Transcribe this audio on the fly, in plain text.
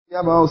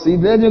About see,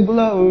 let your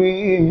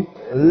glory,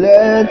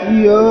 let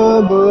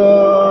your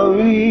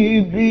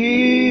glory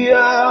be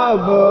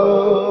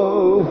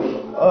above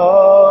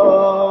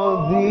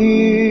all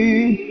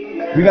thee.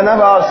 We can have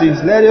our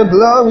seats. Let your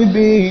glory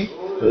be,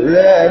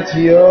 let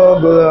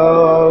your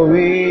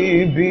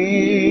glory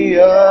be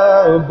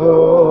above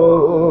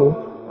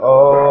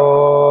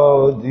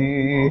all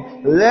thee.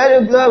 Let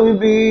your glory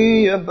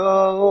be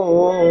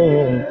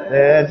above,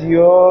 let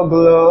your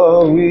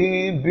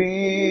glory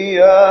be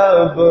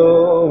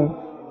above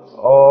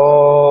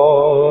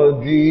all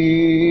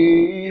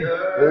thee.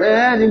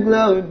 Let your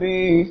glory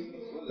be,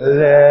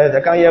 let,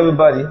 I can't hear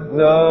everybody.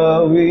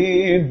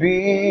 Glory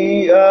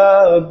be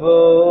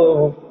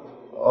above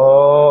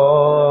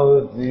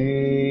all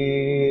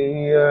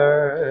the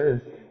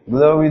earth.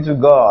 Glory to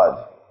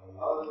God.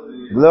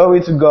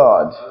 Glory to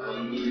God.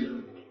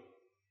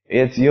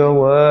 It's your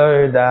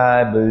word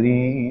I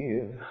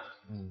believe.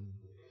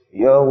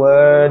 Your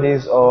word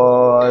is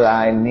all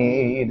I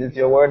need. It's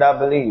your word I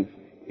believe.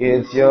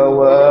 It's your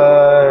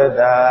word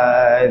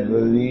I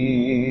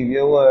believe.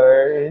 Your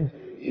word.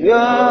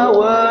 Your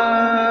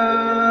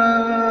word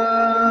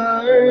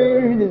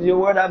is your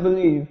word I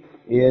believe.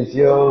 It's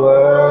your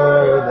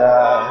word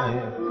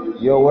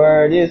your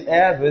word is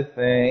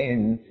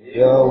everything.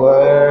 Your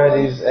word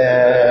is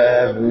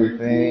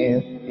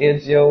everything.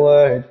 It's your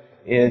word.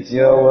 It's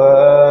your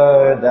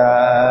word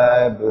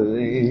I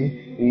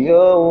believe.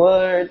 Your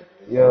word.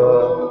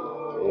 Your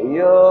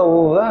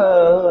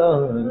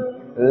word.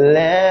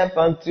 Lamp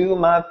unto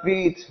my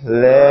feet,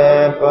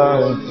 lamp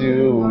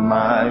unto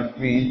my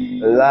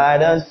feet,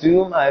 light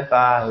unto my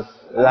path,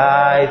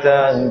 light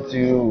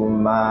unto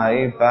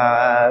my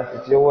path.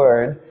 It's your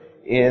word.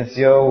 It's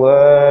your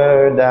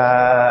word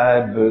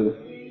I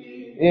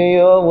believe.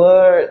 Your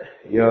word.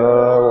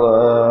 Your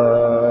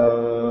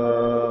word.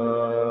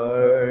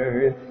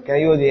 Can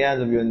you hold the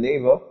hands of your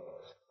neighbor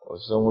or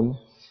someone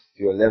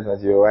to your left and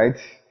to your right?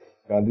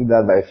 You can do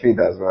that by faith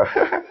as well.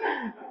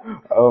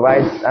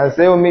 Alright, and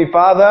say with me,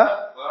 Father,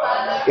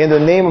 in the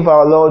name of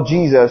our Lord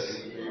Jesus,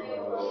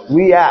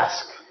 we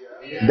ask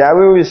that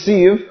we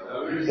receive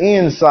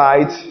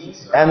insight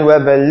and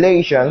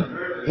revelation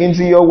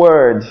into your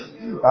word.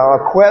 Our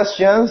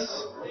questions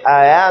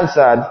are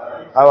answered,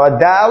 our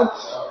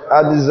doubts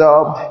are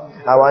dissolved,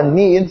 our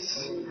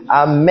needs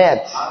are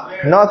met,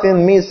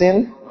 nothing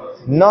missing,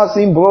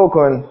 nothing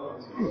broken,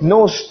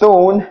 no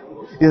stone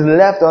is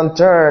left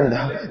unturned.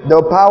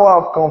 The power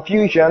of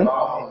confusion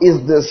is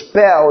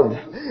dispelled.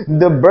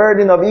 The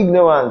burden of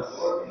ignorance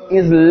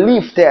is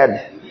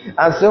lifted.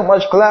 And so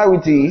much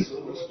clarity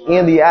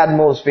in the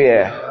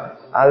atmosphere.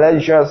 And let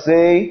you shall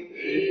say,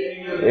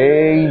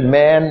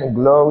 Amen,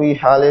 glory,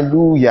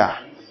 hallelujah.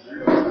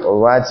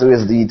 Alright, so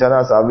it's the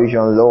Eternal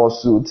Salvation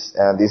Lawsuit,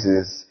 and this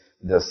is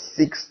the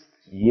 6th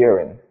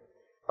hearing.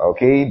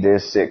 Okay, day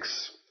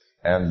 6.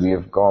 And we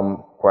have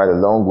come quite a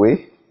long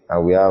way,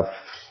 and we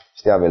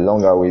still have a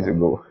longer way to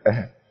go.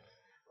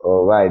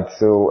 Alright,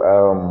 so,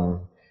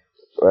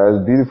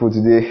 it's beautiful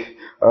today.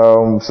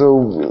 Over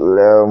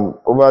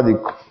the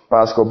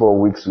past couple of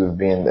weeks, we've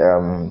been,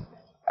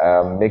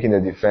 making a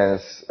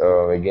defense,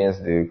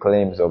 against the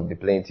claims of the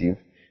plaintiff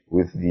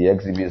with the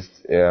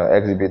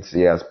exhibits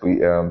he has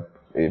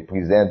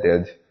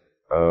presented,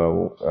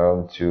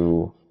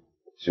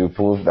 to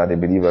prove that a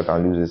believer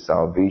can lose his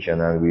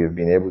salvation, and we have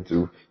been able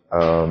to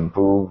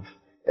prove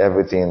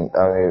everything,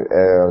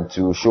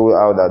 to show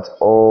how that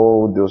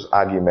all those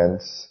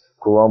arguments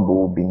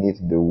crumble beneath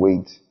the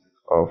weight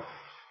of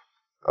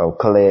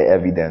clear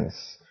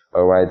evidence.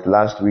 Alright,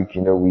 last week,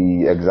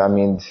 we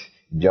examined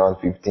John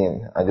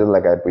 15, and just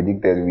like I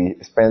predicted, we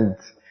spent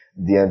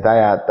the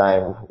entire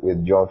time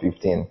with John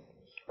 15.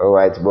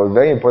 Alright, but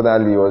very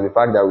importantly was the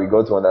fact that we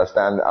got to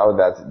understand how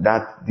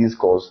that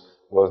discourse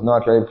was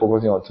not actually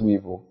focusing on 2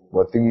 people,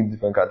 but 3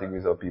 different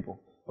categories of people.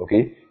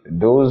 Okay?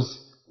 Those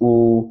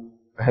who,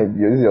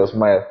 this is your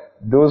smile,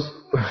 those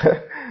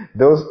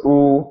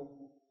who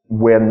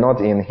were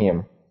not in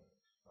him.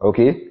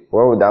 Okay?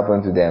 What would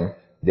happen to them?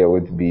 They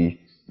will be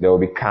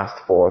cast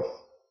forth.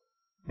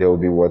 They will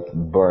be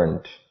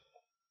burned.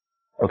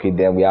 Okay,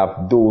 then we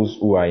have those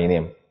who are in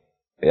him.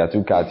 There are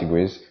 2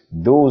 categories.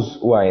 Those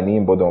who are in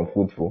him but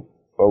unfruitful,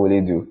 what will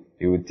he do?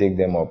 He will take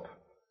them up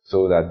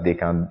so that they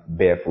can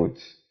bear fruit.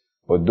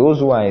 But those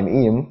who are in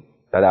him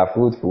that are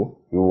fruitful,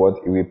 he will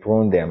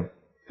prune them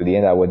to the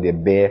end that they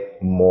bear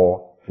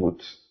more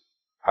fruit.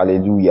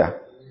 Hallelujah.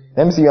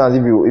 Let me see if you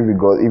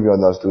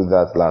understood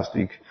that last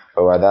week.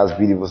 Alright, that's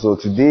beautiful. So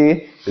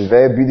today is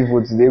very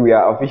beautiful. Today we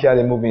are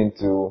officially moving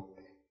to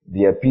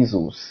the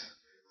epistles.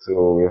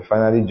 So we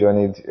finally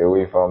journeyed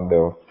away from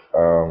the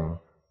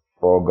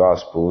 4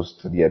 gospels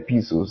to the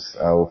epistles.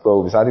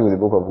 We'll be starting with the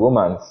book of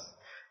Romans.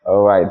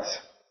 Alright.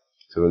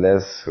 So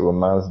let's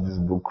romance this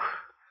book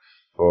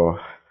for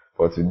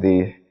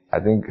today. I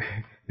think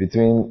if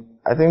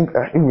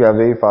we are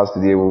very fast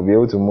today, we'll be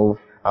able to move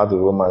out of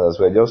Romans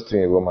as well. Just 2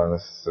 in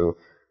Romans. So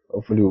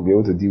hopefully we'll be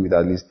able to deal with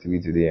at least 3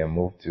 today and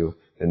move to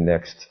the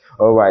next.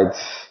 Alright.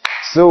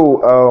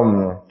 So,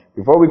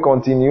 before we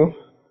continue,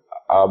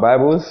 our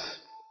Bibles,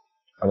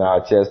 on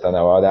our chest and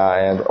our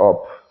other hand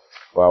up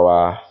for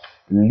our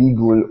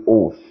legal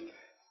oath.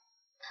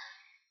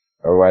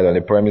 Alright, on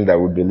the premise that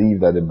we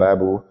believe that the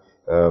Bible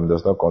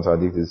does not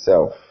contradict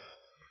itself.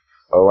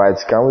 Alright,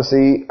 can we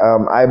say,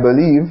 I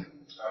believe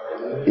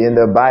in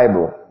the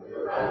Bible.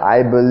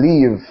 I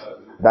believe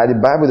that the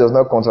Bible does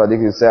not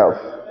contradict itself.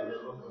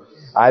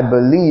 I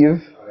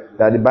believe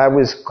that the Bible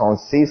is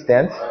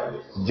consistent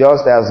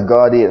just as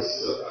God is.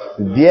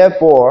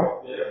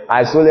 Therefore,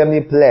 I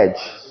solemnly pledge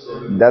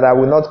that I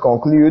will not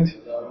conclude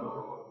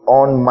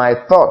on my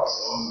thoughts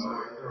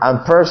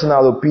and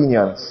personal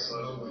opinions,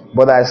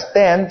 but I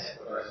stand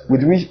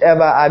with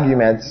whichever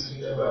argument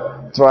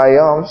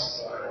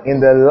triumphs in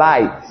the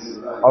light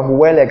of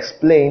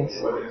well-explained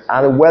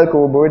and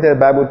well-corroborated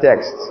Bible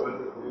texts.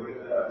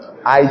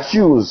 I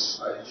choose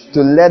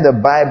to let the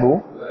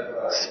Bible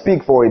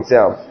speak for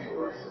itself.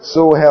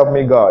 So help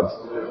me God.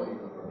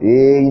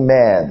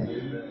 Amen.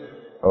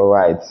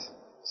 Alright.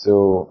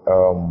 So,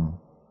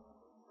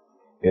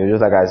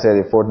 just like I said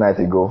a fortnight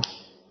ago,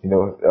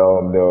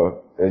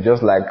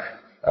 just like,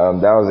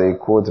 that was a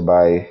quote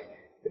by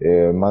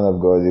a man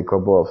of God a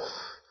couple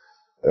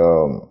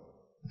of,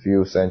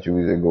 few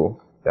centuries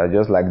ago, that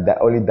just like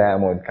that only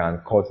diamond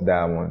can cut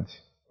diamond.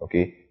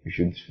 Okay? You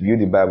should view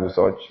the Bible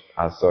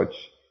as such.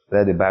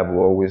 Let the Bible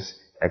always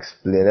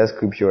explain, let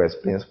scripture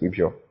explain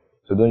scripture.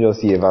 So don't just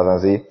see a verse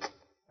and say,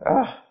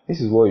 this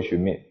is what you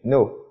should mean.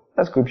 No,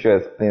 let scripture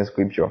explain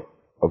scripture.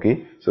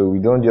 Okay? So we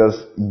don't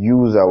just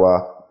use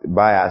our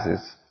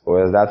biases,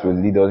 or else that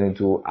will lead us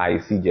into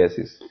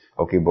eisegesis.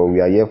 Okay, but we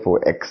are here for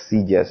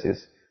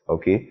exegesis.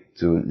 Okay?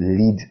 To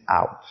lead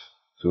out.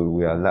 So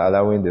we are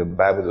allowing the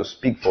Bible to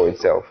speak for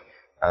itself,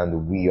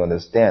 and we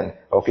understand.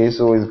 Okay,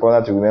 so it's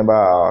important to remember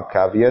our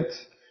caveat,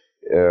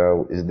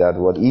 is that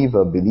what if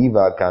a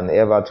believer can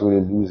ever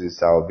truly lose his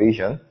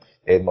salvation,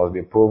 it must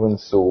be proven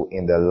so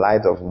in the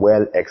light of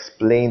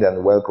well-explained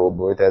and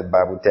well-corroborated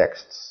Bible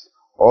texts.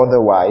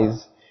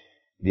 Otherwise,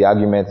 the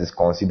argument is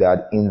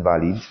considered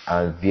invalid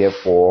and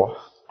therefore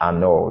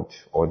annulled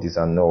or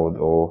disannulled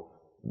or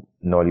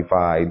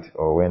nullified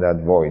or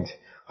rendered void.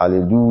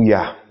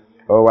 Hallelujah.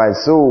 Alright,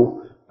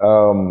 so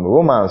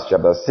Romans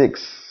chapter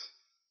 6,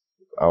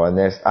 our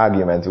next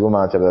argument,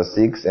 Romans chapter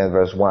 6 and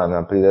verse 1.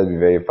 And please let's be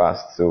very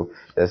fast. So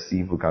let's see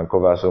if we can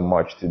cover so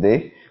much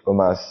today.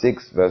 Romans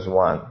 6 verse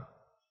 1.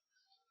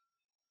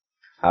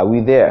 Are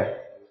we there?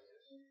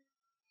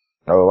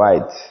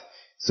 Alright.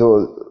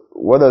 So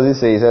what does it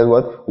say? It says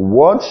what?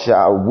 What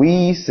shall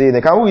we say?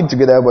 Can we read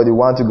together, everybody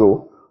want to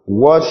go?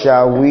 What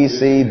shall we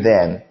say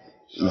then?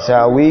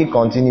 Shall we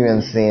continue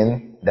in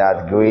sin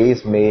that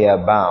grace may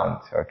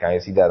abound? Or can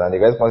you see that? And the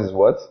response is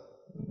what?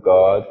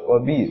 God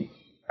forbid.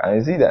 Can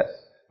you see that?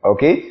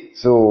 Okay?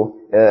 So,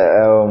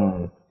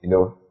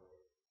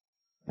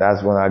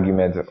 that's one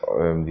argument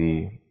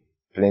the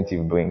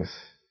plaintiff brings.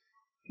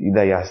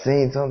 Either you are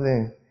saying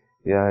something,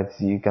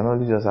 you cannot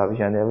lose your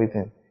salvation and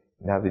everything.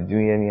 You have to do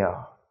it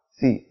anyhow.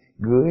 See,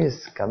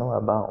 grace cannot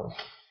abound.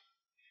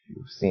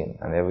 You sin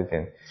and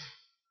everything.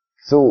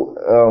 So,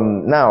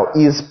 now,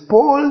 is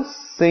Paul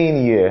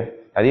saying here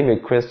that if a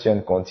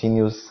Christian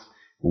continues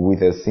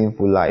with a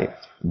sinful life,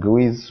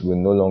 grace will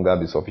no longer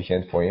be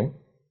sufficient for him?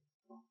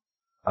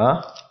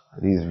 At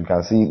least we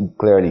can see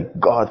clearly,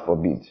 God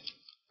forbid.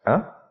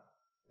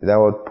 Is that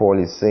what Paul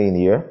is saying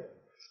here?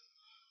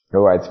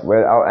 Alright,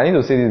 well, I need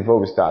to say this before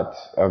we start,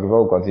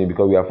 before we continue,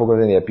 because we are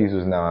focusing on the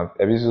epistles now.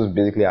 Epistles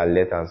basically are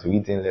letters,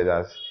 written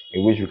letters,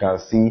 in which we can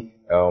see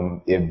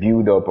a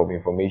build-up of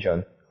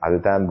information as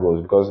the time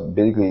goes, because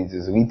basically it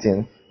is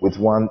written with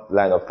one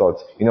line of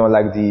thought.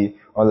 Unlike the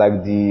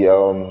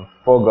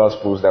four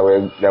gospels that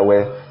were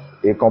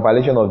a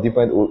compilation of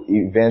different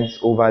events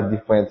over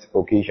different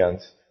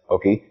occasions.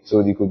 Okay,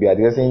 so they could be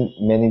addressing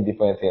many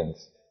different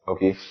things.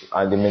 Okay,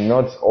 and they may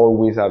not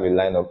always have a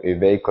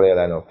very clear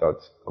line of thought.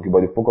 Okay,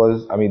 but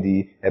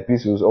the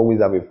epistles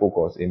always have a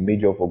focus, a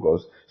major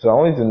focus. So I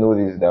want you to know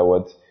this, that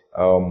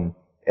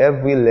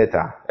every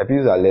letter,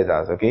 epistles are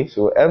letters, okay?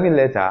 So every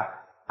letter,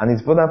 and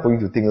it's important for you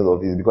to take note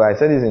of this, because I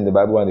said this in the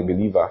Bible and the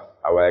Believer,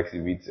 our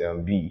exhibit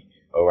B,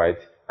 alright?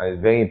 And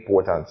it's very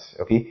important,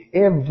 okay?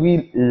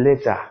 Every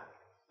letter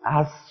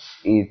has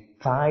a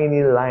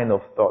tiny line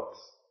of thought.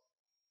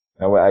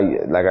 Now,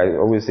 like I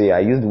always say, I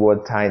use the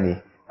word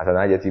tiny as an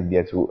adjective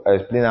there to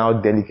explain how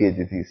delicate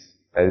it is.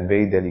 It's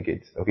very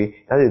delicate, okay?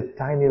 That's a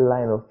tiny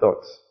line of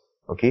thought,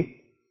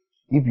 okay?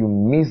 If you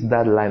miss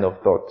that line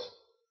of thought,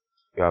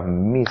 you have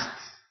missed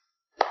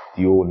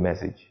the old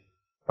message.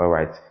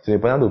 Alright? So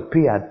it's important to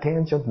pay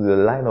attention to the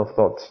line of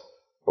thought,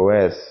 or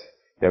else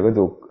you're going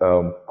to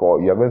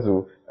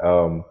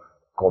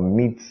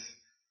commit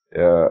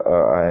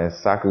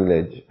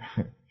sacrilege.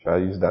 Shall I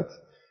use that?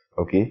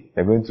 Okay?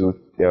 You're going to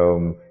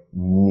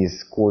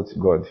misquote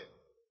God.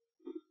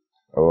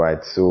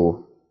 Alright,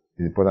 so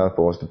it's important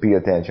for us to pay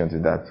attention to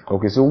that.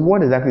 Okay, so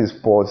what exactly is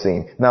Paul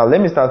saying? Now, let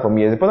me start from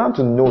here. It's important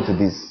to note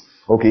this.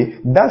 Okay,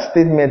 that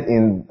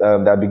statement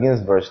that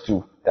begins verse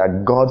 2,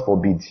 that God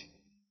forbid.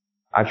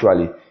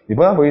 Actually, it's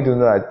important for you to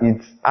know that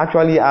it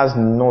actually has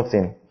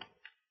nothing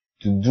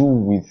to do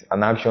with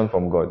an action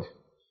from God.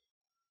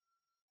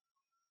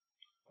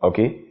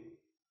 Okay?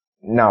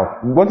 Now,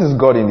 what is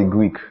God in the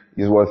Greek?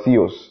 Is what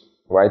theos,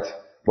 right?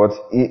 But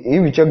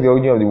if you check the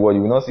origin of the word,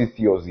 you will not see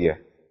theos here.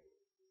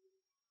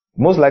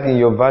 Most likely in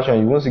your version,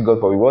 you won't see God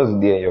forbid. What's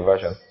there in your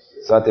version?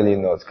 Certainly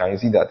not. Can you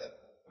see that?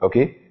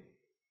 Okay?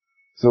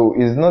 So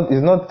it's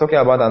not talking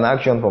about an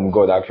action from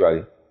God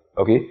actually.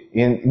 Okay?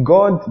 In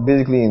God,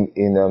 basically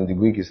in the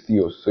Greek is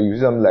theos. So you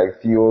see something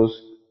like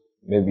theos,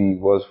 maybe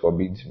was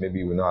forbid,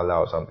 maybe will not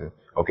allow something.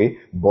 Okay?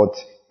 But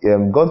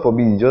God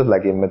forbid is just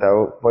like a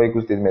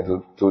metaphorical statement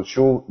to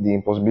show the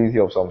impossibility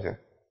of something.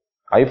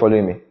 Are you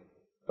following me?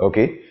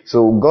 Okay?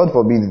 So God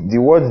forbid, the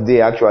word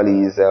there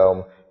actually is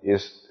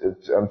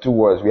two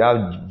words. We have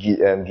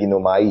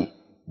ginomai,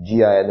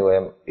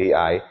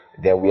 Ginomai,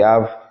 then we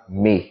have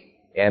me,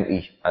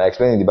 M-E. And I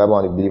explained in the Bible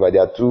and the believer,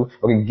 there are two.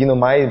 Okay,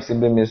 ginomai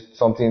simply means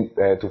something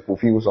to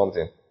fulfill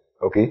something.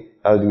 Okay?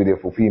 That has to do with the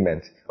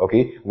fulfillment.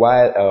 Okay?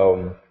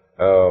 While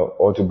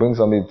or to bring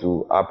something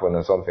to happen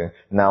or something.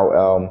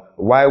 Now,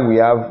 when we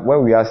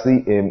are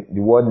seeing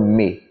the word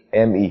me,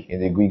 M-E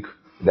in the Greek,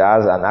 that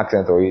has an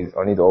accent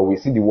on it, or we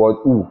see the word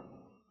u,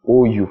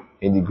 O-U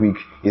in the Greek,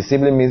 it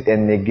simply means a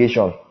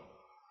negation.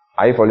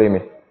 Are you following me?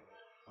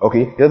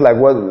 Okay, just like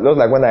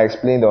when I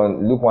explained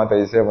on Luke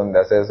 1:37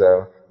 that says,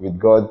 with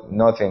God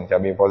nothing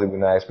can be impossible.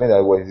 Now I explained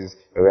that what it is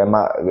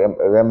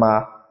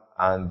rema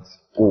and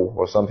o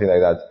or something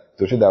like that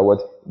to show that what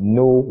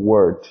no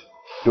word.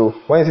 So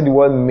when you see the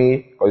word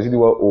me or you see the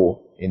word o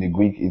in the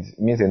Greek, it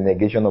means a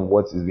negation of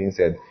what is being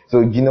said.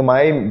 So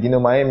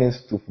ginomai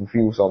means to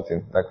fulfill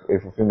something, like a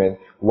fulfillment.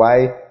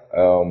 Why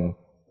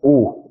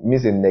o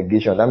means a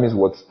negation. That means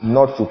what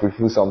not to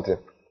fulfill something.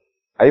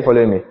 Are you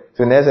following me?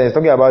 So in essence, it's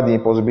talking about the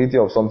impossibility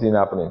of something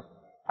happening.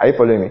 Are you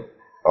following me?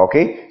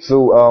 Okay?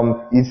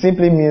 So it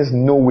simply means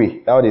no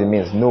way. That's what it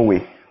means, no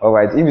way.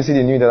 Alright, if you see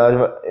the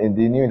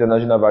New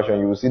International Version,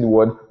 you will see the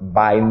word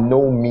by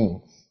no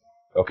means.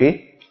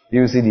 Okay? If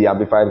you see the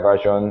Amplified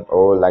Version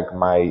or like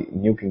my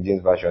New King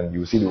James Version, you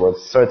will see the word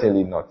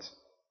certainly not.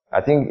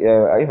 I think,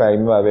 if I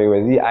remember very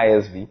well, the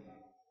ISV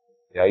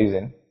they are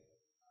using.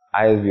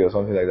 ISV or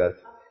something like that.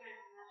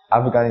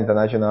 African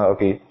International,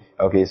 okay,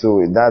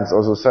 so that's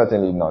also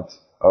certainly not.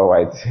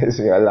 Alright,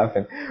 so you're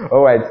laughing.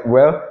 Alright,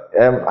 well,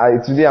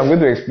 today I'm going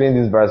to explain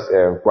this verse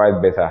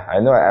quite better. I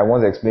know I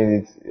once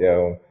explained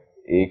it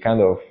a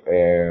kind of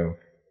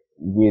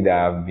way that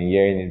I've been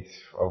hearing it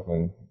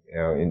often.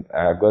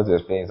 I got to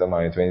explain it somehow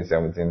in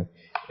 2017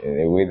 in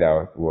a way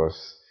that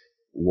was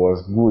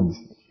good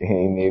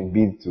in a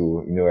bit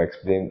to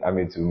explain. I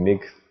mean to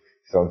make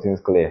some things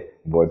clear,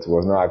 but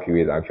was not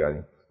accurate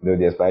actually.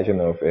 The explanation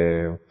of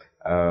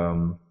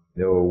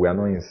no, we are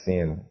not in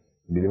sin.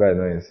 The believer is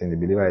not in sin. The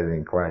believer is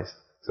in Christ.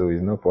 So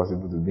it's not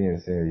possible to be in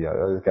sin. Yeah,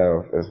 that kind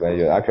of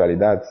explanation. Actually,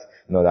 that's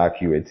not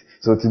accurate.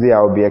 So today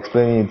I will be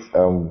explaining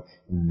it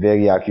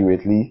very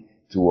accurately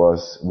to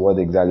us what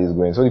exactly is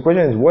going. So the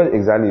question is, what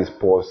exactly is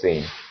Paul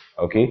saying?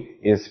 Okay,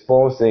 is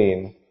Paul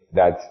saying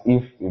that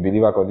if a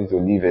believer continues to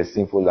live a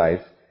sinful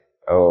life,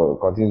 or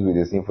continues with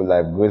a sinful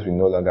life, grace will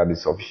no longer be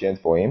sufficient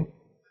for him?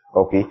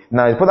 Okay.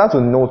 Now it's important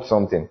to note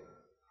something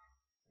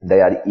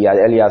that he had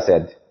earlier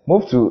said.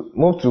 Move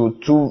to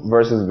two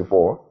verses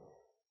before.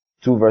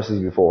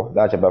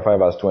 That's chapter 5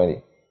 verse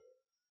 20.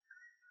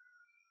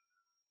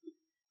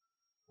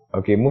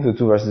 Okay, move to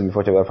two verses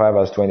before chapter 5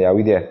 verse 20. Are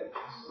we there?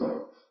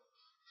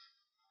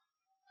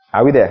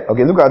 Are we there?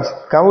 Okay, look at,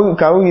 can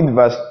we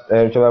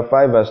read chapter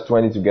 5 verse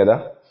 20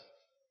 together?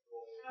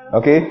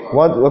 Okay,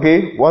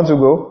 want to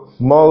go?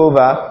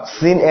 Moreover,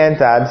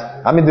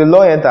 the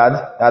law entered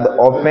that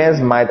offense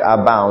might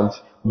abound,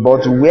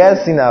 but where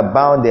sin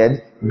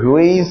abounded,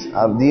 grace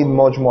did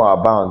much more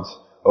abound.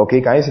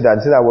 Okay, can you see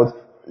that? See that what?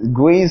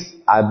 Grace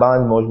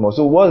abound much more.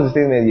 So what's the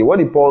statement here? What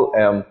did Paul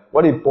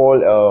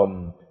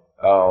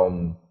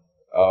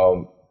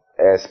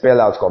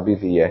spell out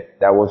completely here?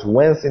 That was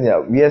where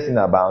sin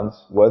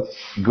abounds, what?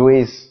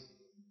 Grace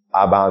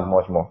abounds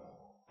much more.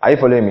 Are you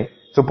following me?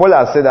 So Paul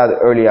has said that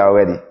earlier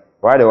already.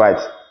 Right?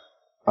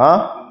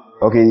 Huh?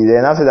 Okay,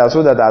 then I said that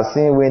so that our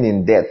sin reigned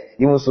in death,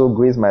 even so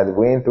grace might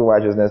reign through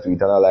righteousness to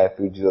eternal life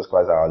through Jesus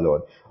Christ our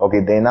Lord. Okay,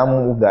 then now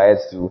move ahead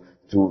to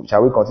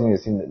shall we continue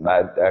to sin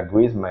that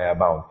grace may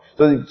abound?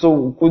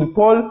 So could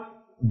Paul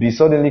be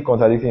suddenly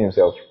contradicting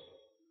himself?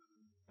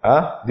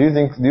 Huh? Do you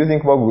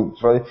think Paul would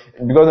try?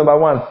 Because number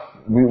one,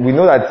 we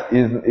know that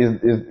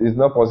is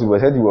not possible. I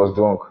said he was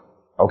drunk.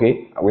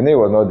 Okay? We know he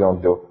was not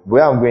drunk though.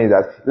 Where I'm going is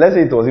that, let's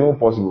say it was even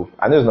possible.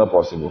 I know it's not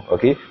possible.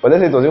 Okay? But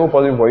let's say it was even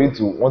possible for you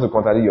to want to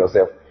contradict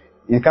yourself.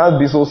 It can't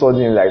be so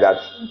sudden like that.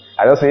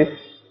 I just say,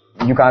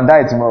 you can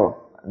die tomorrow.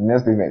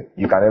 Next statement,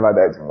 you can never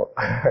die tomorrow.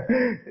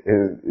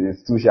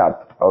 it's too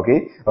sharp.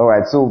 Okay?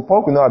 Alright, so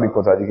Paul could not have been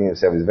contradicting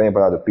himself. It's very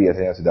important to pay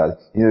attention to that.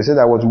 He said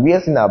that what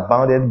where sin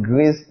abounded,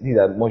 grace did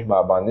that much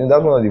more abound.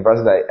 That's one of the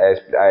verses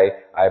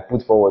I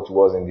put forward to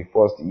us in the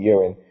first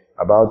hearing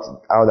about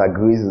how that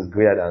grace is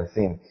greater than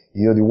sin.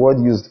 The word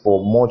used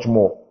for much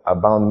more,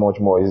 abound much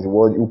more, is the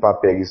word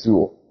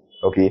upaperisuo.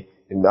 Okay?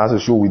 It has to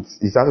show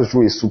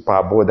a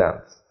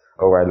superabundance.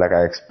 Alright, like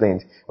I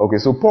explained. Okay,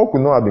 so Paul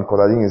could not have been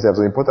contradicting himself.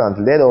 So important,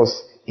 let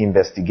us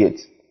investigate.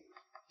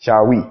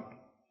 Shall we?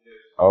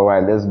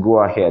 Alright, let's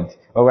go ahead.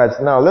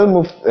 Alright, now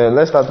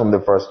let's start from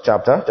the first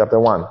chapter, chapter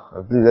 1.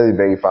 Please let it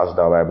very fast with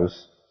our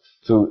Bibles.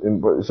 So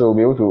we'll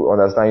be able to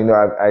understand,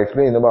 I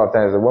explained a number of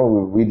times that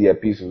when we read the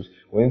epistles,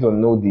 we need to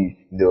know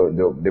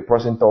the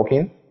person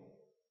talking,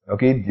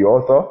 okay, the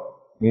author,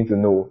 we need to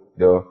know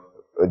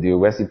the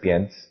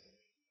recipients,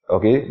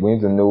 okay, we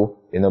need to know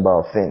a number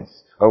of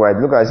things. Alright,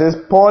 look, it says,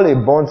 Paul, a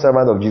bond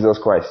servant of Jesus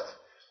Christ,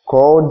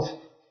 called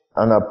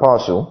an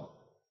apostle,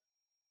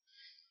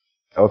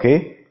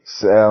 okay,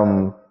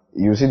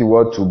 you see the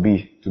word to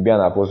be an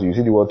apostle, you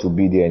see the word to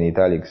be there in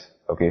italics,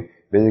 okay,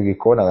 basically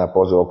called an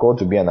apostle, or called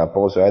to be an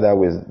apostle, either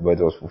way, but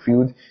it was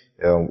fulfilled,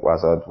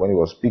 when he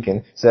was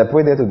speaking,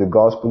 separated to the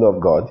gospel of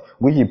God,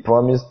 which he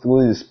promised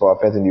through his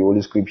prophet in the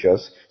Holy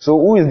Scriptures. So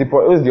who is the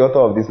author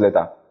of this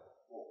letter?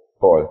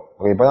 Paul.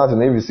 Okay, but now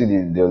to if you see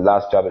the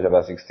last chapter,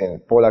 chapter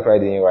 16, Paul actually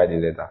didn't write the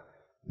letter.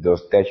 It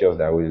was Tertius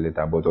that wrote the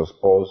letter, but it was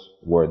Paul's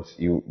words.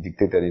 You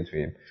dictated it to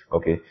him.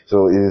 Okay,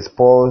 so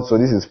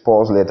this is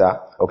Paul's letter.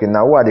 Okay,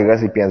 now who are the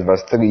recipients?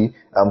 Verse 3,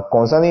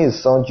 concerning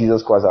his son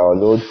Jesus Christ our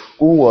Lord,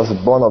 who was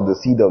born of the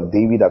seed of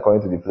David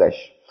according to the flesh,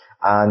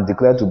 and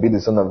declared to be the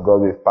Son of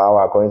God with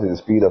power according to the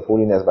Spirit of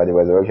holiness by the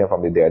resurrection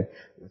from the dead.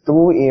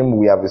 Through him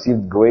we have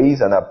received grace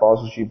and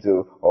apostleship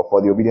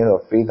for the obedience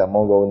of faith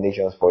among all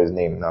nations for his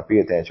name. Now pay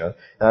attention.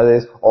 Now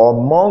it says,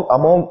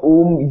 among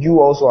whom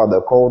you also are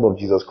the called of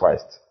Jesus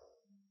Christ.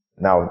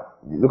 Now,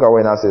 look at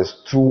what it says,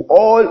 to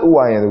all who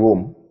are in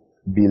Rome,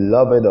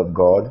 beloved of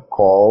God,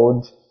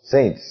 called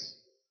saints.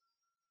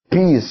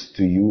 Peace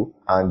to you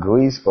and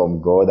grace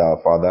from God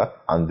our Father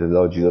and the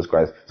Lord Jesus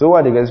Christ. So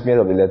what are the recipients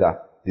of the letter?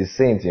 The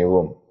saints in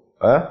Rome.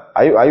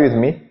 Are you with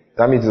me?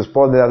 That means it's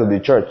Paul's letter to the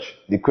church,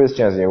 the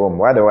Christians in Rome.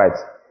 Why the right?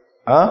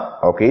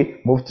 Okay,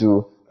 move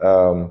to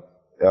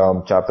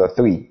chapter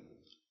 3.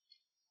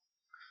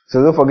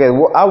 So don't forget,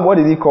 what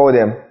did he call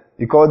them?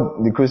 He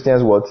called the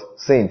Christians what?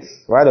 Saints.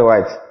 Why the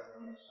right?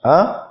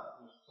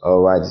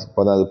 Alright,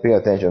 but now pay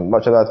attention.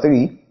 Chapter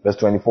 3, verse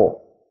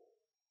 24.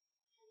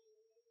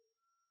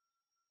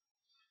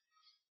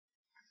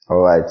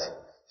 Alright.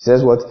 It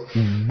says what?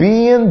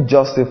 Being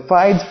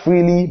justified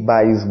freely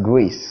by his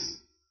grace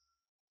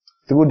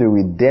through the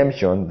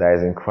redemption that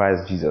is in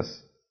Christ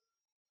Jesus.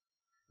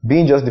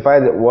 Being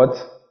justified what?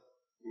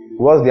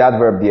 What's the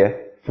adverb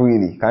there?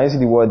 Freely. Can you see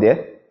the word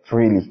there?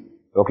 Freely.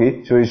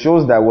 Okay? So it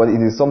shows that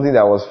it is something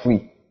that was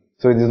free.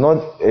 So it is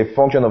not a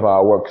function of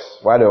our works.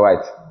 Why the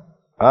right?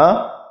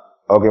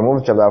 Okay, move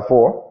to chapter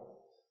 4.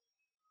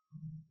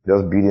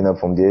 Just building up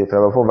from there.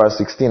 Chapter 4 verse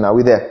 16. Are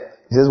we there?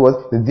 It says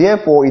what?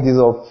 Therefore it is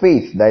of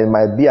faith that it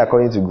might be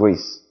according to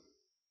grace.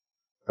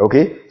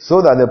 Okay?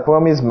 So that the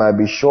promise might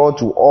be sure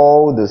to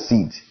all the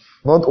seed.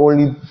 Not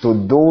only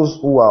to those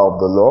who are of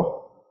the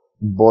law,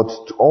 but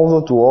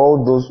also to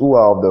all those who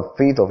are of the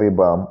faith of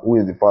Abraham, who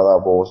is the father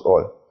of us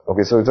all.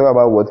 Okay, so we talk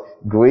about what?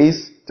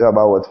 Grace, talk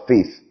about what?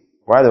 Faith.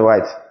 Why the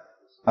right?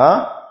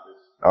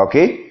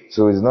 Okay,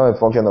 so it's not a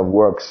function of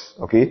works.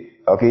 Okay,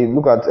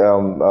 look at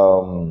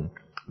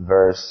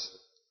verse.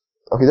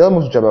 Okay, let's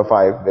move to chapter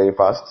 5 very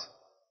fast.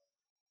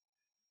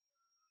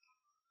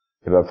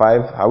 Chapter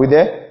 5, are we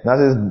there? Now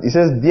it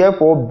says,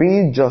 therefore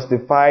being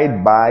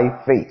justified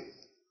by faith,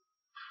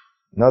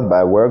 not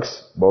by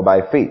works, but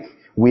by faith,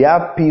 we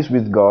have peace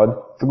with God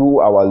through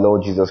our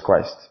Lord Jesus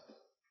Christ.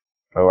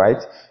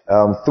 Alright?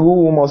 Through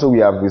whom also we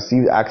have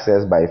received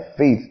access by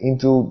faith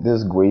into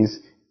this grace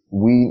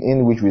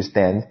in which we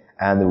stand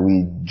and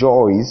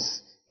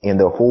rejoice in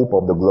the hope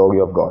of the glory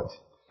of God.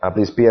 And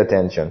please pay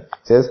attention.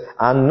 It says,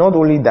 and not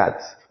only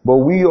that, but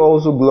we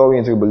also glory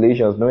in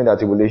tribulations, knowing that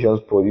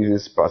tribulations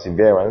produces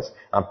perseverance,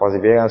 and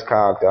perseverance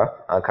character,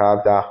 and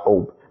character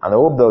hope. And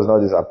hope does not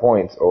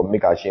disappoint or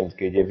make ashamed,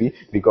 KJV,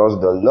 because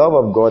the love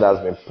of God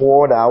has been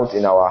poured out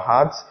in our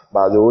hearts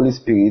by the Holy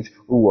Spirit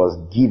who was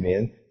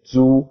given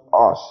to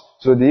us.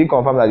 So did he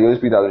confirm that the Holy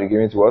Spirit has been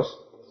given to us?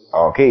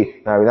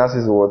 Okay.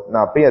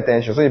 Now pay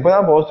attention. So it's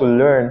important for us to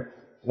learn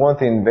one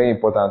thing very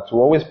important, to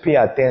always pay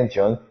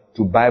attention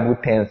to Bible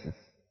tenses.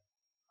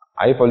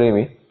 Are you following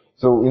me?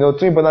 So,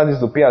 two important things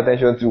to pay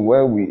attention to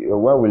when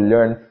we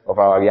learn of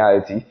our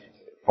reality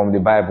from the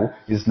Bible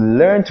is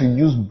learn to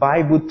use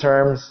Bible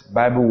terms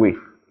Bible way.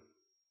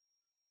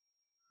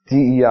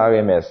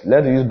 TERMS.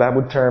 Learn to use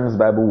Bible terms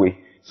Bible way.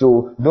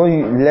 So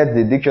don't let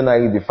the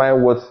dictionary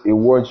define what a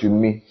word should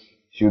mean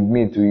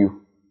to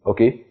you.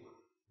 Okay?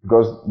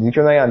 Because the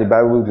dictionary and the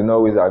Bible do not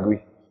always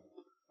agree.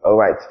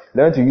 Alright.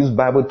 Learn to use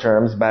Bible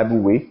terms Bible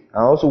way.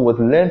 And also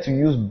learn to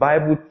use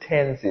Bible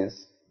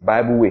tenses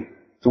Bible way.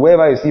 So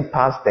wherever you see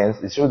past tense,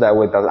 it shows that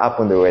it has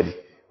happened already.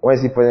 When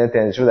you see present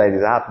tense, it shows that it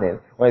is happening.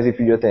 When you see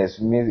future tense,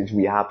 it means it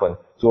will happen.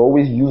 So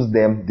always use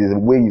them the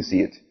way you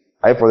see it.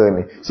 Are you following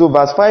me? So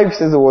verse 5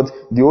 says what?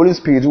 The Holy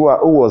Spirit who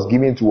was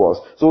given to us.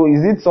 So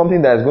is it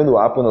something that is going to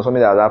happen or something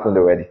that has happened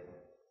already?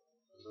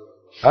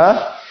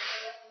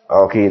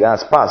 Okay,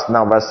 that's past.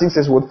 Now verse 6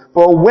 says what?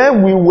 For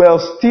when we were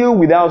still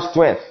without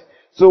strength.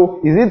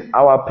 So is it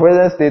our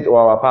present state or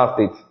our past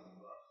state?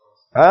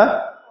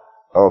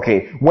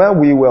 Okay. When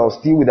we were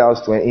still without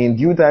strength, in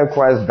due time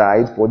Christ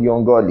died for the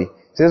ungodly.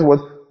 It says what?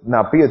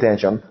 now pay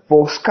attention.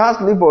 For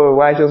scarcely for a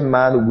righteous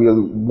man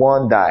will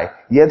one die,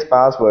 yet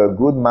perhaps for a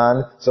good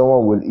man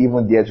someone will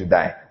even dare to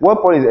die.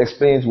 What Paul is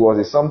explaining to us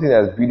is something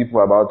that's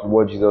beautiful about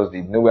what Jesus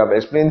did. We have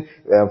explained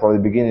from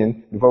the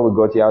beginning, before we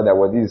got here,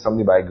 that this is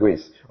something by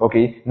grace.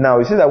 Okay, now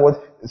you see that what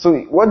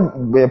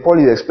Paul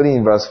is explaining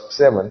in verse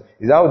 7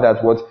 is how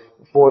that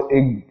for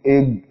a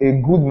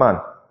good man,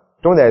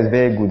 someone that is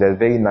very good, that's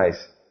very nice,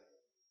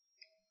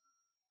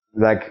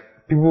 like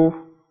people,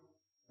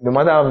 no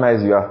matter how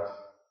nice you are,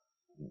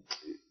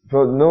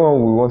 no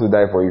one will want to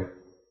die for you.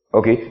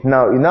 Okay,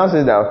 now it now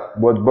says that,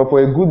 but for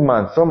a good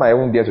man, some might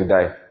even dare to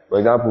die. For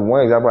example,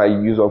 one example I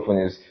use often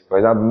is, for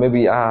example,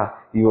 maybe he has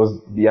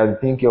been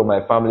taking care of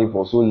my family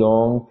for so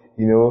long.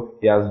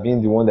 He has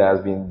been the one that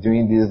has been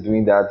doing this,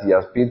 doing that. He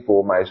has paid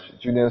for my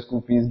children's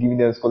school fees, giving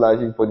them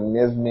scholarship for the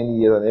next many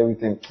years and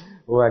everything.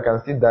 Oh, I can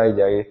still die,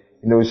 Jerry.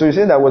 So you're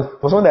saying that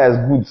for someone that is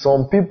good,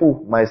 some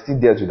people might still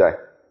dare to die.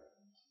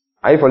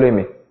 Are you following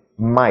me?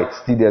 Might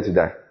still dare to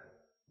die.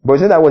 But you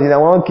say that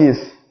in one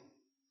case,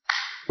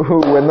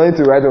 we're not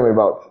to write home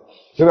about.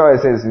 Look how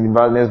it says in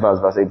the next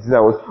verse 8.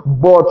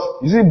 But,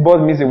 you see, but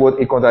means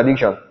a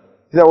contradiction.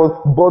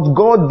 But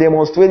God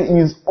demonstrated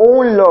His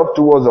own love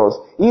towards us,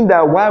 in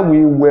that while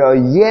we were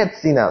yet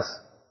sinners,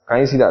 can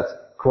you see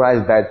that?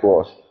 Christ died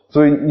for us.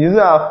 So you see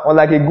how,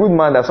 unlike a good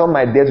man, that some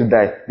might dare to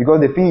die,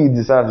 because they feel he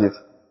deserves it.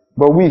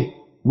 But we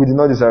did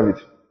not deserve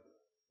it.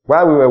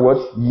 While we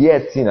were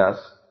yet sinners,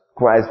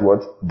 Christ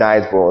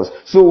died for us.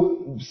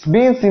 So,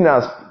 being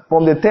sinners,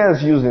 from the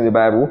tense used in the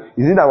Bible,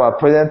 is it our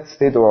present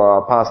state or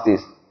our past state?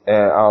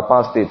 Our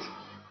past state.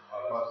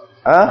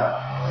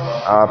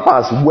 Our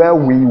past, where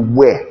we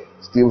were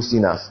still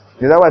sinners.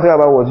 Is that what I talk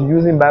about?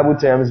 Using Bible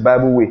terms,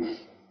 Bible way.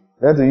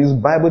 You have to use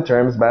Bible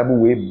terms, Bible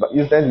way.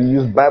 You tend to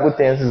use Bible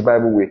tenses,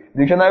 Bible way.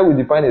 The dictionary will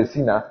define a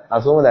sinner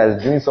as someone that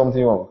is doing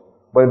something wrong.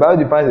 But the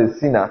Bible defines a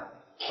sinner,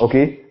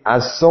 okay,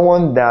 as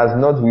someone that has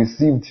not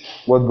received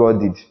what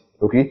God did.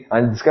 Okay?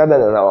 And describe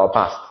that as our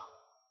past.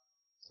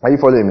 Are you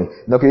following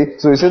me? Okay?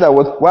 So you say that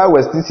while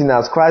we're still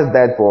sinners, Christ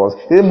died for us.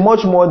 It is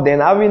much more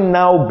than having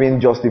now been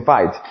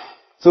justified.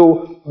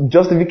 So,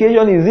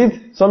 justification, is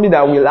it something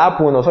that will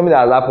happen or something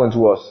that will happen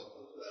to us?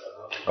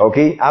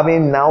 Okay?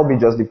 Having now been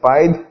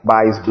justified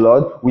by His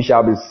blood, we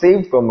shall be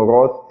saved from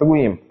wrath through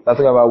Him. That's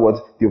talking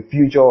about the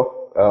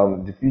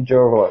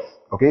future wrath.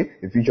 Okay?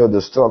 The future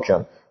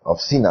destruction of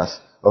sinners.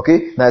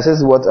 Okay? Now it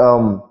says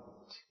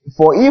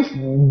for if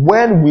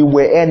when we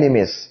were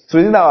enemies, so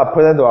is it our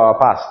present or our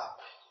past?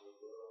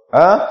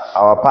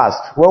 Our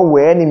past. When we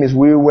were enemies,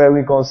 we were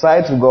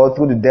reconciled to God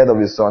through the death of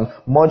His Son.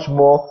 Much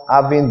more,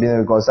 having been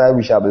reconciled,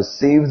 we shall be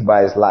saved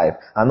by His life.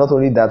 And not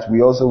only that,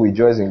 we also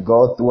rejoice in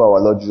God through our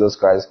Lord Jesus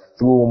Christ,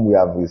 through whom we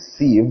have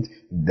received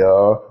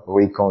the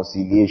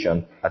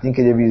reconciliation. I think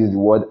KJV uses the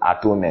word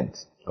atonement.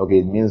 Okay,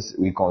 it means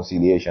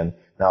reconciliation.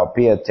 Now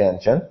pay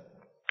attention.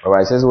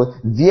 Alright, it says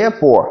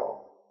therefore,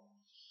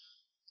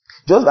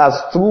 just as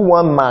through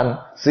one man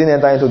sin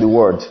entered into the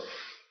world,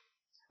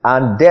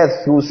 and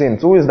death through sin.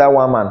 So who is that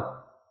one man?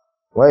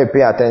 When you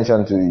pay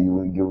attention to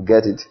it, you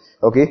get it.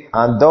 Okay?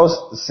 And thus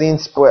sin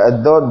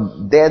spread,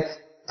 death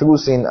through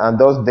sin, and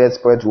thus death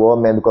spread to all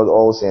men because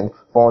all sin.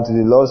 For unto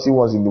the law sin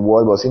was in the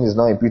world, but sin is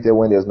not imputed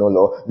when there is no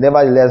law.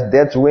 Nevertheless,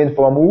 death reigned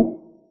from who?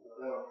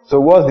 So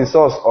what's the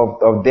source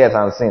of death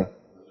and sin?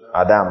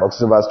 Adam. Okay,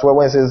 so verse 12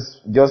 when it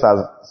says, just as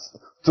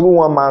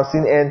through one man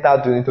sin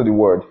entered into the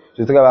world.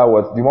 So you talk about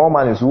what? The one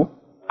man is who?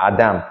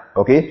 Adam.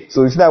 Okay?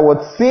 So you see that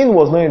sin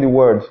was not in the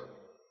world.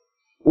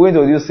 Who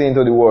introduced sin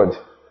into the world?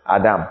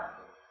 Adam.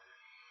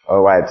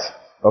 Alright.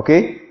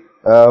 Okay?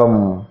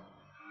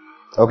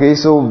 Okay,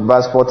 so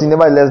verse 14,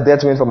 nevertheless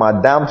death went from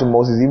Adam to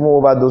Moses, even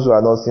over those who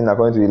are not sinned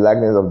according to the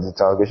likeness of the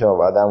transgression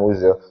of Adam, who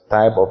is the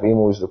type of him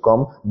who is to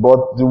come.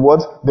 But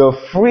the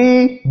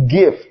free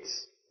gift.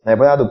 Now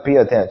you have to pay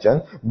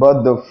attention.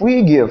 But the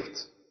free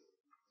gift,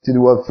 to the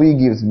word free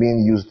gift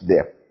being used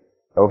there.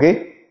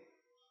 Okay?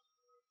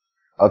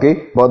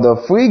 Okay? But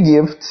the free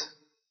gift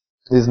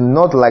is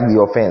not like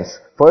the offense.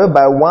 For if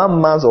by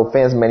one man's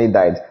offense many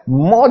died,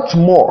 much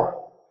more.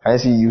 And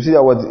you see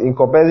that in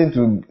comparison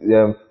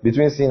to,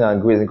 between sin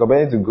and grace, in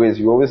comparison to grace,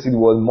 you always see the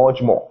word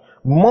much more.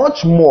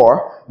 Much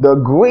more, the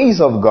grace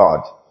of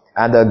God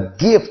and the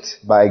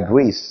gift by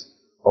grace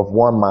of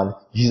one man,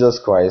 Jesus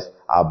Christ,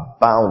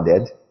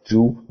 abounded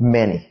to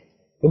many.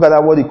 Look at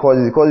that what he calls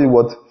it. He calls it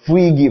what?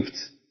 Free gift.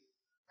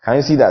 Can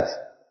you see that?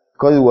 He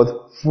calls it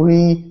what?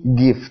 Free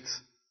gift.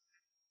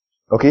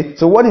 Okay?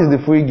 So what is the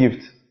free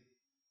gift?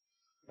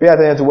 Pay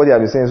attention to what you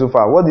have been saying so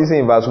far. What do you say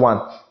in verse 1?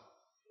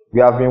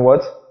 We have been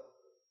what?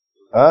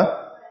 Verse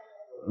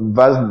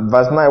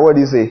 9, what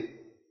do you say?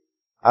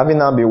 Having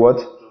now been what?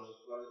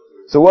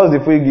 So what's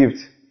the free gift?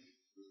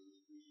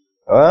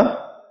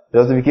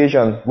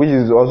 Justification, which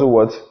is also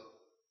what?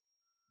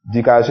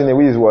 Dikaiosune,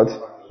 which is what?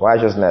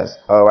 Righteousness.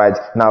 Alright.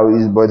 Now,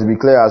 but to be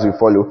clear as we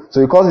follow.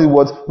 So he calls it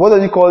what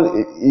does he call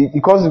it?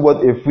 He calls it what?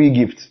 A free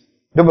gift.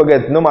 Don't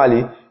forget,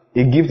 normally,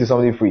 a gift is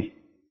something free.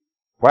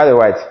 Right?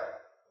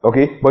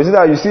 Okay? But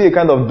you see a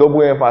kind of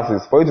double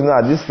emphasis for you to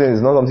know that this thing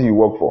is not something you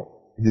work for.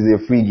 It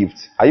is a free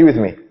gift. Are you with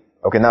me?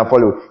 Okay, now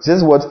follow. It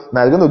says what?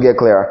 Now it's going to get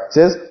clearer. It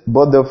says,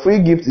 but the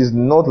free gift is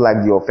not like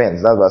the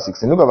offense. That's verse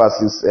 16. Look at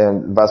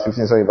verse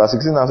 15, sorry. Verse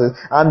 16 now says,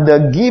 and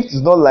the gift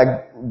is not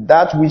like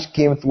that which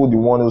came through the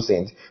one who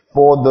sinned.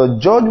 For the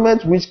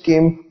judgment which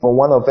came from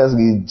one offense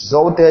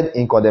resulted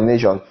in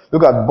condemnation.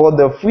 Look at, but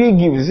the free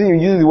gift, you see,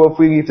 you use the word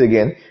free gift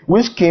again,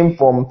 which came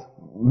from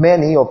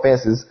many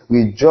offenses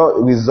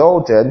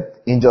resulted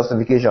in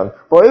justification.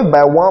 For if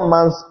by one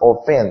man's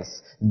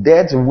offense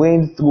death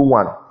reigned through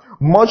one,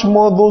 much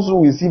more those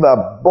who receive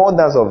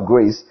abundance of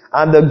grace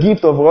and the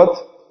gift of what?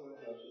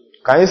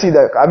 Can you see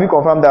that? Have you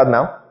confirmed that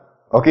now?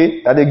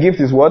 Okay, that the gift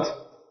is what?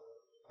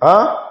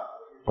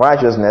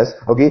 Righteousness.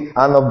 Okay,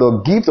 and of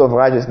the gift of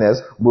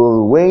righteousness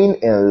will reign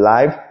in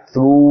life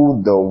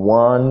through the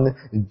one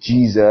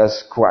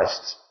Jesus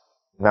Christ.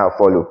 Now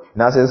follow.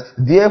 Now it says,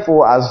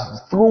 therefore,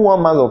 as through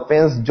one man's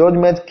offense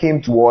judgment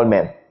came to all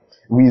men,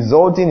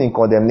 resulting in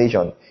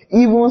condemnation,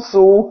 even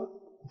so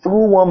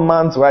through one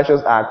man's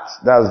righteous act,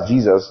 that's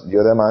Jesus, the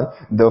other man,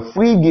 the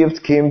free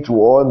gift came to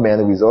all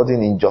men,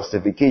 resulting in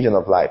justification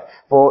of life.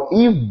 For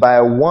if by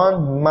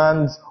one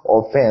man's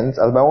offense,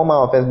 as by one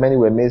man's offense many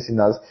were made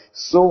sinners,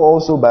 so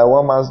also by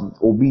one man's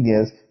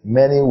obedience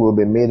many will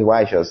be made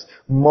righteous.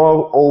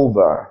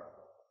 Moreover,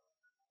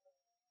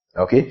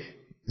 okay,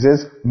 it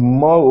says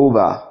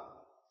moreover,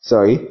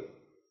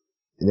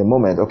 in a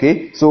moment,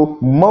 okay, so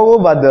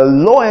moreover the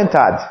law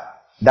entered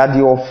that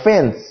the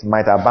offense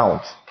might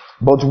abound.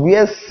 But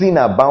where sin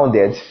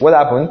abounded, what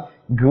happened?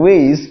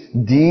 Grace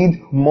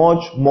did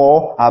much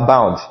more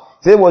abound.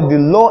 Say what the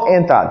law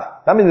entered.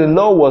 That means the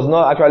law was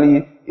not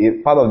actually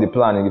a part of the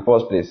plan in the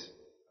first place.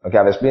 Okay,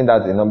 I've explained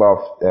that in a number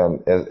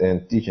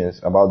of teachings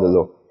about the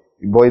law.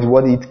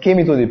 But it came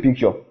into the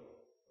picture.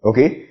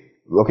 Okay?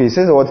 Okay, it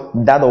says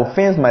what? That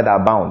offense might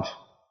abound.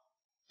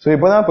 So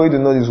important for you to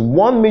know this.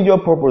 One major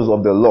purpose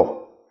of the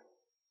law.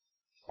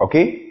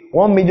 Okay?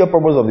 One major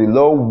purpose of the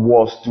law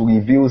was to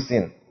reveal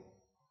sin.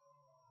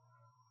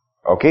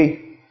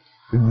 Okay,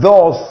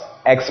 thus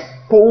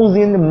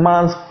exposing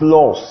man's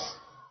flaws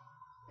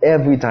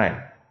every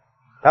time.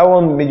 That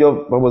one major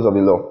purpose of the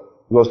law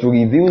was to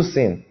reveal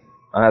sin,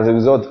 and as a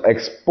result,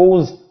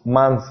 expose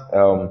man's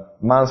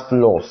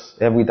flaws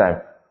every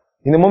time.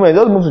 In a moment,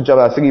 just move to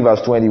chapter 3,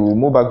 verse 20. We'll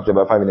move back to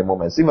chapter 5 in a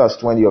moment. See verse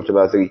 20 of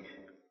chapter 3.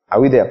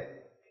 Are we there?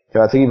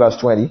 Chapter 3, verse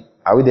 20.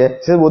 Are we there?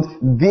 It says what?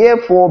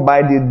 Therefore,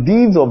 by the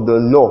deeds of the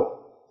law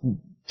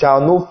shall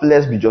no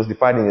flesh be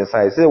justified in the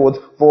sight. It says what?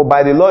 For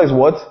by the law is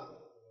what?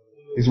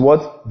 Is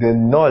what? The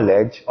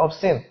knowledge of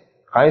sin.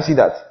 Can you see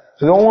that?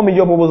 So the one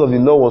major purpose of the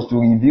law was to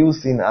reveal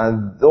sin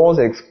and thus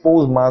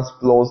expose man's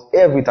flaws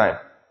every time.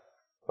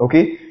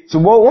 Okay? So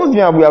one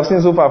thing we have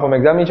seen so far from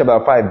examining chapter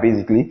 5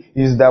 basically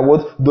is that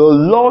what? The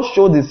law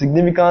showed the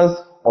significance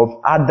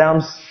of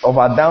Adam's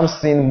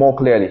sin more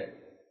clearly.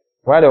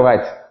 Right or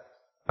right?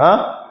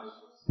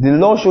 The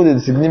law showed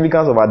the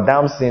significance of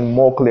Adam's sin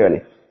more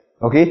clearly.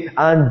 Okay?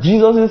 And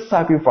Jesus'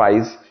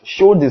 sacrifice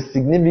showed the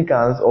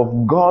significance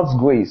of God's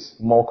grace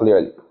more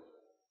clearly.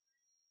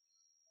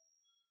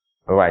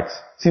 Alright.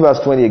 See verse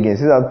 20 again. It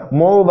says that,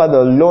 moreover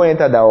the law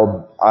entered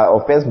that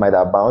offense might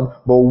abound,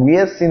 but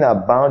where sin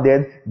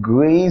abounded,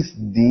 grace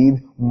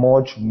did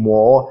much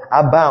more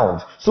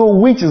abound. So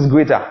which is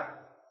greater?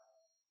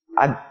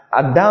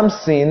 Adam's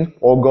sin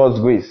or God's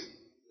grace?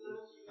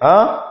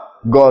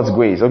 God's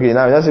grace. Okay,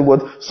 now let's see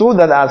what? So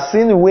that as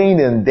sin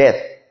reigned in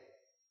death,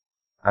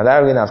 and that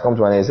reign has come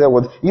to an end. He said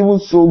what? Even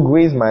so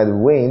grace might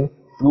reign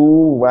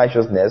through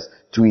righteousness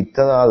to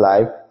eternal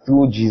life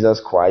through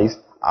Jesus Christ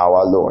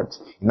our Lord.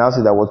 He now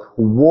says that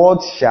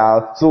what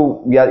shall,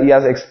 so he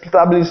has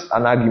established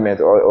an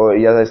argument or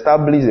he has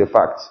established a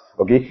fact.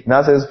 Okay? He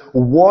now says,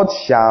 what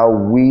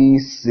shall we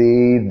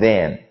say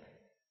then?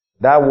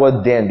 That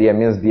word then there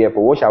means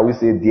therefore. What shall we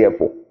say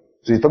therefore?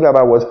 So he's talking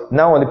about what?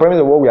 Now on the premise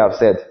of what we have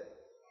said.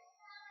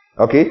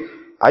 Okay?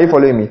 Are you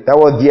following me? That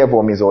word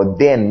therefore means or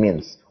then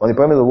means on the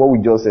premise of what we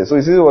just said. So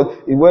you see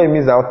what it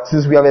means that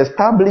since we have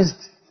established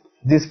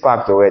this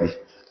fact already.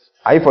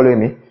 Are you following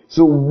me?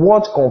 So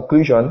what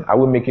conclusion are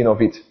we making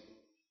of it?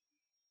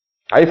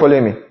 Are you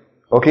following me?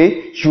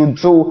 Okay?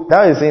 So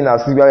that is saying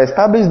that since we have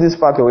established this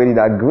fact already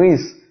that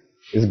grace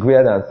is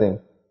greater than sin.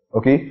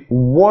 Okay?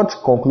 What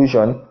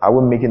conclusion are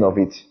we making of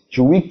it?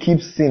 Should we keep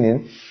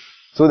sinning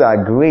so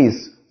that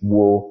grace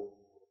will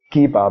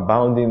keep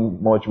abounding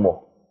much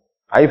more?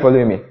 Are you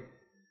following me?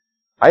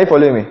 Are you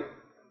following me?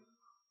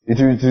 It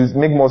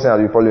will make more sense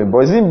as you follow me.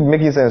 But is it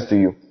making sense to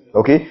you?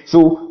 Okay?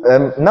 So,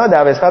 now that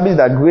I've established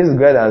that grace is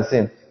greater than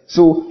sin,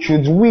 so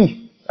should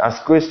we, as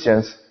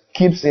Christians,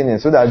 keep sinning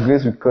so that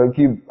grace will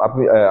keep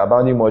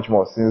abounding much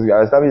more? Since we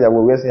have established that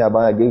we're sinning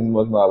about grace is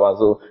much more abound,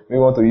 so we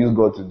want to use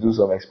God to do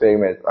some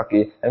experiment.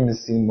 Okay, let me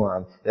sin more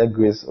and let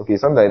grace, okay,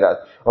 something like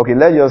that. Okay,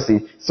 let's just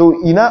see.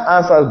 So, he now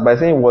answers by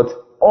saying what?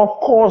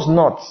 Of course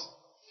not.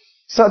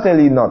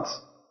 Certainly not.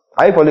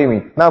 Are you following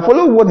me? Now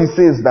follow what he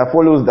says that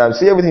follows that.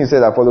 See everything he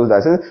says that follows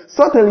that. He says,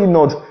 certainly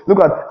not.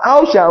 Look at,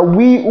 how shall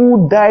we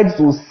who died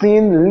to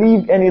sin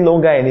live any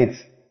longer in it?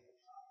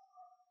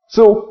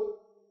 So,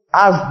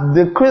 as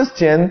the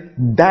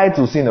Christian died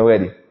to sin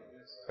already.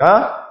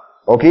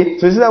 Okay?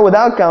 So you see that word,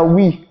 how can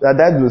we that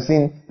died to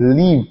sin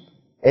live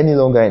any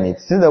longer in it?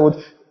 See that word,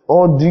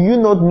 or do you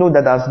not know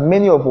that as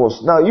many of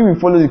us, now if you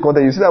follow the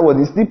context, you see that word,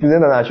 he still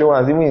presents an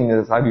assurance even in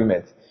his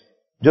argument.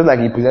 Just like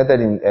he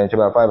presented in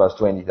chapter 5 verse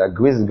 20, that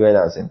grace is greater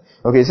than sin.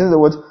 Okay, since the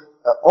word,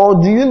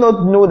 or do you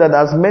not know that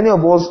as many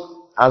of us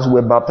as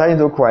were baptized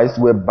into Christ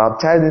were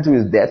baptized into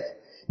his death?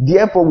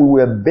 Therefore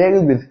we were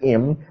buried with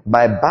him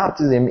by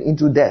baptism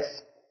into death.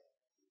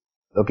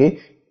 Okay?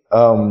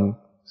 Into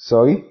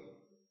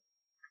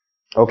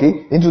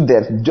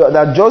death.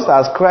 That just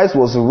as Christ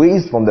was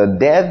raised from the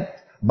dead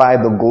by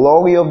the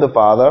glory of the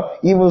Father,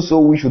 even so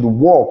we should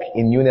walk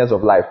in newness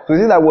of life. So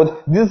you see that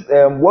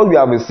what we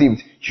have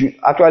received should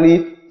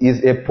actually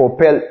it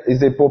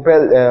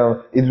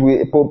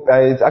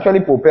actually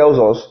propels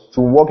us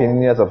to walk in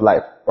newness of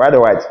life. Right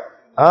or right?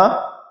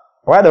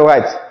 Right or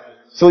right?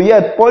 So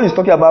yet Paul is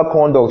talking about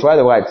conduct, right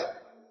or right?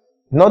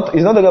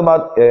 He's not talking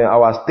about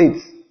our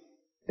state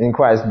in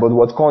Christ, but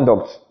what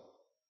conduct.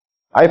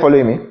 Are you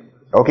following me?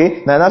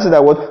 Okay? Now say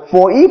that what?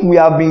 For if we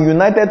have been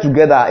united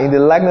together in the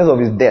likeness of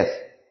his death,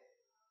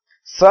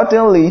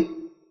 certainly,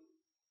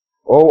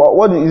 or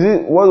what is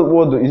it? What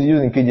word is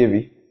used in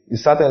KJV?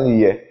 It's certainly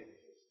here.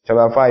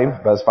 Chapter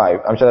 5, verse 5.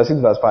 Chapter 6,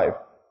 verse 5.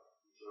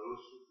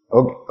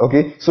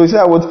 Okay. So you see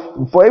that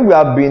what? For if we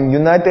have been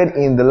united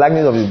in the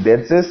likeness of his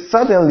death, says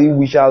certainly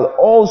we shall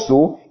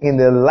also in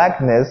the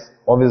likeness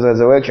of his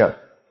resurrection.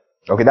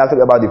 Okay, that's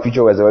about the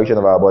future resurrection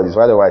of our bodies,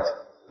 right or right?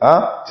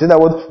 See that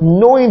what?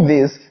 Knowing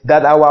this,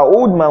 that our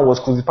old man was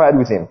crucified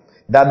with him,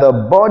 that the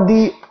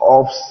body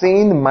of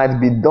sin might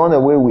be done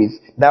away with,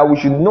 that we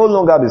should no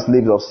longer be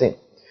slaves of sin.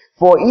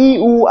 For he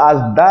who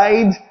has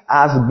died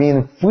has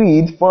been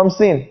freed from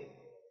sin.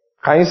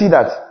 Can you see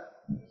that?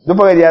 Don't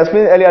forget, I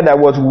explained earlier that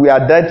what we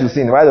are dead to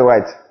sin, right or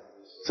right?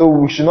 So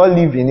we should not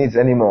live in it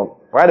anymore.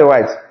 Right or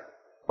right?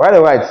 Right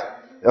or right?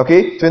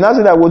 Okay? So now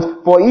say that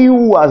what? For he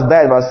who has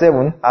died, verse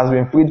 7, has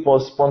been freed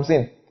from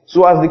sin.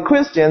 So as the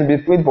Christian be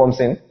freed from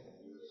sin?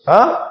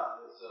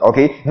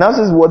 Okay. Now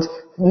says what?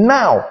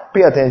 Now,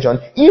 pay attention.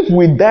 If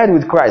we died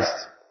with Christ,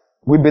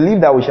 we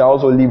believe that we shall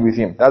also live with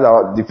him. That's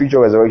the future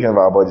resurrection of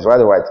our bodies, right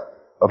or right?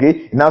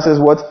 Okay. It now says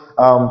what?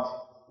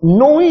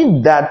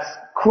 Knowing that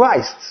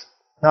Christ.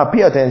 Now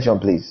pay attention,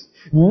 please.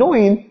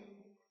 Knowing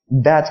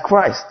that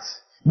Christ.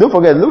 Don't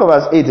forget, look at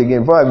verse 8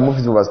 again before I move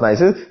to verse 9. It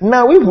says,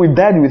 now if we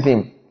died with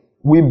him,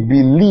 we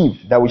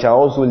believe that we shall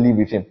also live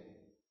with him.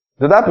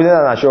 Does that present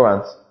an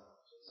assurance?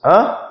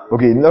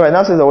 Okay,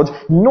 now says what?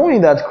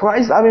 Knowing that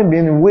Christ having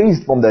been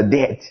raised from the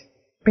dead.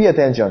 Pay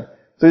attention.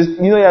 So,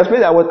 you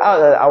explained that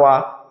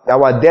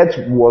our death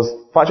was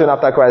fashioned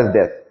after Christ's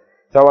death.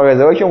 So our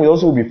resurrection will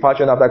also be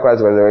fashioned after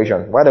Christ's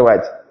resurrection. Right or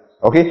right?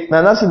 Okay,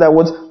 now says that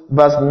what?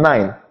 Verse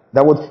 9.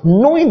 That what?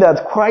 Knowing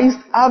that Christ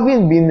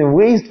having been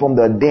raised from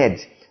the dead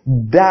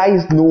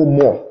dies no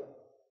more.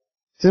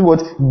 See what?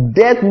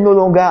 Death no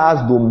longer has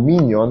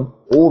dominion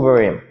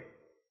over him.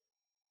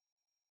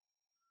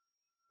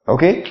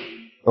 Okay?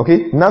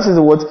 Now says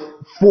what?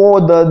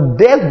 For the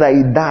death that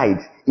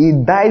he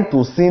died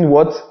to sin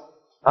what?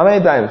 How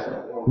many times?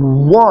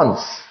 Once.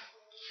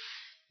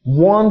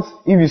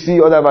 If you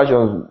see other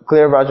versions,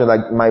 clear version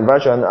like my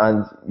version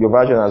and your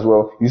version as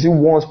well, you see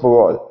once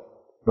for all.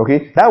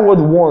 Okay? That word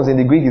once in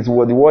the Greek is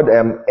what the word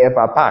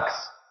epapax.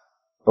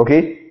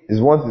 Okay?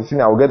 Is one thing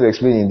I will get to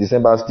explain in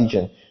December's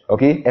teaching.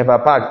 Okay?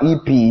 Epapax,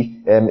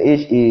 E-P-H-A-P-A-X.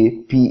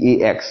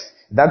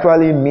 That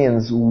actually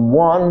means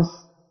once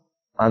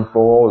and for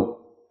all.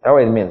 That's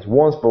what it means.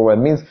 Once for all. It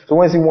means, so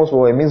when you see once for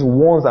all, it means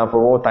once and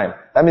for all time.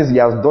 That means he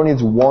has done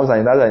it once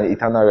and it has an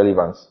eternal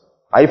relevance.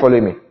 Are you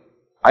following me?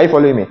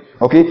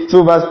 Okay.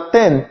 So verse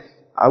 10.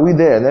 Are we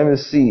there? Let me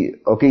see.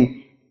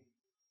 Okay,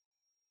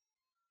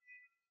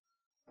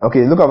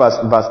 look at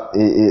verse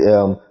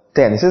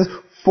 10. It says,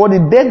 for the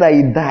death that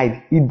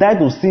he died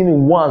to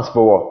sin once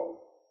for all.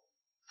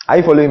 Are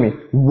you following me?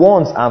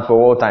 Once and for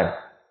all time.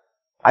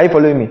 Are you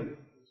following me?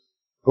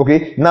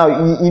 Okay. Now,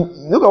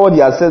 look at what he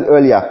has said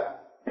earlier.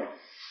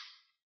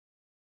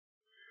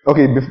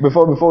 Okay,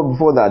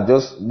 before that,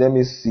 just let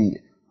me see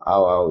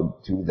how I'll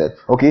do that.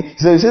 Okay,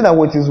 so you say that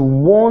what is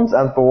once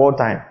and for all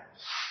time.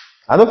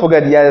 And don't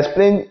forget, he had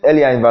explained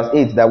earlier in verse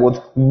 8 that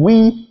what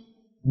we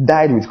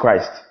died with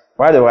Christ.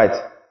 Right or right?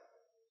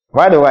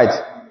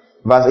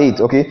 Verse 8,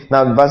 okay.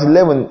 Now verse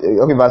 11,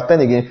 okay, verse 10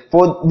 again.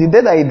 For the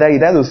death that he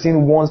died to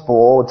sin once for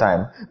all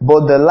time.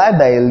 But the life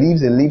that he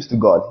lives to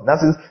God. That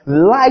says,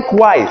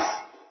 likewise,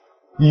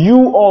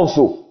 you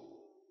also.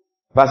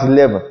 Verse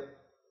 11.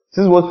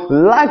 This is what?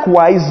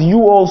 Likewise,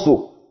 you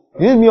also.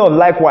 You need me on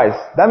likewise.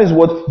 That means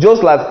what?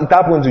 Just like it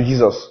happened to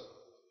Jesus.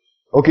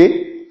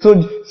 Okay?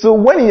 So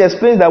when he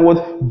explains that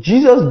what?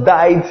 Jesus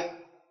died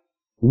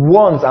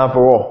once and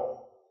for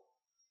all.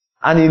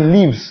 And he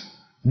lives.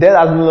 Death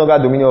has no longer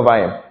dominion over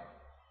him.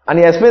 And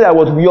he explains that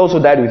what? We also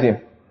died with him.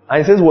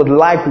 And he says what?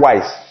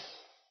 Likewise.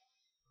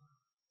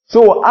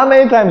 So how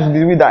many times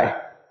did we die?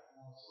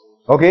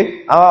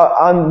 Okay?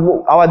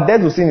 Our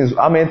death to sin is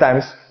how many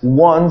times?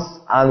 Once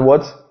and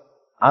what?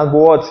 And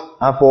for what?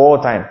 And for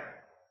all time.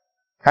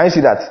 Can you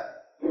see that?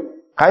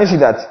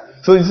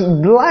 So it's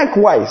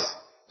likewise.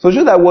 So it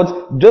shows that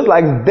what, just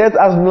like death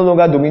has no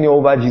longer dominion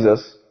over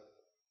Jesus,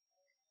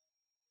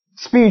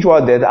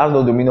 spiritual death has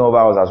no dominion over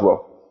us as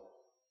well.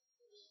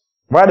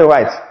 Right or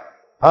right?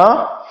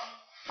 Huh?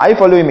 Are you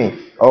following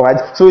me?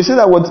 Alright. So it says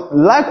that what,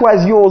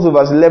 likewise you also,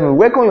 verse 11,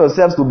 reckon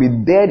yourselves to be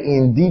dead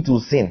indeed to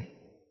sin.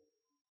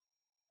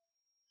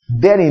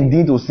 Dead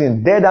indeed to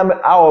sin. Dead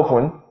how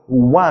often?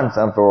 Once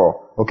and for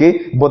all.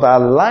 Okay? But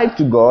alive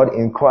to God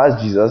in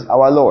Christ Jesus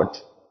our Lord.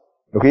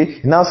 Okay?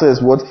 It now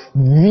says what?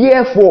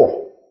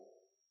 Therefore.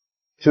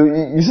 So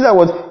you see that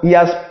what? He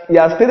has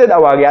stated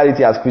our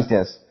reality as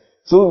Christians.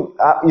 So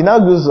he now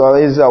goes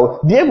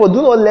therefore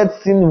do not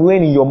let sin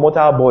reign in your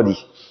mortal body.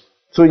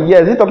 So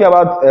yes, he's talking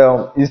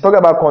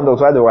about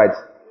conduct, right or right?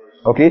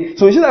 Okay?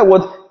 So you see that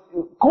what?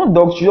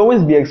 Conduct should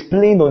always be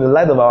explained on the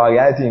light of our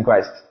reality in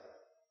Christ.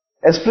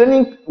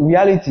 Explaining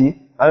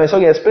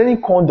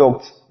explaining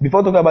conduct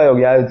before talking about your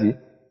reality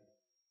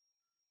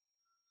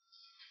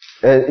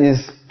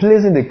is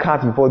placing the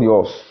cart before the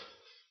horse.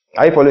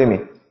 Are you following me?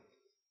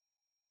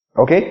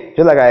 Okay?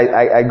 Just like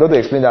I got to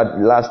explain that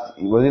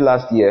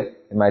last year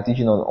in my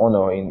teaching on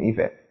honor in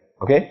Ife.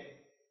 Okay?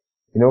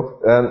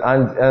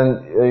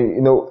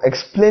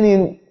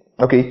 Explaining.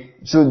 Okay,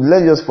 so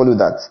let's just follow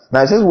that.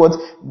 Now it says what?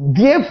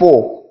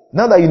 Therefore,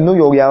 now that you know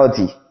your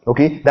reality,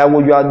 okay, that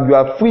you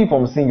are free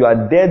from sin, you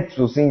are dead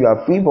to sin, you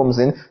are free from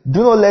sin.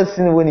 Do not let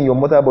sin reign in your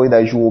mortal body,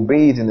 that you should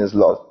obey it in its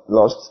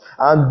lusts,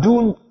 and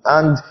do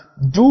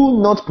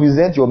not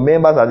present your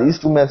members as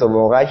instruments of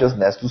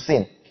unrighteousness to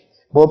sin,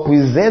 but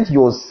present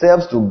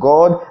yourselves to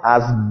God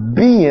as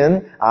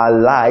being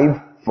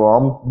alive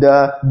from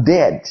the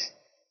dead,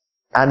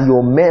 and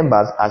your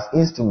members as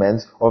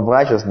instruments of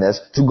righteousness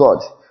to God.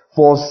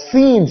 For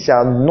sin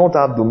shall not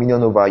have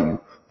dominion over you,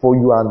 for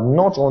you are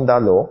not under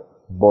law,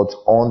 but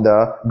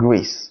under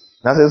grace.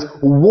 Now it says,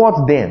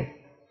 what then?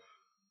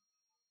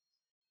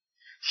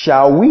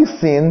 Shall we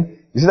sin?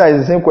 You see that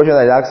is the same question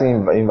that is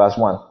asking in verse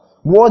 1.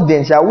 What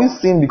then? Shall we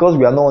sin because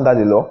we are not under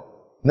the law?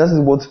 This is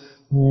what?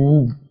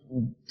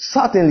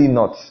 Certainly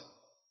not.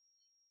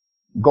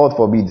 God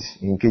forbid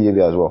in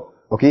KJV as well.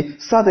 Okay?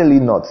 Certainly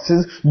not. It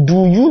says,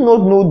 do you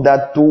not know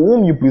that to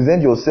whom you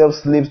present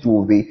yourselves slaves to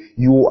obey,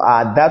 you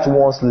are that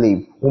one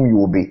slave whom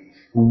you obey,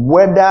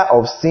 whether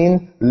of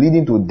sin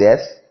leading to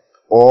death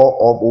or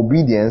of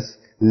obedience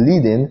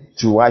leading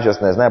to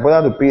righteousness. Now, I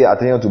want to pay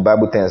attention to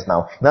Bible tense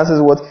now. Now it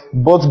says what?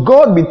 But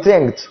God be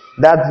thanked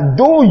that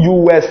though you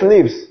were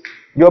slaves,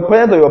 your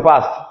present or your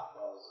past?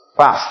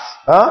 Past.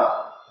 Huh?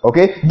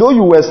 Okay? Though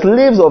you were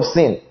slaves of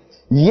sin,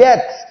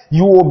 yet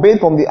you obeyed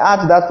from the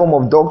heart that form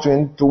of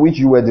doctrine to which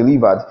you were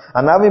delivered,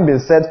 and having been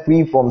set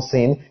free from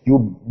sin,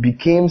 you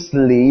became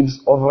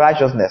slaves of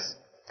righteousness.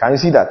 Can you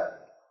see that?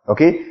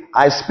 Okay?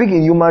 I speak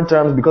in human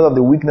terms because of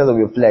the weakness of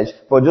your flesh,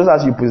 for just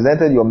as you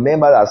presented your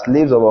members as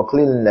slaves of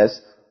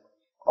uncleanness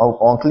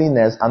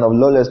and of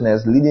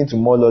lawlessness, leading to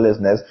more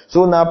lawlessness,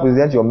 so now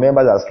present your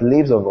members as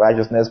slaves of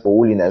righteousness for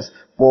holiness.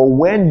 For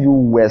when you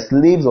were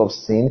slaves of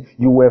sin,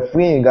 you were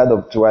free in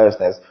regard to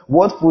righteousness.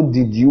 What fruit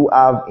did you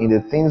have in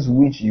the things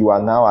which you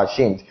are now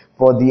ashamed?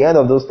 For the end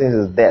of those things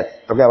is death.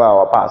 Talking about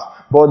our past.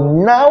 But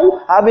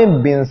now,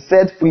 having been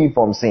set free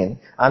from sin,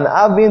 and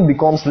having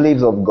become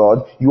slaves of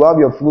God, you have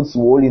your fruits to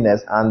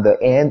holiness, and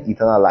the end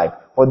eternal life.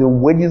 For the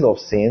wages of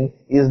sin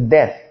is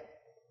death,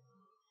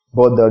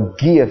 but the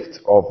gift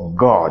of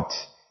God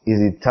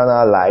is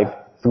eternal life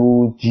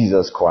through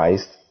Jesus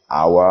Christ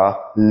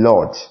our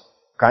Lord.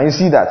 Can you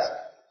see that?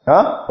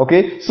 Huh?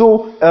 Okay.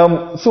 So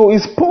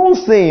is Paul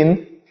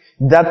saying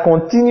that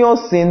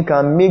continuous sin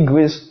can make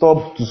grace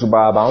stop to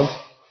superabound?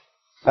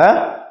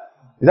 Huh?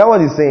 Is that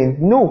what he's saying?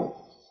 No.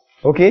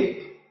 Okay.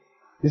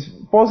 Is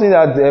Paul saying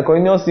that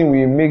continuous sin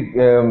will make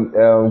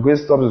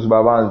grace stop to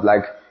superabound?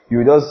 Like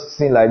you just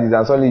sin like this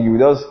and suddenly you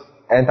just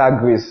enter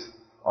grace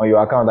on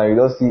your account and you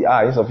just see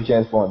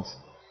insufficient funds.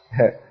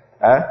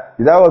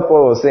 Is that what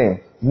Paul was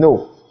saying?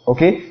 No.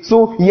 Okay.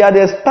 So he had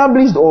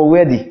established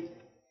already,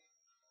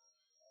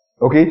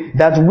 okay,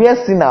 that where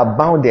sin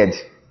abounded,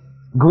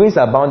 grace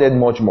abounded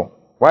much more.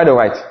 Right or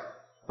right?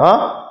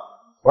 Huh?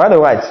 Right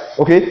or right?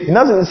 Okay.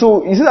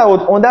 So you see that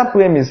on that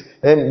premise,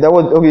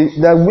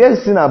 that where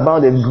sin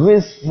abounded,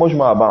 grace much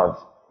more abounds.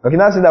 Okay.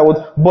 Now see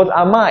that but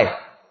am I?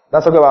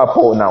 Let's talk about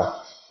Paul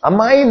now.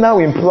 Am I now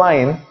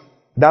implying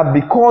that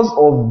because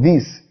of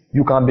this,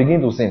 you can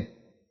begin to sin?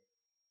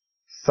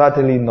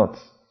 Certainly not.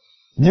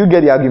 Do you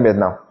get the argument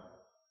now?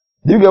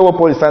 Do you get what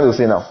Paul is trying to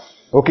say now?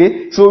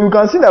 Okay? So you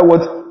can see that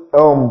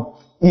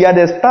he had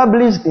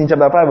established in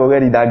chapter 5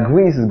 already that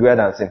grace is greater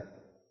than sin.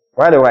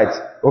 Right or right?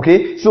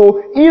 Okay?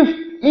 So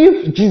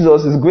if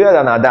Jesus is greater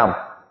than Adam,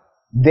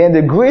 then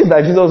the grace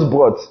that Jesus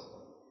brought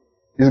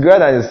is greater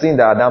than the sin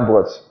that Adam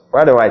brought.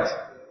 Right or right?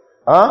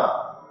 Huh?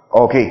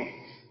 Okay.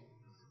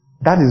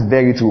 That is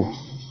very true.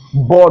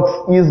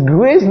 But is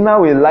grace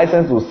now a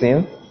license to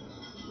sin?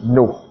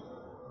 No.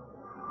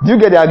 Do you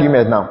get the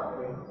argument now?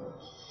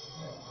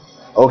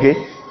 Okay.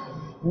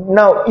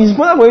 Now, it's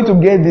important for you to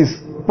get this.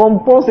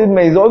 From Paul's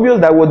statement, it's obvious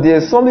that there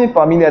is something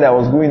familiar that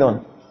was going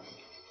on.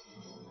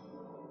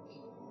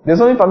 There's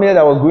something familiar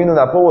that was going on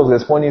that Paul was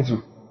responding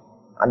to.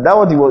 And that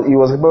what he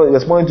was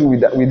responding to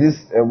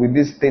with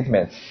this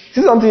statement.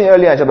 See something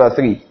earlier in chapter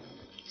 3.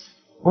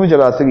 Move to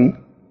chapter 3.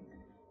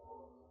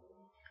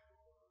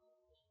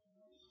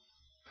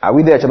 Are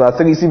we there? Chapter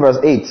 3, see verse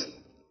 8.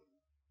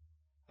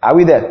 Are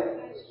we there?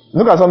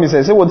 Look at something he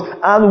says. Say what?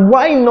 And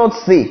why not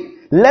say,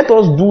 let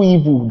us do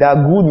evil that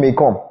good may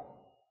come?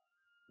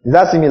 Is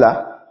that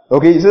similar?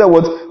 Okay, you say that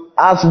what?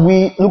 As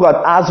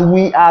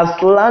we are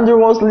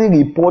slanderously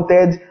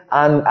reported,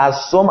 and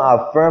as some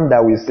affirm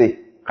that we say.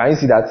 Can you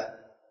see that?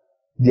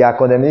 Their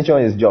condemnation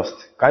is just.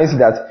 Can you see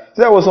that?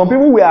 So there were some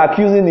people were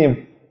accusing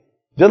him,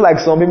 just like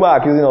some people are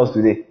accusing us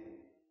today.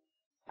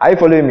 Are you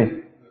following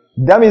me?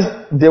 That means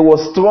there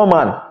was straw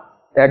man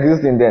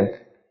existing then.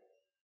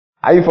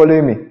 Are you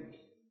following me?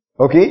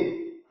 Okay?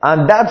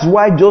 And that's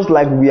why, just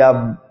like we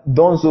have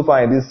done so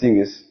far in this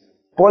series,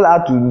 Paul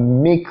had to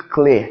make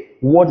clear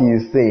what he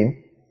is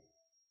saying,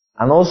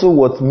 and also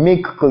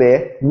make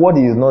clear what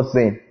he is not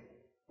saying,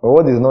 or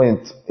what he is not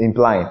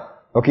implying.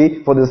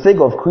 Okay? For the sake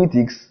of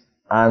critics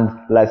and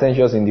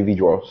licentious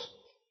individuals.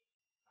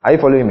 Are you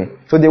following me?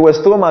 So they were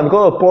straw man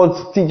because of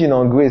Paul's teaching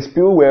on grace.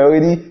 People were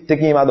already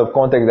taking him out of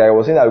context, that he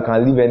was saying that you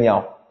can live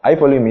anyhow. Are you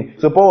following me?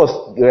 So Paul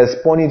was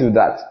responding to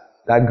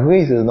that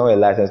grace is not a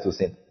license to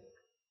sin.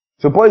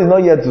 So Paul is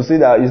not yet to say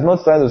that, he's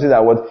not trying to say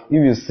that what, if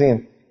you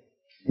sin,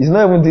 he's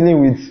not even dealing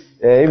with,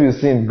 if you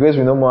sin, grace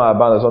will no more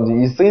abound or something.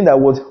 He's saying that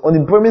what, on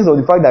the premise of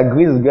the fact that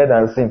grace is greater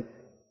than sin.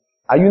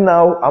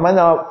 Am I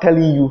now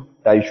telling you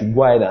that you should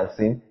go ahead and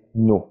sin?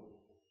 No.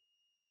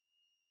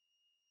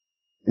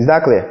 Is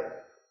that clear?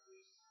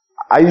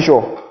 Are you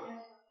sure?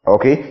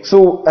 Okay.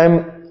 So,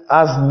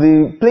 as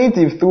the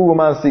plaintiff through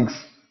Romans 6,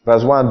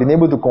 verse 1, been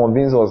able to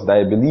convince us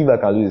that a believer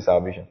can lose his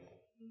salvation.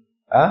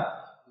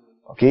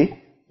 Okay.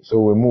 So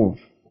we move.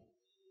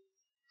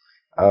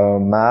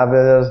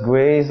 Marvelous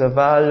grace of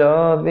our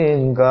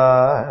loving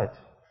God.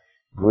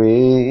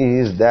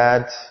 Grace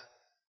that,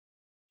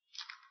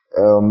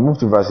 move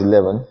to verse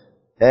 11.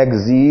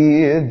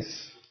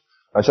 Exceeds,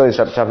 it's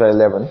chapter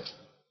 11.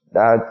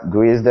 That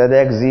grace that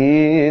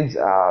exceeds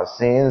our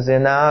sins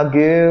and our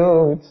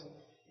guilt.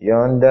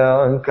 Yonder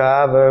on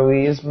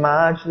Calvary's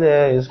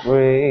matchless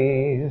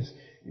grace.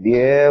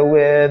 There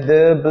where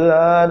the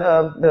blood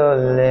of the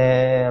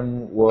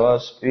Lamb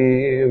was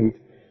spilled.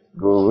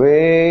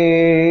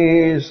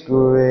 Grace,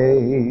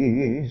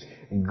 grace.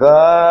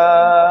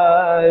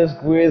 God's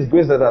grace,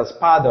 grace that has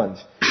pardoned.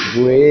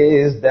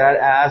 Grace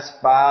that has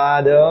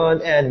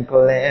pardoned and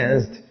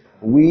cleansed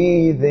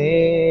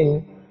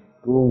within.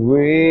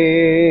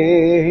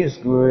 Grace,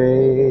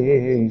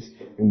 grace,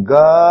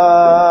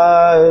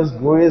 God's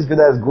grace that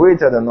is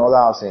greater than all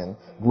our sin.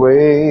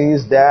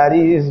 Grace that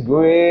is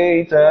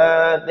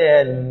greater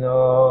than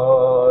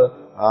all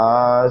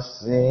our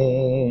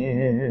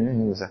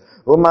sins.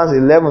 Romans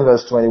 11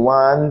 verse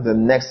 21, the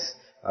next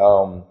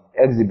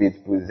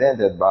exhibit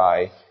presented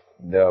by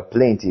the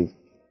plaintiff.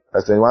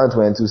 Verse 21 and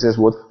 22 says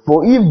what?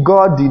 For if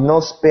God did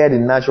not spare the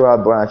natural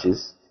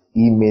branches,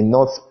 He may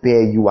not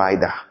spare you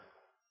either.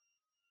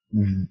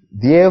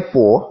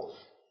 Therefore,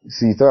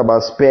 see, talk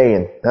about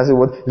sparing. That's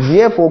what.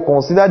 Therefore,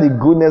 consider the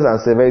goodness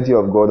and severity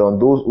of God on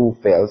those who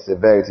fell,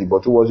 severity,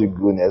 but towards you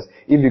goodness,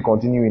 if you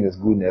continue in His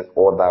goodness,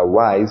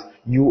 otherwise,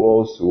 you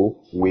also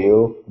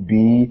will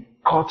be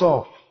cut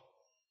off.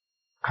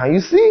 Can you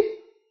see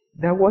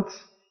that what?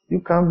 You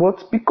can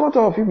but be cut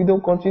off if you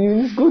don't continue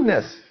in His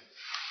goodness.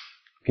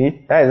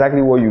 Okay? That's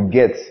exactly what you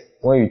get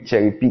when you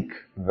cherry pick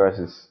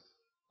verses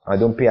and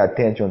don't pay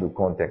attention to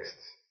context.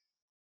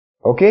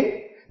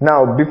 Okay?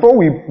 Now, before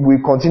we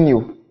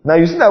continue, now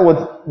you see that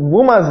what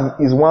Romans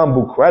is one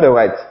book, right or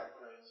right?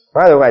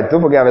 Right or right?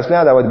 Don't forget, I've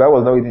explained that what the Bible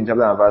was not written in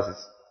chapters and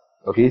verses.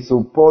 Okay?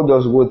 So Paul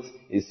just wrote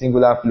a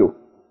singular flow.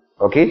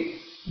 Okay?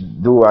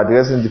 Though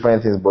addressing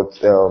different things, but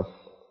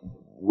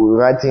we're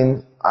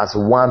writing as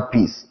one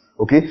piece.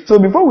 Okay? So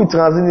before we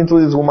transit into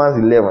this Romans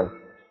 11,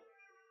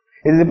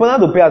 it is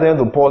important to pay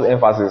attention to Paul's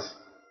emphasis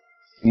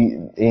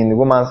in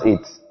Romans 8.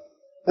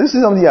 Let's see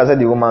something he has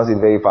said in Romans 8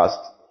 very fast.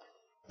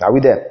 Are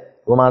we there?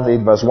 Romans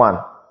 8 verse 1.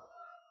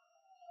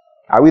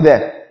 Are we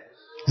there?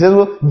 It says,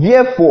 well,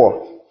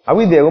 therefore, are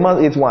we there?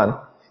 Romans 8 1. It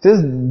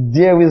says,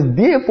 there is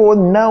therefore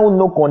now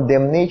no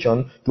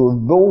condemnation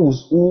to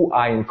those who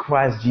are in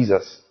Christ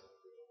Jesus.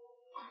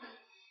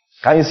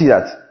 Can you see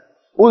that?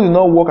 Who do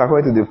not walk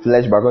according to the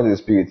flesh but according to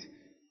the Spirit.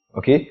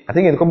 Okay? I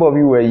think a couple of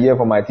you were here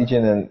for my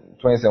teaching in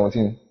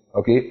 2017.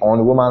 Okay? On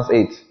Romans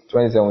 8,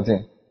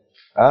 2017.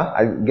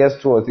 I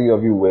guess 2 or 3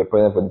 of you were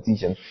present for the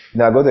teaching.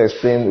 Now I'm going to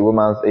explain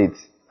Romans 8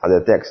 as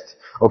a text.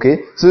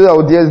 Okay? So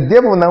there's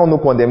therefore now no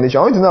condemnation.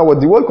 I want you to know what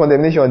the word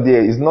condemnation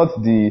there is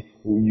not the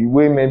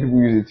way many people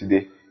use it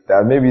today.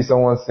 That maybe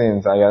someone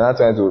sins and you're not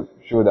trying to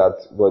show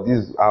that, but this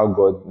is how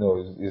God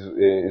knows.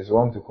 It's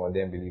wrong to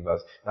condemn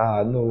believers.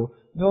 No.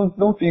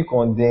 Don't feel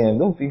condemned.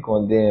 Don't feel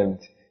condemned.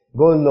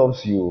 God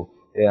loves you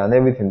and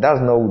everything.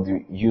 That's not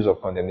the use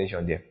of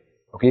condemnation there.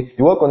 Okay?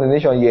 The word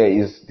condemnation here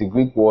is the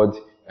Greek word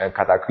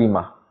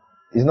katakrima.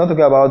 It's not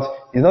talking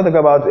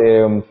about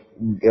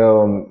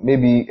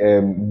maybe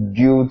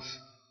guilt,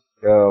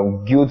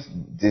 guilt,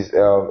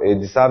 a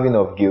deserving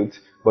of guilt,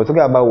 but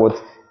talking about what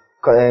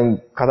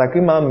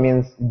katakrima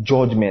means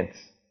judgment.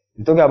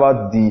 It's talking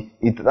about the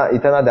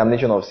eternal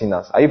damnation of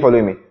sinners. Are you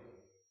following me?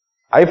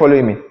 Are you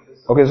following me?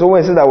 Okay, so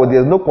when it says that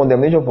there's no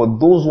condemnation for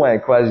those who are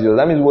in Christ Jesus,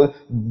 that means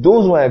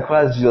those who are in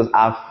Christ Jesus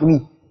are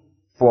free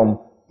from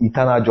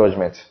eternal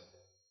judgment.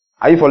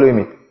 Are you following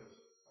me?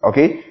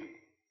 Okay?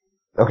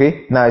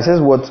 Okay? Now it says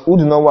who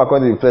do not walk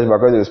according to the flesh but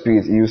according to the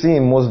spirit. You see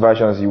in most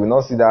versions, you will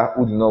not see that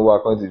who do not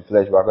walk according to the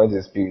flesh but according to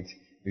the spirit.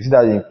 You see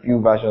that in few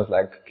versions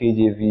like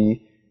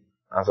KJV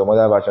and some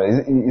other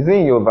versions. Is it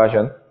in your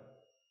version?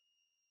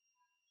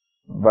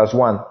 Verse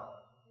 1.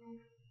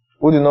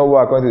 Who do not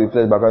walk according to the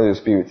flesh but according to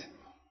the spirit.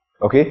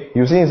 Okay?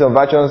 You see in some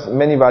versions,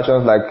 many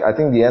versions like I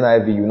think the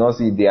NIV, you will not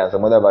see it there, and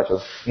some other versions.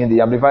 In the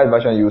Amplified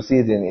version, you will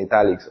see it in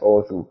italics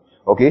all through.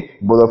 Okay?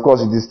 But of course,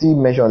 it is still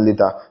mentioned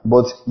later.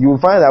 But you will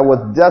find that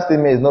what that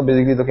statement is not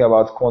basically talking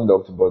about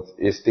conduct, but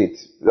a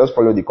state. Just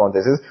follow the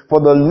context. It says,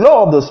 for the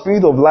law of the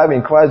Spirit of life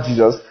in Christ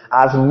Jesus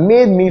has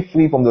made me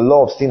free from the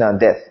law of sin and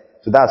death.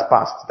 So that's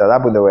past. That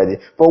happened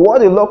already. For what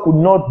the law could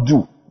not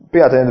do,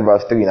 pay attention to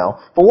verse 3 now.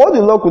 For what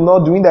the law could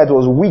not do, in that it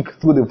was weak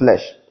through the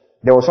flesh.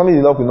 There was something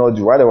the law could not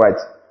do. Right or right?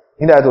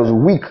 In that it was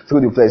weak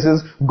through the flesh.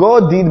 It says,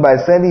 God did by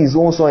sending his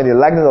own son in the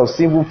likeness of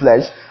sinful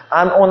flesh,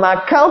 and on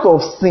account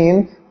of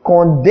sin,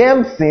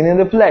 condemned sin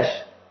in the flesh.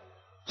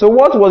 So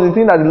what was the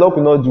thing that the law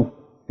could not do?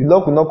 The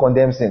law could not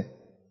condemn sin.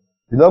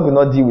 The law could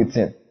not deal with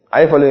sin.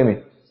 Are you following me?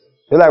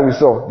 Just like we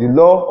saw,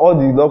 all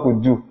the law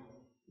could do,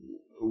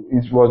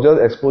 it was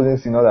just exposing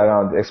sin all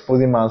around,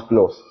 exposing man's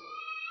flaws.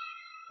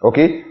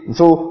 Okay?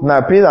 So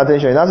now pay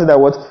attention. That's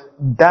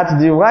that's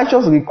the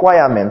righteous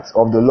requirement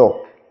of the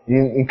law.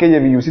 In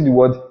KJV, you see the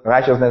word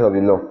righteousness of the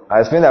law.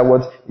 I explained that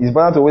it's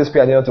important to always pay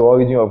attention to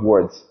origin of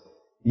words.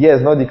 Yes,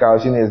 not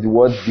dikaiosyne, it's the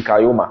word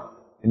dikaioma.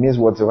 It means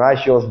what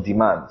righteous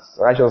demands,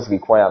 righteous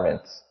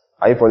requirements.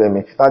 Are you following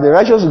me? Now the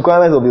righteous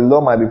requirements of the law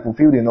might be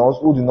fulfilled in us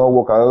who do not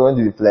walk according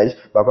to the flesh,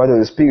 but according to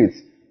the Spirit.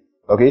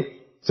 Okay?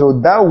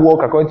 So that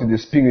walk according to the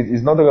Spirit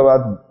is not talking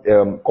about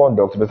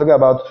conduct, but talking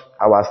about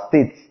our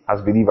state as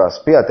believers.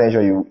 Pay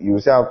attention, you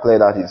will see how clear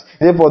that is.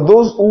 Therefore,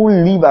 those who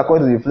live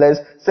according to the flesh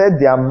set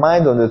their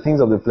mind on the things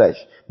of the flesh,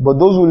 but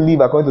those who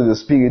live according to the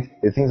Spirit,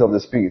 the things of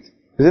the Spirit.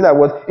 You see that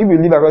if you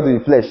live according to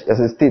the flesh,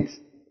 there's a state.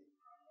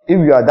 If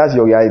that's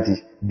your reality,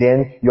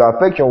 then your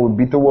affection will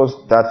be towards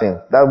that thing.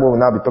 That will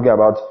now be talking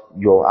about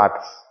your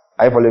acts.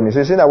 Are you following me? So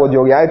you see that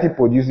your reality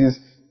produces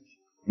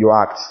your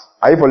acts.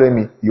 Are you following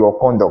me? Your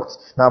conduct.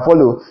 Now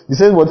follow. It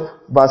says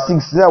verse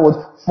 6 says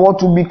for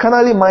to be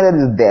carnally minded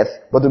is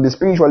death, but to be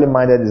spiritually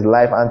minded is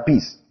life and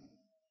peace.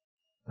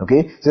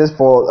 Okay? It says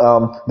for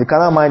the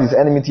carnal mind is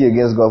enmity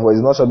against God, for it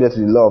is not subject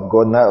to the law of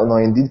God,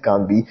 nor indeed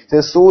can be. It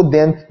says so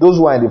then those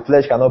who are in the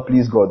flesh cannot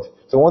please God.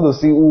 So I want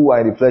to see who are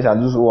in the flesh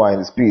and those who are in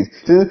the spirit.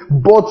 It says,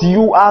 but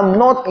you are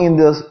not in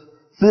the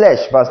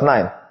flesh, verse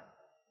 9,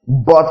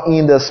 but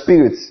in the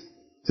spirit.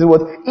 It says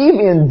if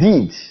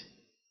indeed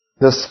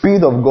the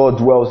Spirit of God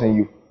dwells in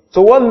you.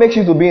 So what makes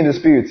you to be in the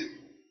Spirit?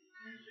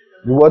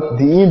 The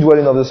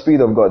indwelling of the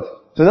Spirit of God.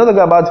 So it's not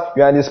talking about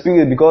you are in the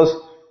Spirit because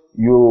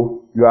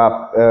you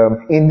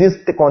are in this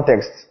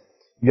context.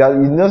 You're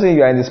not saying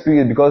you are in the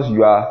Spirit because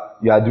you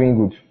are doing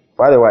good.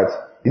 By the way,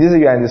 it isn't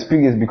you are in the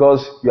Spirit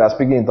because you are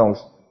speaking in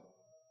tongues.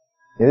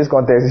 In this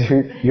context,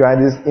 you are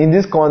in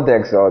this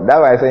context, or that's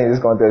why I say in this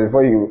context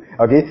before you.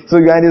 Okay, so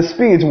you are in the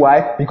Spirit.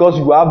 Why? Because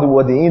you have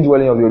the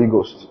indwelling of the Holy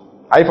Ghost.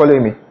 Are you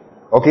following me?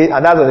 Okay,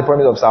 and that's the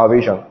promise of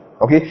salvation.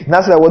 Okay,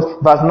 that's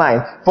verse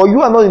 9. For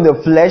you are not in the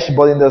flesh,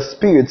 but in the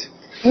Spirit,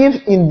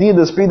 if indeed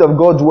the Spirit of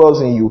God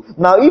dwells in you.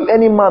 Now, if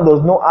any man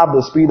does not have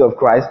the Spirit of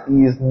Christ,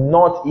 he is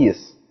not his.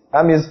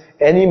 That means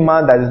any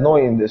man that is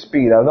not in the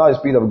Spirit, that does not have the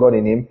Spirit of God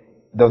in him,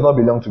 does not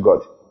belong to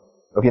God.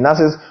 Okay, now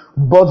says,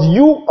 but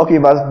you, okay,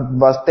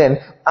 verse 10,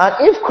 and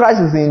if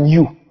Christ is in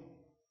you,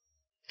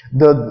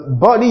 the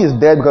body is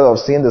dead because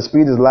of sin, the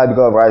spirit is alive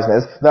because of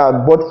righteousness.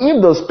 Now, but if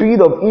the Spirit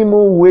of him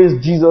who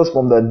raised Jesus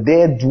from the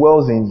dead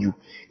dwells in you,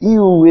 he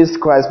who raised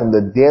Christ from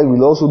the dead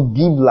will also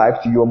give life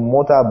to your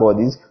mortal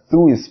bodies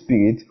through his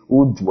Spirit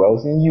who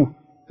dwells in you.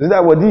 So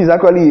that this is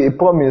actually a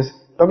promise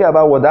talking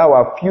about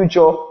our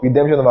future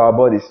redemption of our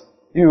bodies.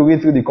 If you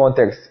read through the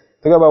context,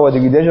 talking about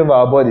the redemption of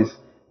our bodies,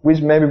 which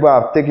many people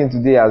have taken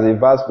today as a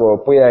verse for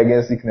prayer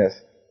against sickness.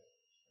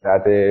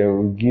 That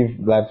will give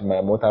life to my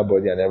mortal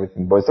body and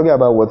everything. But it's talking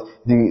about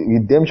the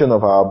redemption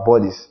of our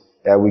bodies.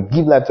 We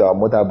give life to our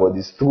mortal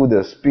bodies through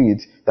the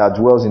Spirit that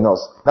dwells in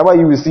us. That's why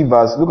you will see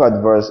look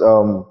at verse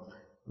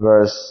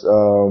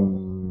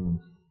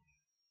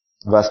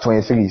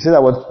 23. It says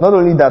that not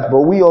only that,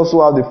 but we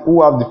also have who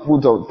have the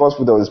first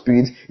fruit of the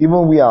Spirit,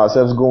 even we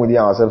ourselves go within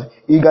ourselves,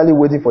 eagerly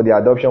waiting for the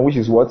adoption, which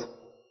is what?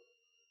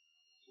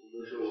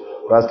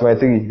 Verse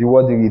 23, the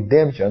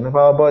redemption of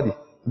our body.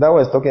 That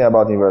was talking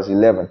about in verse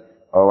 11.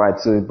 Alright,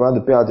 so you want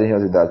to pay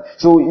attention to that.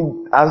 So,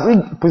 has he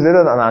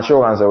presented an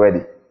assurance already?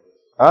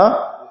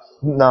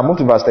 Now move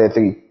to verse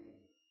 33. It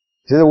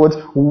says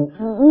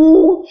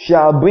who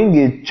shall bring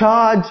a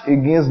charge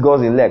against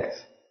God's elect?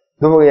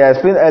 Don't worry, I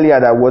explained earlier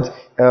that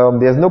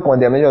there's no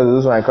condemnation to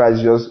those who are in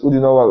Christ Jesus, who do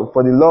not work.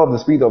 For the law of the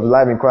Spirit of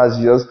life in Christ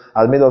Jesus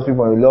has made us free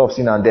from the law of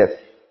sin and death.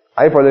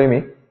 Are you following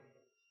me?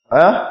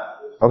 Huh?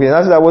 Okay,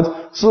 that's that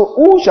what. So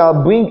who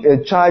shall bring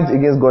a charge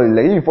against God?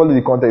 Like if you follow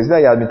the context, that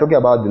you have been talking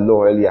about the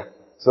law earlier.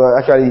 So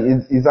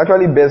actually, it's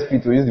actually best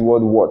fit to use the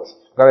word what.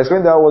 Because I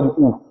explained that word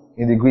who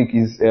in the Greek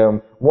is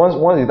once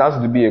it has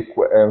to be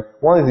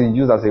once it is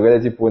used as a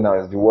relative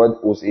pronoun is the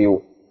word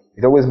oseo.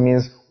 It always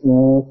means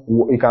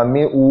who. It can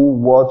mean who,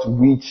 what,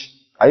 which.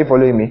 Are you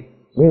following me?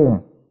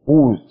 Whom,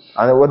 whose,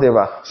 and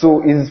whatever.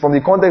 So it is from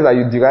the context that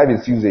you derive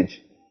its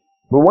usage.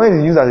 But when it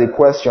is used as a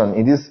question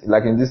in this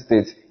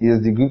state, it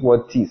is the Greek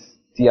word tis,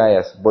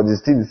 T-I-S, but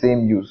it's still the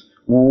same use.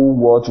 Who,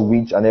 what,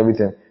 which, and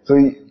everything. So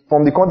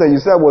from the context, you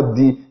say what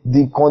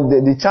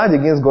the charge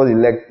against God's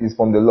elect is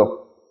from the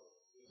law.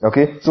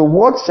 Okay? So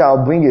what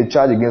shall bring a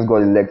charge against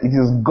God's elect? It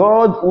is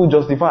God who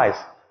justifies.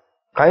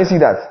 Can you see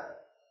that?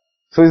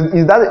 So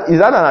is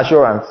that an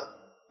assurance?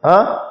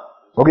 Huh?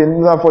 Okay,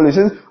 now follow. It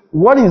says,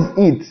 what is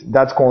it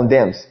that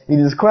condemns? It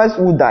is Christ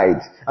who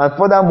died, and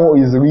furthermore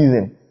is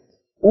risen,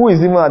 who is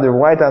even at the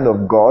right hand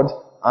of God,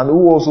 and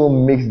who also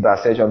makes the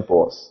ascension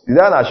for us. Is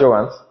that an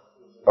assurance?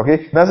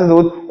 Okay? Now says,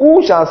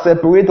 who shall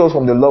separate us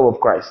from the love of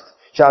Christ?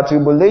 Shall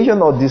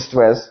tribulation or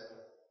distress,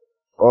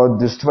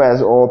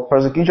 or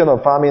persecution or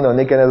famine or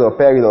nakedness or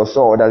peril or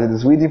sword, as it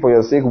is written, for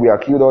your sake we are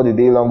killed all the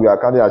day long, we are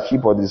counted as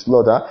sheep for the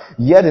slaughter.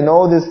 Yet in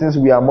all these things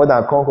we are more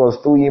than conquerors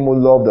through him who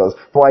loved us.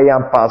 For I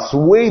am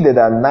persuaded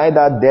that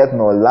neither death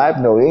nor life,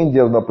 nor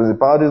angels, nor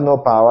principalities,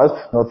 nor powers,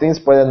 nor things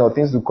present, nor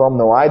things to come,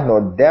 nor height, nor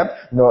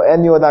depth, nor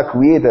any other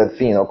created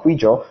thing or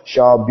creature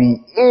shall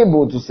be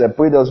able to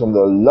separate us from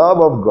the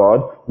love of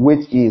God,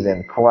 which is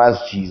in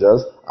Christ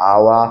Jesus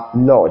our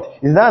Lord.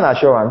 Is that an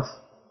assurance?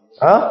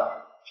 Huh?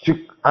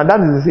 And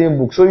that is the same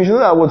book. So you should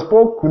know that what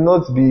Paul could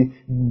not be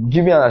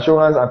giving an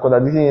assurance and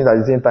contradicting it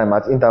at the same time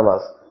at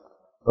intervals.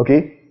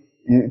 Okay?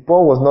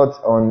 Paul was not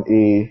on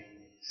a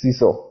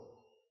seesaw.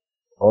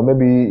 Or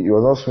maybe he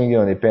was not swinging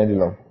on a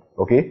pendulum.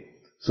 Okay?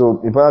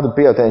 So important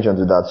to pay attention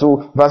to that.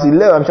 So chapter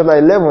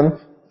 11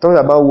 talks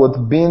about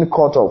what being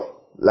cut off.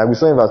 Like we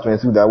saw in verse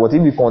 22, that what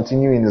if you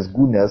continue in his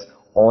goodness,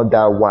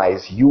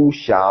 otherwise you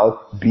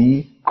shall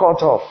be cut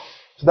off.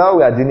 So that's what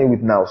we are dealing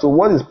with now. So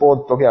what is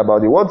Paul talking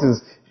about?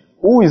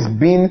 Who is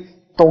being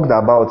talked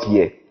about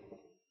here?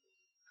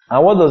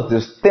 And what does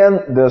the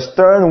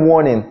stern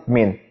warning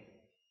mean?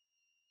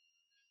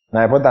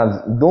 Now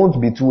important, don't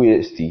be too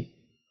hasty.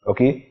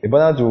 Okay?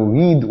 Important to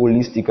read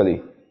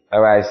holistically.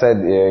 Like I said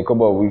a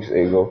couple of weeks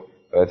ago,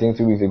 I think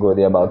 2 weeks ago, it's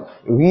important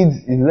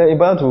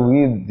to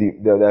read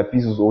the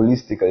epistles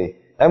holistically.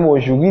 And we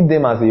should read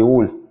them as a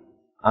whole,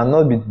 and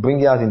not be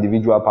bringing out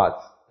individual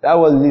parts. That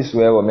will lead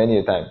to error many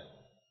a time.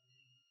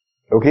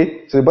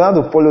 Okay? So it's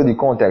important to follow the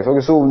context.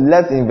 Okay, so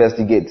let's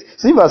investigate.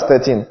 See verse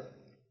 13.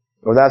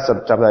 Well, that's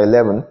chapter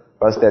 11,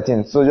 verse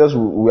 13. So just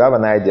we have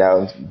an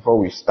idea before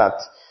we start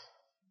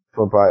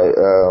to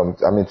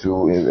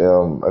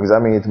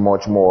examine it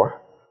much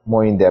more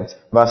in depth.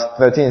 Verse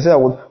 13 says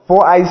so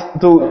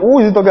who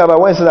is he talking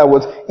about when he says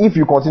that if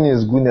you continue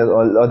his goodness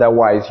or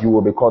otherwise you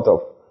will be cut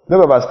off?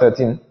 Look at verse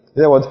 13. He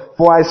said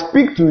for I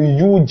speak to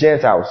you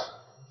Gentiles.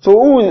 So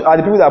who are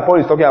the people that Paul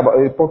is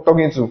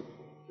talking to?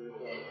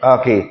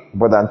 Okay,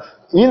 but then,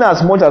 in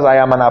as much as I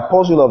am an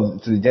apostle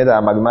to the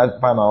Gentiles, I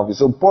magnify my office.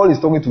 So Paul is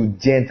talking to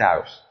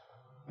Gentiles.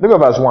 Look at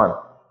verse 1.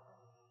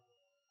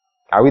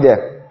 Are we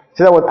there?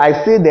 So that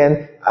I say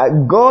then,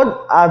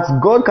 God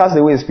cast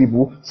away his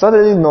people,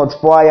 certainly not,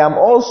 for I am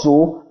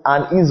also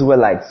an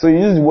Israelite. So you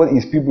use the word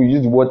his people, you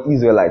use the word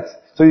Israelites.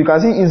 So you can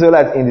see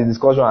Israelites in the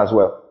discussion as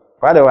well.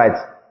 Right?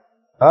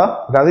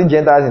 Huh? You can see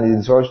Gentiles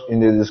in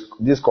the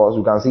discourse.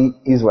 You can see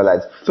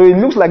Israelites. So it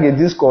looks like a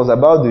discourse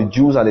about the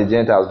Jews and the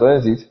Gentiles,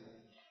 doesn't it?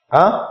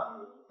 Huh?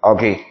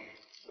 Okay.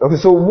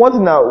 So what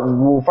now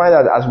we'll find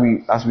out as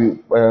we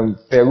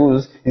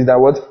peruse is that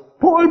what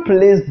Paul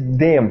placed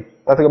them.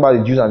 Talking about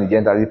the Jews and the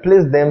Gentiles, he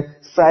placed them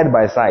side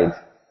by side.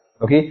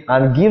 Okay,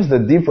 and gives the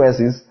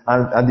differences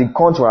and the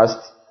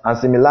contrasts and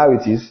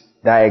similarities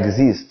that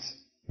exist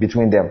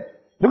between them.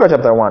 Look at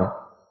chapter 1.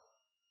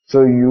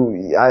 So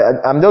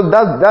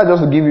that's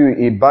just to give you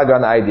a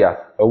background idea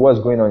of what's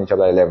going on in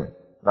chapter 11.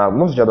 Now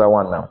move to chapter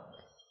 1 now.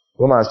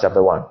 Romans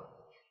chapter 1.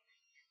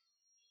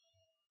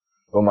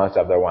 Romans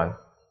chapter 1.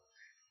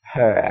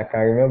 I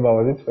can remember,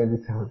 was it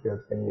 2017 or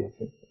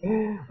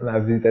 2018? When I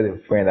visited a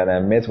friend and I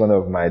met one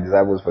of my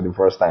disciples for the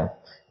first time.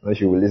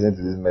 She will listen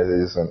to this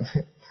message soon.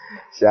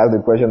 She asked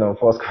the question on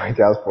 1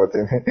 Corinthians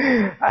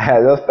 14. I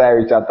had just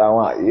started with chapter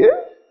 1.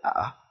 Yeah?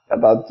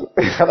 Chapter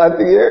 2. Chapter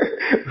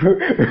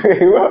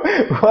 3.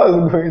 What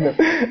was going on?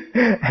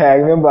 I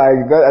remember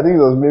I think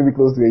it was maybe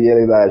close to a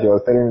year later she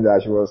was telling me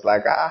that she was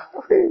like,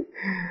 okay.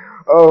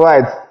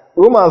 Alright.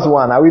 Romans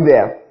 1, are we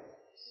there?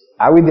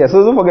 Are we there? So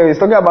don't forget, we are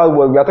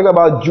talking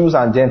about Jews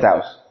and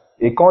Gentiles.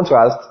 a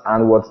contrast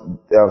and what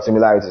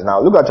similarities. Now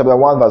look at chapter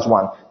 1 verse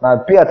 1.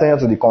 Now pay attention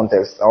to the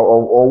context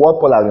or what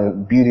Paul has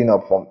been building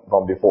up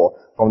from before,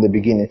 from the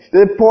beginning.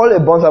 Paul, a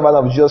bond servant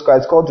of Jesus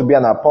Christ, called to be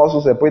an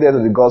apostle, separated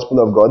to the gospel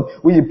of God,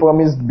 which he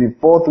promised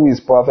before through his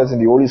prophets in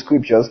the Holy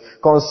Scriptures,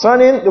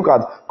 concerning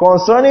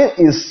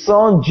his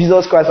son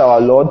Jesus Christ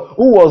our Lord,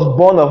 who was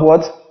born of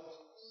what?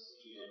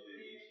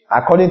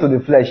 According to the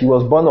flesh, he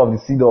was born of the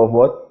seed of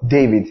what?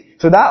 David.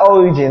 So that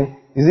origin,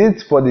 is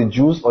it for the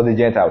Jews or the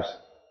Gentiles?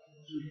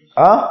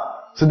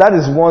 So that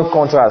is one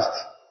contrast.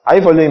 Are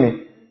you following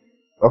me?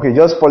 Okay,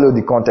 just follow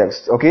the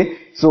context. Okay,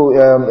 so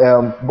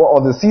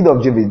of the seed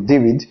of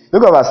David.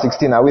 Look at verse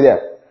 16. Are we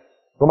there?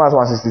 Romans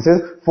 1:16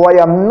 says, "For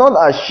I am not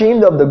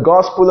ashamed of the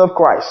gospel of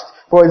Christ,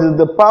 for it is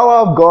the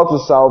power of God to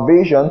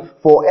salvation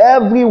for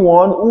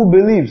everyone who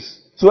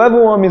believes." So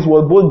everyone means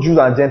what? Both Jews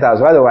and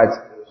Gentiles, right or right?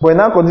 But it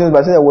now continues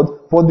by saying that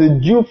what? For the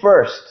Jew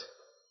first,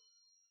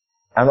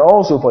 and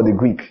also for the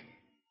Greek.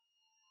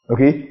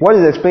 Okay, what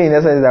is explained in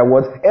essence is that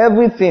what?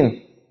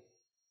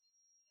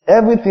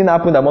 Everything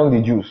happened among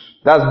the Jews.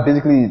 That's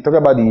basically talking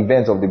about the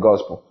events of the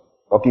gospel.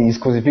 Okay, his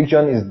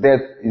crucifixion, his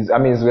death, his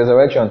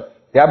resurrection.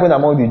 They happened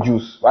among the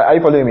Jews. Are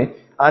you following me?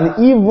 And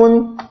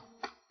even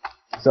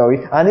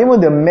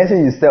the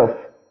message itself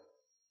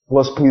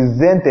was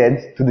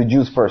presented to the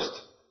Jews first.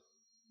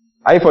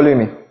 Are you following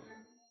me?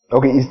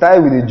 Okay, it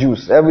started with the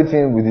Jews.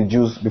 Everything with the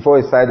Jews before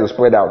it started to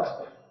spread out.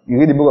 You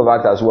read the book of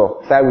Acts as well.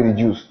 It started with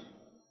the Jews.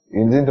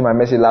 You listened to my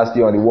message last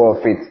year on the war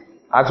of faith.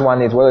 Acts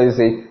 1:8, what does it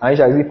say? "And you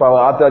shall receive power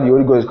after the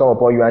Holy Ghost is come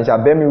upon you, and shall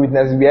bear me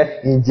witness where?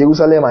 In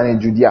Jerusalem and in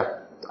Judea,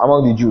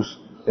 among the Jews."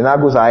 Then that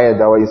goes ahead,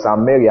 that was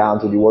Samaria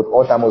and to the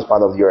uttermost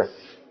part of the earth.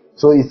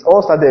 So it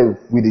all started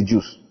with the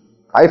Jews.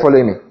 Are you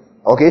following me?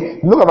 Okay?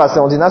 Look at verse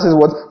 17. That says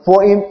what?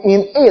 "For in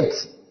it."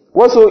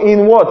 What so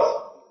in what?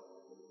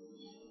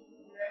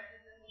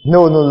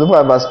 No, look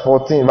at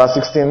verse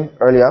 16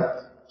 earlier.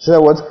 So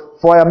that what?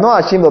 "For I am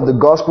not ashamed of the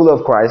gospel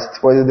of Christ,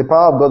 for it is the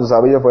power of God to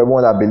salvation for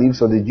everyone that believes,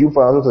 so the Jew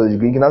for also to the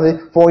Greek." And I say,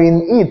 "For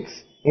in it,"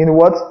 in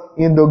what?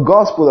 In the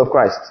gospel of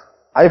Christ.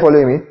 Are you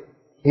following me?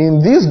 In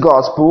this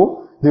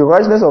gospel, the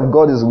righteousness of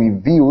God is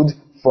revealed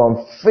from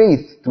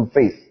faith to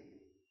faith.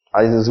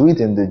 As it is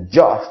written, "The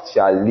just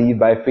shall live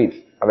by faith."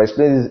 I've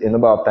explained this a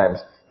number of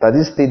times. That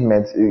this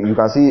statement, you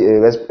can see a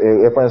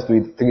reference to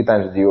it 3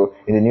 times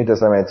in the New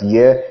Testament.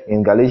 Here,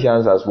 in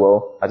Galatians as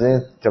well. I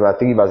think chapter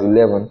 3 verse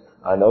 11.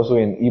 And also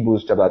in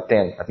Hebrews chapter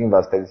 10. I think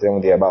verse 37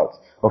 thereabouts.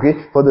 Okay?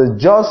 "For the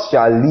just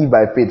shall live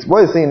by faith."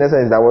 What it's saying in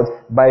essence is that what?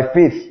 By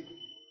faith.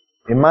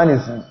 A man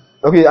is...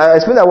 Okay, I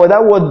explained that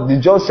word, "the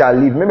just shall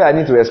live." Maybe I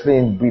need to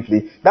explain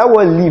briefly. That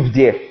word "live"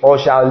 there, or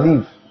 "shall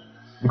live."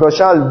 Because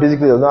 "shall"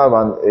 basically does not have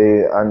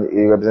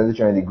a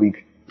representation in the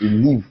Greek. It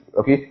live.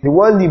 Okay? The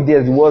word "live" there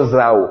is the word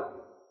 "zao."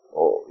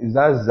 Oh, is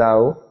that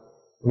 "zao"?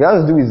 It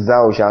has to do with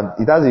 "zao."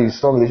 It has a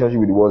strong relationship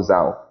with the word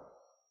 "zao."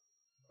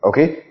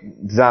 Okay?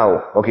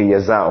 Zao. Okay,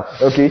 yes, zao.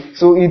 Okay,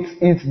 so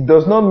it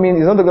does not mean,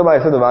 it's not talking about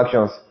a set of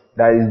actions.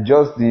 That is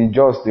just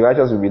the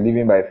righteous will be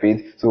living by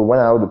faith. So when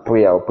I have to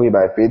pray, I'll pray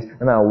by faith.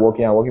 When I'm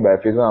walking by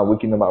faith. When I'm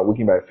waking up, I'm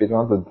waking by faith. When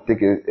I want to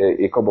take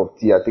a cup of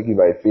tea, I take it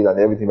by faith and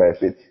everything by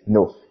faith.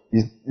 No.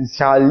 It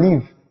shall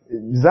live.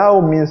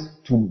 Zao means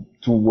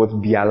to what?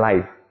 Be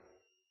alive.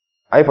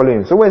 Are you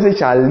following? So when it says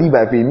 "shall live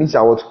by faith," it means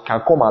shall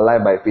can come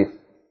alive by faith.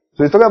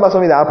 So it's talking about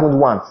something that happened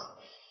once.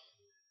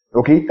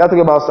 Okay? That's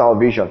talking about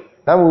salvation.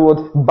 That means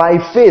what? By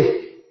faith,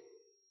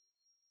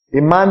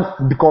 a man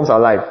becomes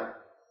alive.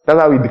 That's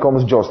how he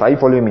becomes just. Are you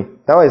following me?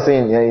 That's what he's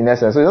saying in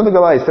essence. So it's not talking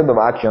about a set of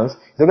actions.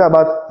 It's talking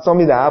about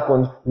something that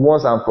happened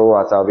once and for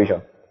all at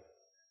salvation.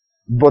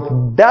 But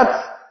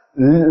that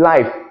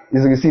life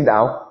is received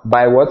out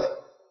by what?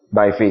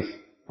 By faith.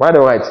 Right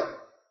or right?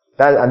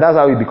 And that's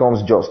how he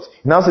becomes just.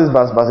 Now says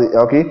verse,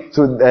 okay?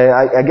 So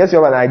I guess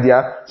you have an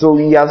idea. So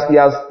he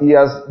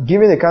has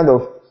given a kind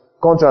of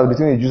contrast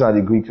between the Jews and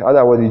the Greeks.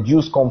 Otherwise, the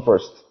Jews come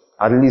first.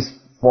 At least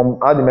from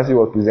how the message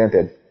was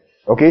presented.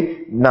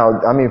 Okay?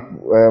 Now,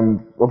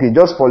 okay,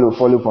 just follow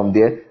from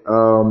there.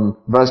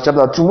 Verse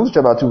chapter 2, move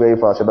to chapter 2 very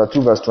fast. Chapter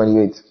 2 verse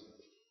 28.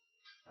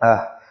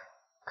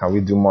 Can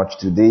we do much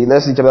today?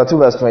 Let's see chapter 2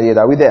 verse 28.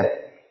 Are we there?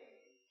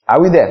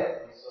 Are we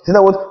there? See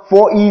that what?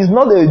 "For he is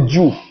not a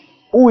Jew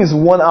who is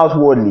one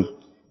outwardly,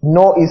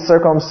 nor is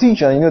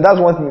circumcision." You know, that's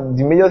one thing,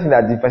 the major thing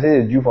that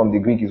differentiates the Jew from the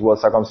Greek is what?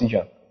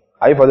 Circumcision.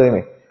 Are you following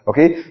me?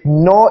 Okay?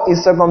 "Nor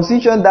is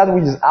circumcision that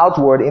which is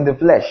outward in the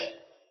flesh."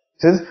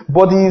 It says,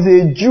 "But he is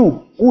a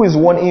Jew who is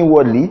one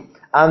inwardly,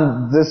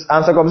 and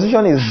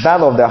circumcision is that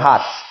of the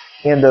heart,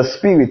 in the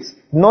spirit,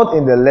 not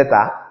in the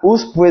letter,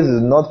 whose praise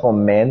is not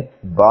from men,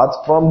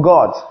 but from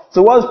God."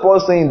 So what's Paul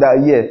saying that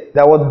here?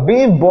 That what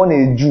being born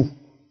a Jew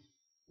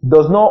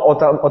does not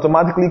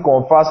automatically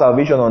confer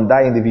salvation on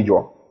that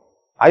individual.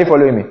 Are you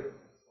following me?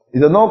 It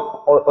does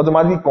not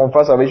automatically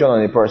confer salvation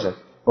on a person.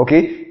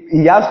 Okay?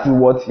 He has to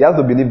what? He has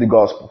to believe the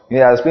gospel. You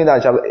know, I explained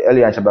that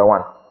earlier in chapter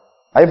 1.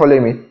 Are you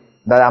following me?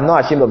 That I'm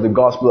not ashamed of the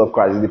gospel of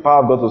Christ. It's the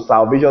power of God to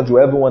salvation to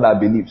everyone that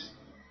believes.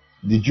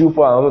 The Jew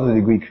for and also to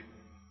the Greek.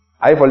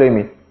 Are you following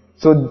me?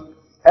 So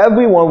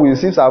everyone will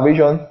receive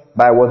salvation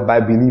by what? By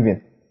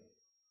believing.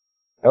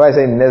 That's why I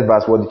say in the next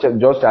verse, what the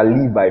just shall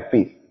live by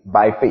faith,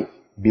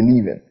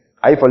 believing.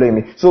 Are you following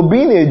me? So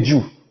being a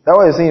Jew, that's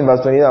what I say in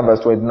verse 28 and verse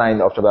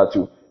 29 of chapter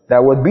 2.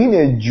 That what being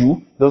a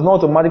Jew does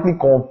not automatically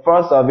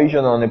confer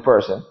salvation on a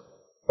person.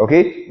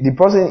 Okay? The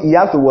person, he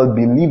has to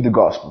believe the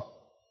gospel.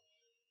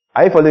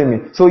 Are you following me?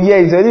 So yeah,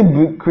 it's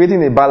already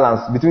creating a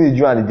balance between the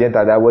Jew and the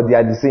Gentile, that what they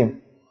are the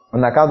same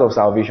on account of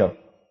salvation.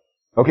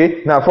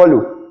 Okay? Now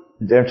follow.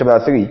 Chapter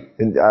 3,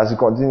 as he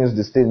continues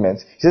the statement.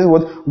 He says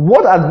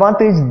what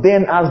advantage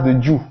then has the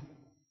Jew?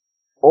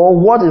 Or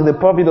what is the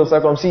profit of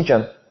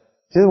circumcision?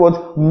 He says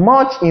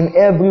much in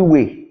every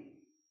way.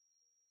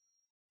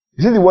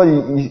 You see the word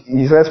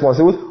his response.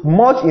 He was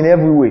much in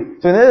every way.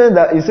 So in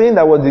that he's saying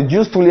that the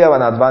Jews truly have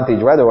an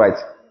advantage, right or right?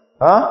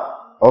 Huh?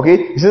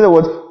 Okay? He says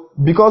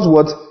because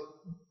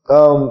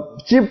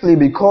chiefly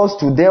because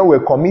to them were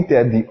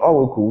committed the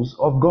oracles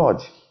of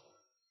God.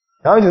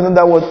 Now you know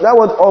that word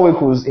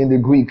oracles in the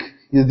Greek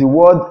is the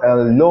word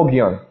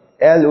logion,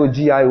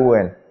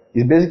 Logion.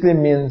 It basically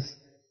means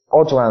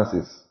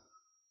utterances.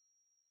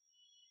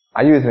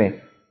 Are you with me?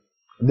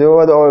 The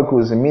word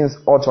oracles, it means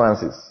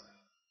utterances.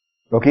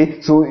 Okay,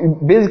 so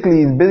it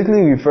basically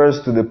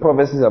refers to the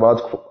prophecies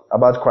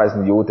about Christ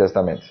in the Old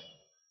Testament.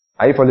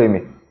 Are you following me?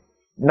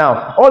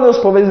 Now, all those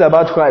prophecies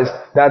about Christ,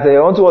 that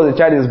unto us a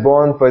child is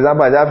born, for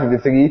example, Isaiah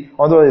 53,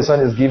 unto us a son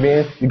is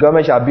given, the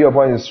government shall be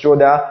upon his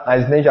shoulder,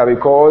 and his name shall be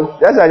called,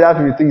 that's Isaiah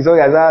 53,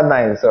 sorry, Isaiah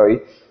 9, sorry.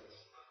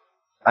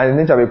 And his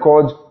name shall be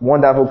called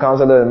Wonderful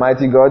Counselor, the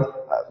Mighty God.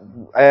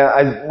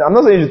 I'm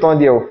not saying you should turn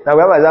there. Now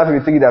we have Isaiah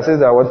 53 that says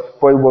that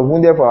for he was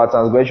wounded for our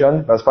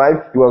transgression, verse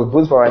 5, he was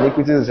bruised for our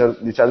iniquities,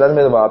 the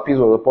chastisement of our peace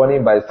was upon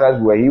him, by his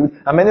stripes we were healed,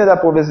 and many other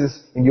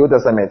prophecies in the Old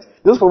Testament.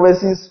 Those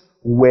prophecies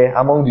were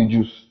among the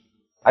Jews.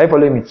 Are you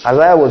following me?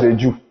 Isaiah was a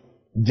Jew.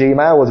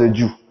 Jeremiah was a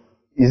Jew.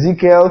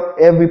 Ezekiel,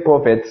 every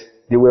prophet,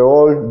 they were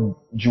all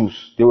Jews.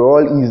 They were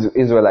all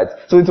Israelites.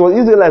 So it was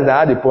Israelites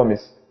that had the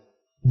promise.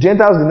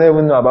 Gentiles did not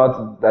even know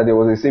about that there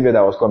was a savior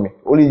that was coming.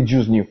 Only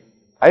Jews knew.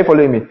 Are you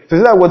following me? So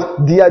that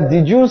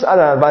the Jews had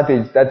an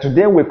advantage, that to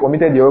them were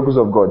committed the oracles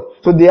of God.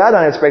 So they had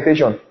an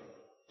expectation.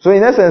 So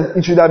in essence,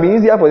 it should have been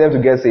easier for them to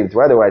get saved.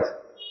 Right or right?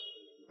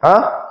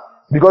 Huh?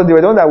 Because they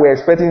were the ones that were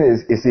expecting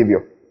a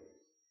savior.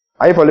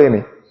 Are you following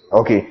me?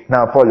 Okay,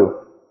 now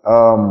follow.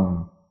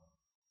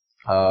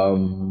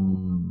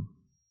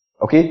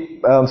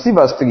 See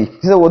verse 3.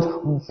 He said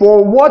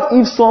for what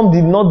if some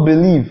did not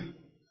believe?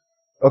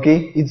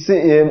 Okay,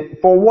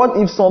 for what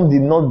if some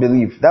did not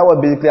believe? That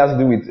word basically has to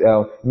do with,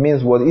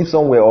 means what if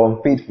some were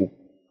unfaithful.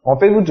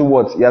 Unfaithful to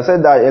what? He has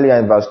said that earlier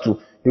in verse 2.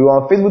 They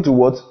were unfaithful to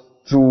what?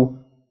 To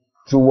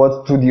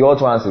the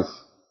utterances.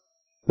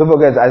 Don't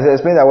forget, as I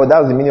explained that was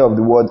the meaning of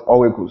the word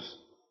oracles.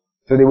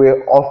 So they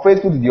were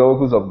unfaithful to the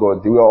oracles of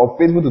God. They were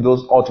unfaithful to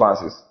those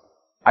utterances.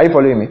 Are you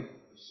following me?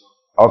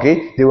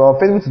 Okay, they were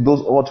unfaithful to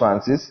those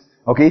utterances.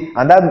 Okay,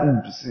 and that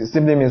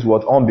simply means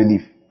what?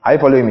 Unbelief. Are you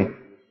following me?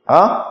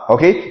 Huh?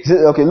 Okay?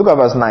 Okay, look at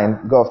verse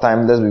 9. God of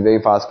time, let's be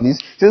very fast, please.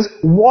 It says,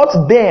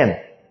 what then?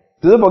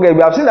 So don't forget,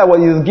 we have seen that what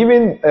is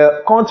giving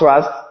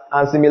contrast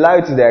and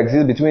similarity that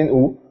exists between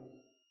who?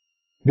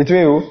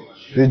 Between who?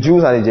 The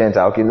Jews and the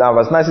Gentiles. Okay, now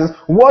verse 9 says,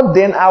 what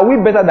then are we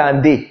better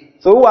than they?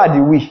 So who are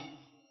the we?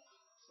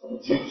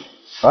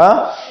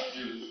 Huh?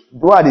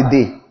 Who are the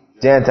they?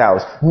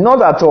 Gentiles.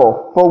 Not at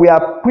all. For we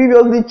have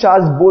previously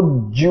charged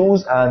both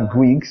Jews and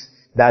Greeks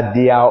that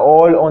they are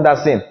all under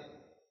sin.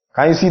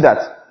 Can you see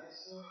that?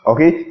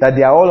 Okay, that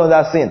they are all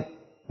under sin.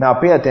 Now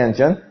pay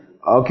attention.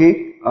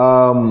 Okay,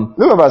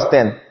 look at verse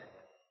 10.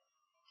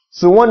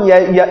 So he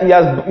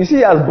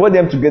has brought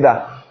them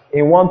together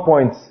in one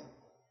point.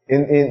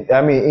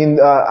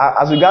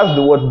 As regards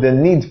to the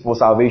need for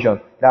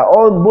salvation. That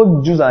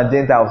both Jews and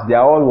Gentiles, they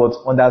are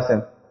all under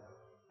sin.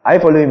 Are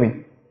you following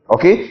me?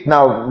 Okay,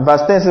 now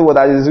verse 10 says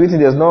that it is written,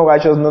 there's no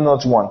righteous, no,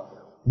 not one.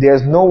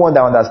 There's no one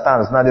that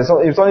understands. Now,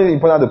 it's only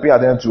important to pay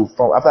attention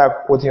to, after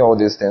quoting all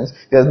these things.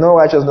 There's no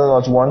righteous, no,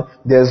 not one.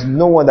 There's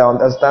no one that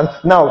understands.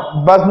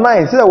 Now, verse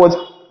 9 says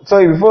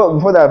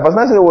before that, verse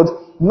 9 says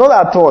not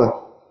at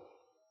all.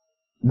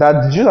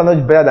 That the Jews are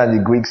not better than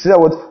the Greeks. Says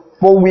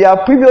for we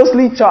are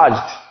previously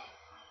charged.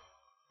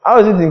 How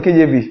is it in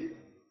KJV?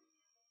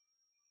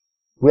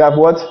 We have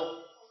what?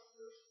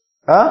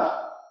 Huh?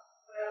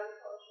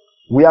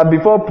 We are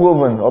before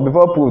proven, or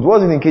before proved.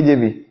 What is it in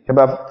KJV?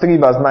 Chapter 3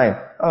 verse 9.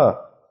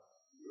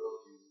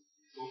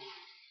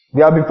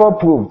 We are before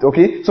proved,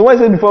 okay? So when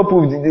he says before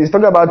proved, he's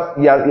talking about,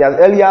 he has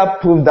earlier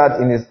proved that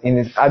in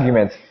his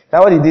argument.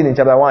 That's what he did in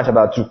chapter 1 and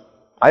chapter 2.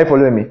 Are you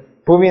following me?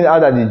 Proving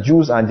out that the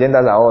Jews and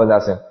Gentiles are all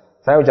that sin.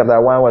 Psalm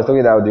chapter 1 was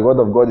talking that the word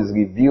of God is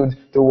revealed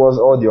towards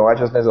all the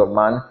unrighteousness of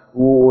man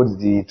who holds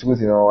the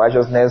truth in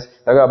unrighteousness.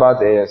 Talking about,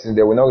 since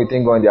they will not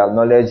retain God in their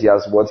knowledge, he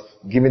has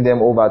given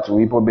them over to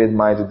reprobate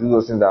mind to do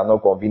those things that are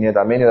not convenient.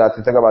 And many others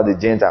to talk about the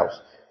Gentiles.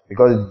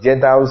 Because the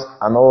Gentiles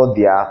and all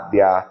their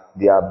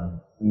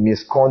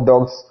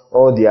misconducts,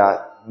 all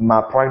their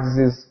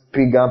malpractices,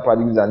 pagan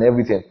practices and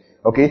everything.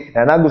 Okay?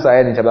 And that goes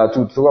ahead in chapter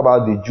 2 to talk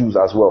about the Jews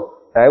as well.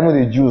 Even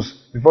the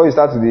Jews, before you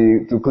start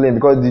to claim,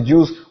 because the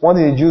Jews, one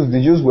thing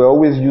the Jews were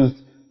always used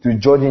to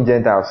judging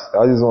Gentiles.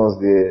 All these ones,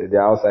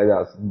 they're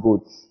outsiders,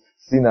 goats,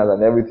 sinners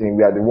and everything.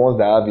 We are the ones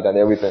that have it and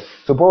everything.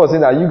 So Paul was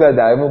saying that you guys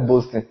that are even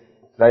boasting,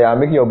 that you are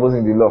making your boast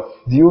in the law.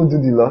 Do you do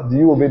the law? Do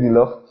you obey the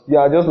law? You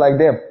are just like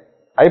them.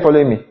 Are you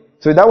following me?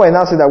 So that way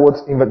now say that what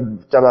in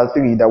chapter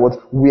 3, that what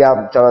we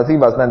are, chapter 3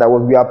 verse 9, that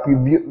what we are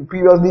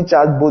previously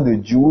charged both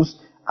the Jews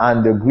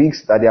and the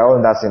Greeks that they are all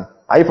in that sin.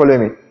 Are you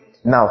following me?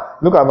 Now,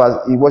 look at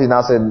what he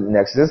now said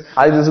next. It says,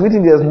 as it is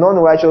written, there is none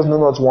righteous,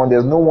 no not one.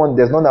 There's none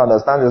that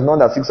understands, there's none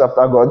that seeks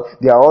after God.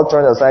 They are all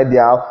turned aside,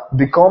 they are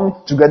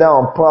become together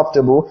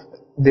unprofitable.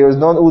 There is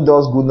none who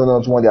does good, no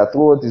not one. Their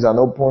throat is an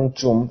open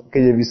tomb,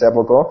 KJV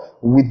sepulchre.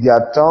 With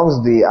their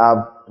tongues they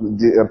have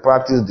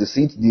practice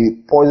deceit.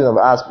 The poison of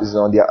asp is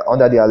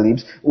under their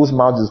lips, whose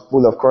mouth is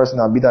full of cursing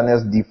and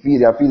bitterness. Their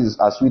feet is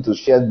as sweet to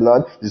shed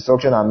blood.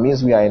 Destruction and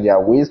misery are in their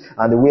ways,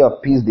 and the way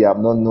of peace they have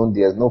not known.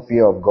 There is no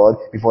fear of God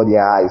before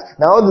their eyes.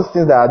 Now all these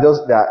things that I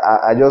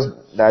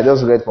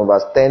just read from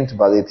verse 10 to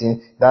verse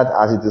 18, that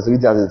as it is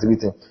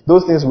written,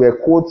 those things were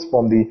quotes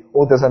from the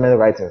Old Testament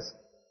writings.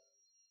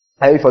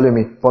 Are you following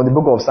me? From the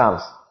book of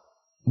Psalms.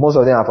 Most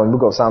of them are from the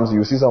book of Psalms.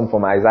 You see some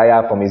from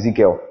Isaiah, from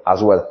Ezekiel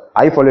as well.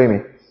 Are you following me?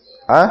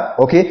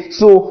 Okay.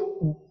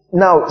 So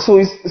now, so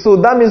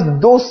that means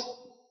those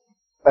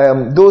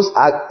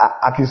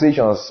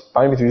accusations,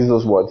 permit me to use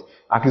those words,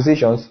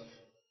 accusations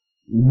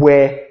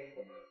were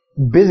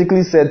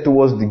basically said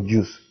towards the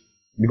Jews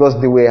because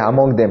they were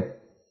among them.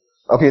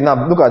 Okay,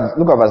 now look at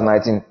verse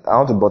 19. I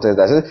want to buttress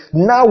that. It says,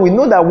 now we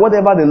know that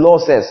whatever the law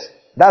says,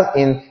 that's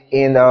in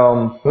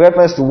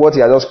reference to what he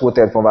has just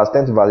quoted from verse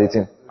 10 to verse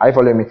 18. Are you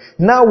following me?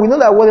 Now we know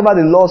that whatever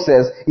the law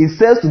says, it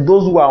says to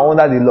those who are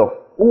under the law.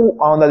 Who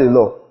are under the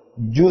law?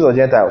 Jews or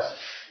Gentiles?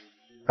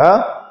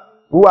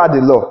 Who are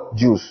the law?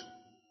 Jews.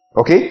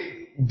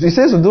 Okay? It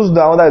says to those who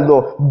are under the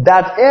law,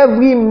 that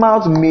every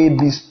mouth may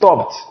be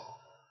stopped,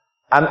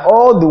 and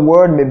all the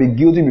world may be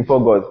guilty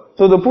before God.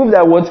 So to prove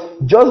that what,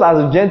 just as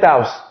the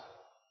Gentiles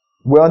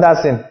were under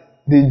sin,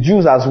 the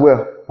Jews as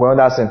well were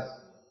under sin.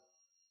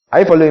 Are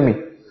you following me?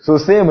 So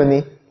same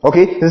money.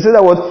 Okay? They say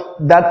that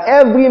what, that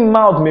every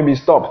mouth may be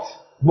stopped,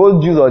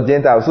 both Jews or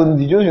Gentiles. So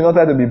the Jews should not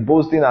try to be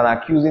boasting and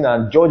accusing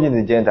and judging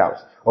the Gentiles.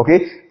 Okay?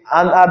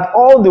 And at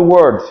all the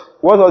words,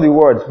 what are the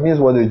words? Means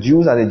what, the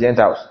Jews and the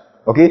Gentiles.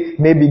 Okay?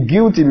 May be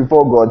guilty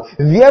before God.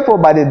 Therefore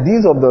by the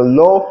deeds of the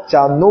law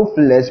shall no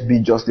flesh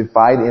be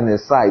justified in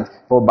his sight,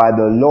 for by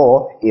the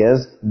law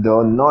is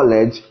the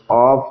knowledge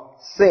of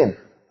sin.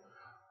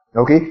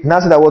 Okay? Now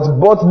say that what,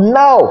 but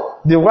now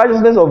the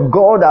righteousness of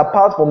God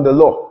apart from the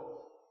law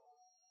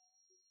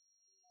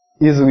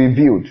is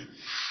revealed.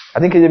 I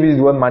think KJV is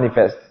the word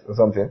manifest or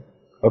something.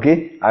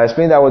 Okay? I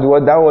explained that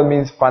what that word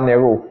means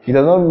panero. It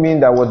does not mean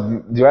that what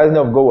the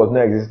righteousness of God was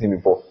not existing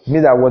before. It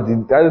means that what the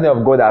righteousness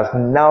of God has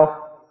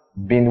now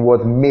been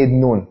what made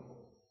known.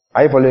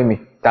 Are you following me?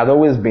 It has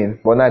always been,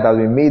 but now it has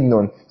been made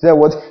known. So that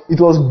what it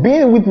was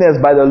being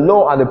witnessed by the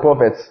law and the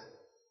prophets.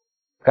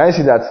 Can you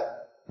see that?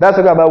 That's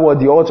talking about what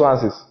the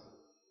utterances.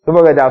 Don't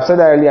forget that I've said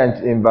that earlier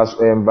in verse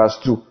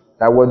 2,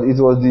 that what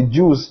it was the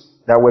Jews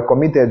that were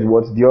committed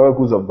what the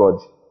oracles of God,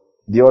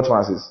 the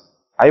utterances.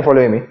 Are you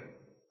following me?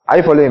 Are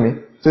you following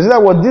me? So see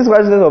that what this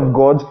righteousness of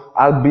God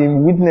has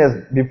been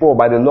witnessed before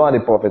by the law and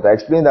the prophet. I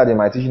explained that in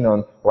my teaching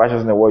on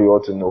righteousness, what you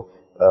ought to know,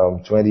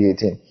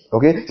 2018.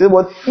 Okay? So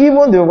but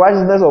even the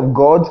righteousness of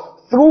God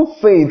through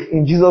faith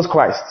in Jesus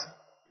Christ.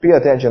 Pay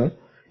attention.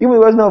 Even the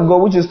righteousness of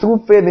God which is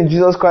through faith in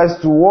Jesus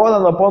Christ to all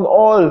and upon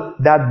all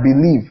that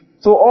believe.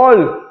 So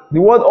all,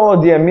 the word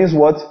all there means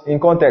what in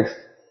context?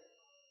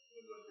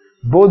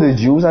 Both the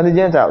Jews and the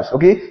Gentiles.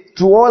 Okay?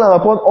 To all and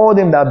upon all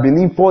them that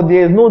believe, for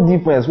there is no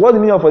difference. What do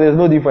you mean for there is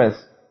no difference?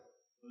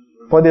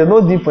 For there is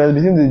no difference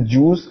between the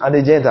Jews and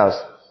the Gentiles.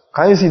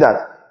 Can you see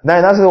that?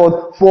 Now that's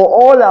what, for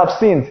all have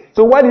sinned.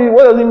 So what does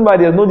it mean by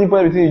there is no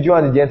difference between the Jews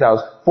and the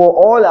Gentiles? For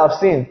all have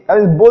sinned. That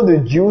means both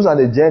the Jews and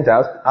the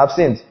Gentiles have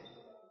sinned.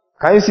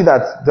 Can you see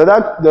that? Is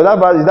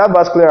that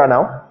verse clearer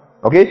now?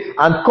 Okay?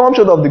 And come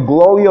short of the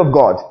glory of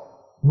God.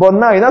 But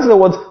now, that's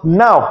what,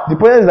 now, the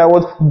point is that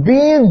what,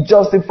 being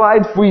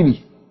justified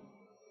freely.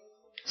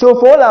 So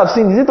for all have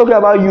sinned, is it talking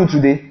about you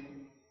today?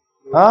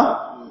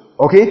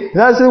 Okay?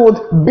 Now say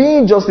what,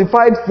 being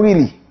justified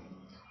freely.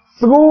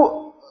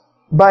 Through,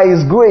 by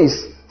His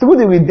grace, through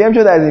the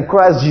redemption that is in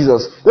Christ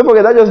Jesus. Don't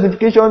forget that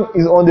justification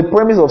is on the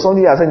premise of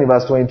something I said in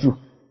verse 22.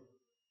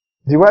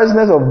 The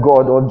righteousness of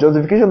God, or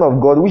justification of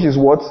God, which is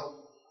what?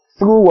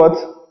 Through what?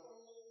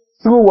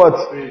 Through what?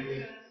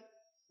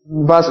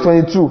 Verse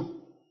 22.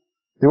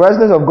 The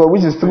righteousness of God,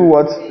 which is through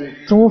what?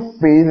 Through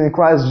faith in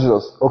Christ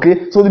Jesus.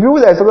 Okay? So the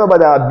people that are talking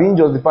about that are being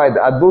justified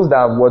are those that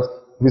have what?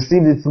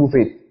 Received it through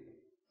faith.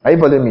 Are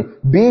you following me?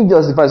 Being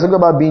justified, talking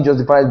about being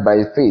justified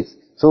by faith.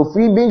 So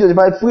being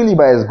justified freely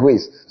by His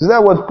grace. So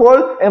that what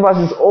Paul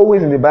emphasis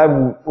always in the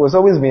Bible was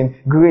always been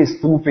grace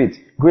through faith.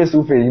 Grace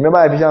through faith. Remember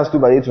Ephesians 2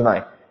 by 8 to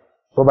 9.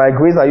 For by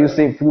grace are you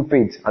saved through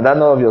faith, and that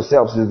not of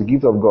yourselves, is the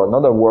gift of God,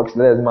 not of works,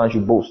 let every man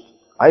should boast.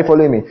 Are you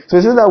following me? So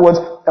it says that what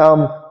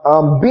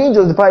being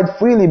justified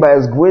freely by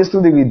his grace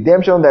through the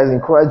redemption that is in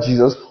Christ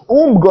Jesus,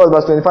 whom God,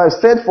 verse 25,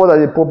 set forth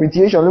as a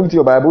propitiation, look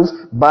to your Bibles,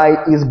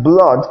 by his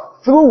blood,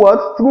 through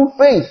what? Through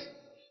faith.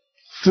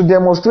 To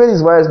demonstrate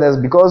his righteousness,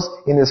 because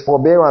in his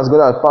forbearance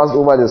God had passed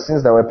over the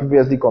sins that were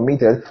previously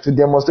committed, to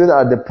demonstrate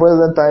at the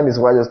present time his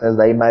righteousness,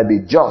 that he might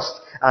be just,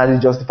 and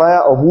the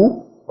justifier of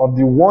who? Of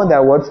the one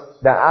that what?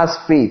 That has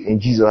faith in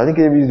Jesus. I think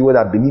it is the word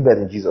that believeth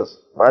in Jesus.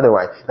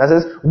 Otherwise, that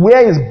says, where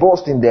is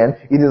boasting then?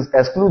 It is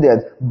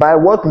excluded. By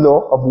what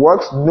law? Of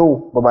works?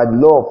 No, but by the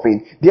law of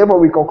faith. Therefore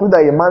we conclude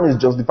that a man is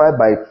justified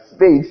by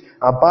faith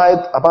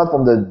apart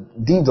from the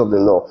deeds of the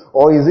law.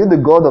 Or is it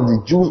the God of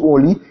the Jews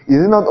only?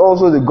 Is it not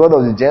also the God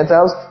of the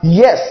Gentiles?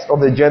 Yes,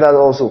 of the Gentiles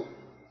also.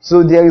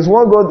 So there is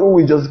one God who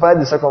will justify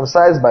the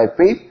circumcised by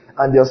faith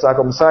and the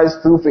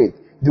circumcised through faith.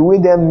 Do we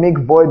then make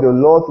void the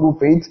law through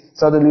faith?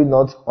 Certainly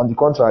not. On the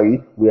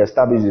contrary, we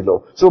establish the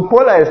law. So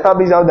Paul has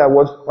established out that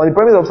what? On the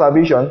premise of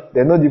salvation,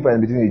 there's no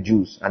difference between the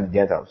Jews and the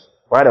Gentiles.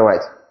 Right,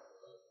 alright?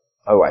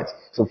 Alright.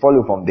 So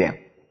follow from there.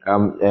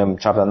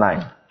 Chapter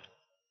 9.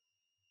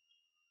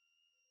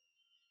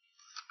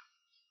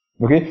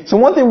 Okay? So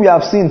one thing we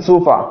have seen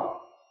so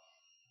far.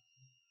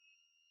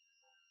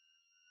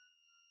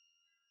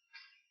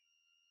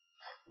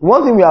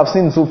 One thing we have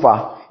seen so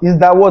far is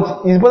that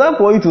what is important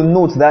for you to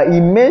note that he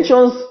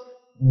mentions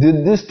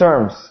these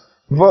terms.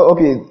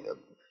 Okay,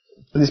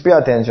 please pay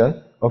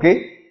attention.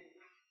 Okay?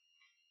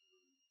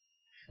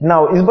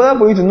 Now, it's important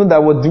for you to know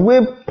that what the way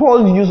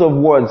Paul use of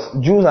words,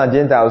 Jews and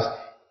Gentiles,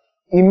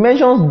 he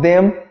mentions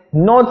them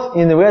not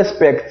in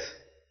respect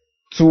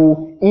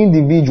to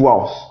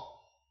individuals.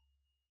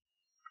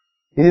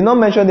 He did not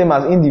mention them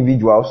as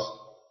individuals,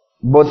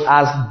 but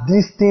as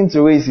distinct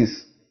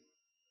races.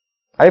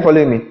 Are you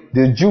following me?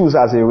 The Jews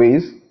as a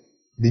race,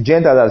 the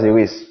Gentiles as a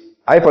race.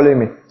 Are you following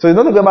me? So it's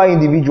not talking about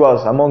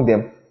individuals among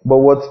them, but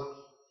what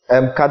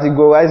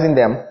categorizing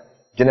them,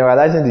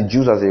 generalizing the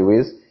Jews as a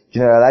race,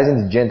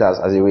 generalizing the Gentiles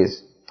as a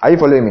race. Are you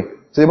following me?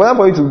 So it's important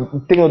for you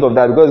to take note of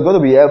that, because it's going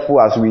to be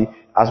helpful as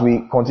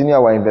we continue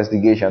our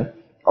investigation.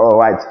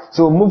 Alright.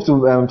 So move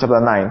to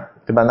chapter 9.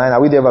 Chapter 9,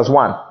 are we there? Verse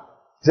 1.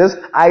 It says,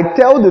 I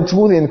tell the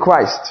truth in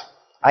Christ.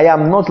 I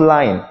am not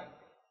lying.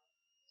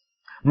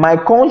 My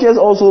conscience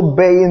also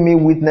bearing me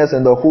witness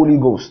in the Holy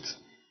Ghost,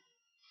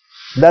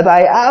 that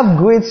I have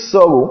great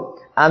sorrow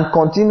and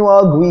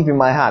continual grief in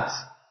my heart.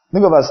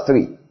 Look at verse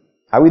 3.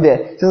 Are we there?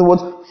 It says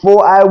what?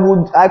 For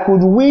I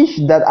could wish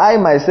that I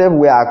myself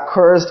were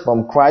accursed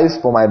from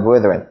Christ for my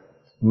brethren,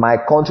 my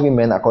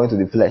countrymen according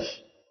to the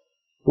flesh.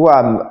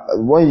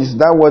 When you use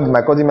that word,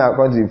 my countrymen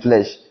according to the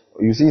flesh,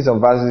 you see some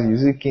verses, you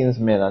see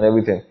kinsmen and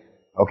everything.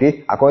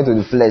 Okay? According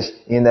to the flesh.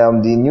 In the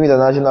New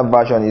International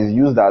Version is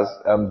used as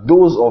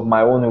those of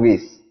my own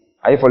race.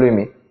 Are you following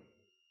me?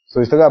 So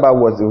it's talking about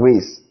what?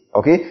 Race.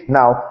 Okay?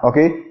 Now,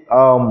 okay?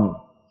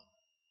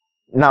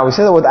 Now we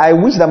say what? I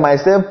wish that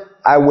myself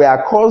I were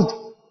accursed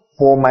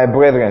for my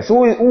brethren.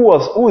 So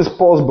who is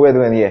Paul's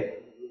brethren here?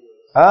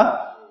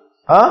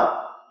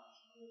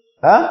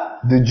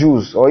 The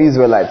Jews or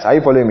Israelites. Are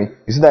you following me?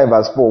 You see that in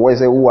verse 4 where it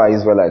says who are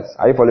Israelites.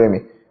 Are you following me?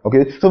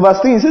 Okay. So verse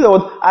 3 it says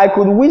what? I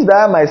could wish that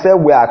I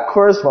myself were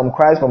accursed from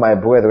Christ for my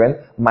brethren,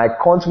 my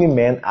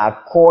countrymen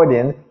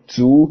according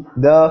to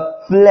the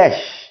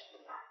flesh.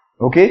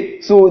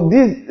 Okay. So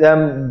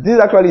this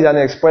actually is an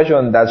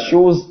expression that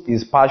shows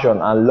his passion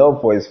and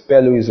love for his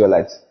fellow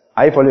Israelites.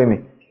 Are you following me?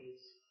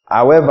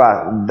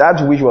 However,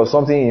 that wish was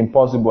something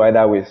impossible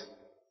either ways.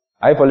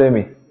 Are you following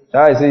me?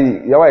 That's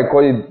why I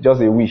call it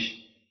just a wish.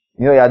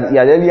 You know, he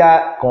had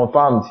earlier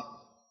confirmed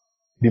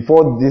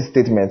before this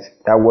statement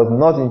that was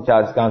not in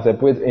charge can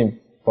separate him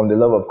from the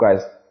love of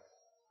Christ.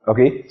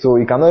 Okay? So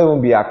he cannot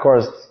even be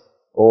accursed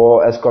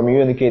or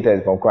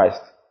excommunicated from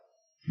Christ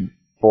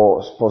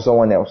for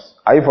someone else.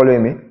 Are you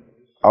following me?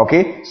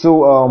 Okay?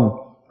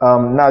 So,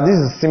 now this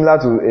is similar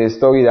to a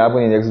story that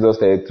happened in Exodus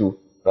 32,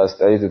 verse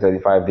 30 to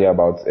 35 there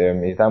about,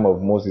 a time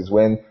of Moses,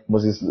 when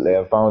Moses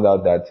found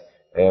out that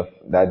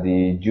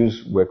the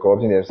Jews were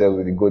corrupting themselves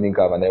with the golden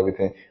calf and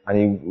everything, and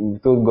he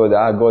told God,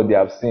 God, they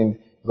have sinned.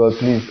 God,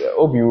 please,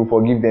 hope you will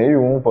forgive them. If you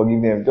won't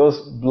forgive them,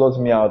 just blot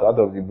me out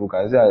of the book.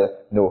 And he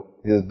said, no,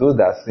 it is those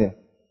that sin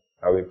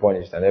will be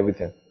punished and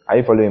everything. Are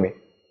you following me?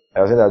 I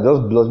was saying that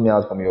just blot me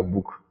out from your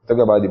book. Talk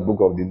about the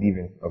book of the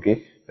living,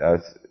 okay?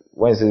 That's,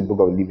 when you say the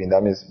book of the living,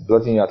 that means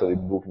blotting you out of the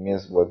book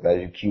means what? That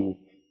you kill,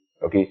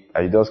 okay?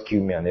 That you just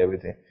kill me and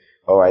everything.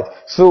 Alright.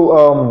 So,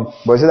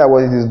 but he said that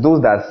it is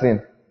those that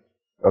sin,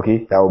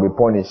 okay, that will be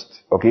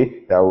punished,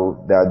 okay, that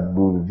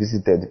will be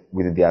visited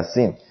with their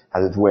sin,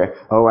 as it were.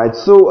 Alright,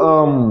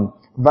 so,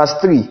 verse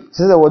 3,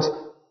 says that what?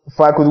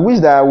 For I could wish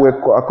that I were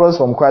accursed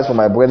from Christ for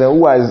my brethren,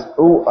 who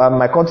are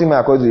my countrymen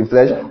according to the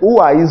flesh, who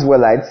are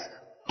Israelites,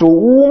 to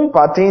whom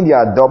pertain the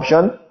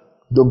adoption,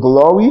 the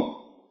glory,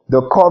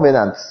 the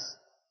covenants,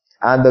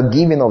 and the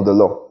giving of the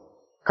law.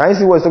 Can you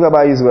see what he's talking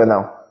about Israel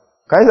now?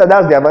 Can you see that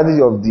that's the advantage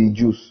of the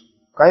Jews?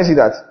 Can you see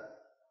that?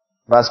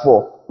 Verse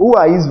 4. who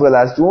are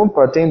Israelites, to whom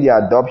pertain the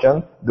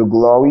adoption, the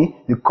glory,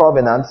 the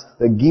covenants,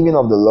 the giving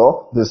of the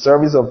law, the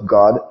service of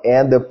God,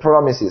 and the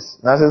promises.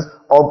 Now it says,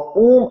 of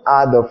whom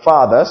are the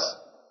fathers,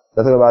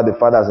 that's about the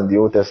fathers in the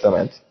Old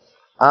Testament,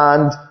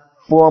 and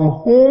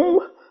from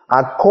whom,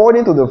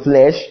 according to the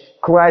flesh,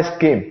 Christ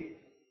came.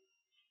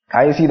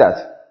 Can you see that?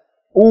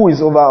 Who is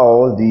over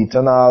all, the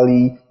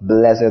eternally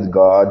blessed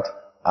God.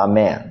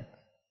 Amen.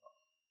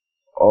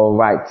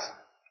 Alright.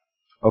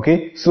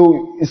 Okay,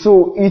 so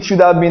it should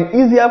have been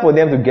easier for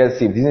them to get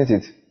saved, isn't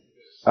it?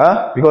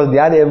 Because they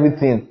had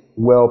everything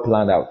well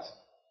planned out.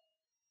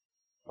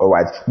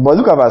 Alright, but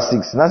look at verse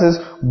 6. Now it says,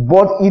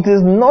 but it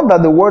is not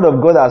that the word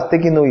of God has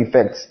taken no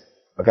effect.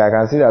 Okay, I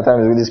can see that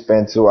time is really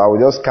spent, so I will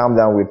just calm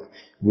down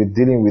with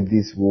dealing with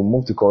this. We'll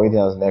move to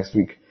Corinthians next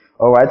week.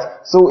 Alright,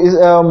 so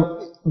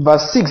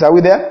verse 6, are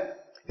we there?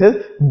 It says,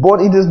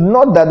 but it is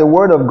not that the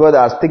word of God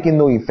has taken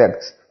no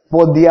effect,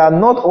 for they are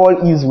not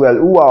all Israel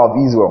who are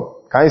of Israel.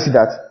 Can you see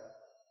that?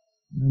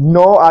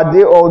 Nor are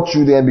they all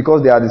children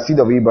because they are the seed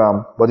of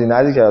Abraham, but in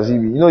Isaac shall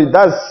be.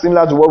 That's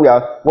similar to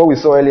what we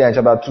saw earlier in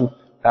chapter 2.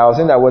 I was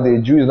saying that what a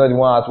Jew is not the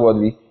one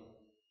outwardly.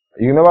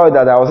 You remember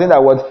that I was saying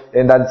that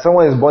that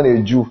someone is born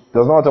a Jew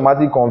does not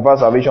automatically confer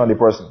salvation on the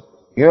person.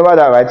 You remember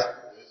that, right?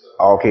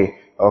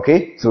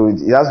 Okay. So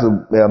he has to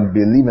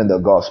believe in the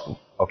gospel.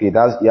 Okay,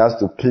 he has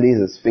to place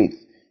his faith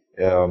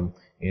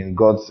in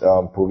God's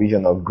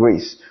provision of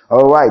grace.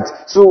 Alright,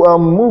 so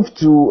move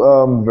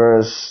to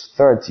verse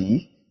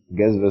 30.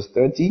 Guess verse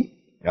 30?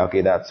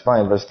 Okay, that's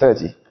fine. Verse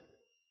 30.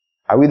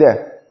 Are we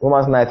there?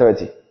 Romans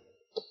 9:30.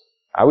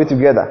 Are we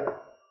together?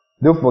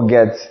 Don't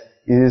forget,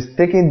 it is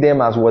taking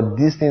them as what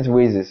distinct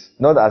races,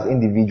 not as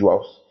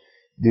individuals.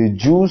 The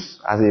Jews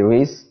as a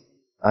race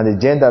and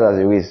the Gentiles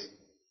as a race.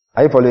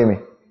 Are you following me?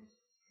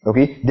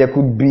 Okay, there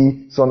could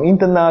be some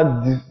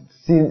internal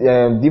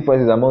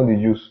differences among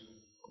the Jews.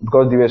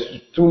 Because there were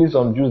truly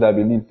some Jews that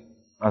believed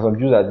and some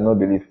Jews that did not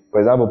believe. For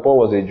example, Paul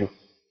was a Jew.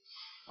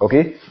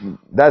 Okay?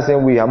 That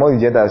same way, among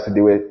the Gentiles,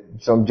 there were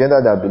some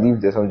Gentiles that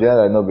believed, there's some Gentiles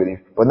that did not believe.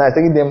 But now it's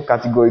taking them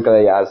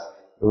categorically as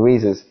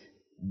races.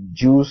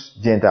 Jews,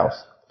 Gentiles.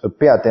 So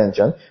pay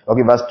attention.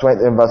 Okay, verse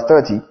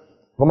 30.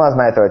 Romans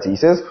 9:30. It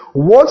says,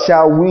 what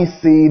shall we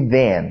say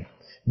then?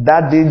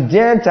 That the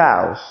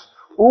Gentiles,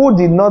 who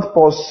did not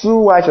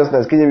pursue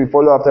righteousness, we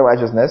follow after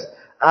righteousness,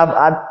 have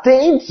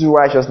attained to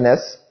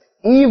righteousness,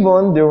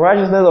 even the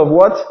righteousness of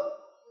what?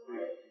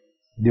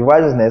 The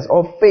righteousness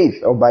of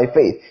faith, or by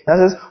faith.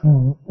 That's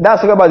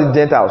talking about the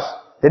Gentiles.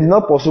 They did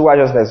not pursue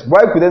righteousness.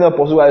 Why could they not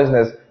pursue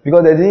righteousness?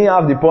 Because they didn't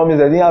have the promise,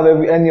 they didn't have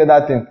any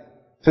other thing.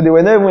 So they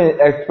were not even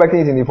expecting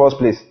it in the first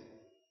place.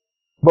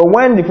 But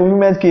when the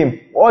fulfillment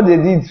came, all they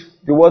did,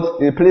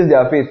 they placed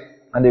their faith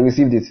and they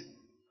received it.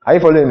 Are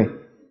you following me?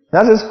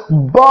 That says,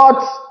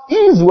 but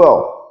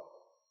Israel,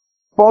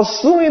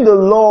 pursuing the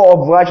law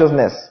of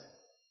righteousness,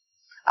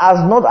 has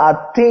not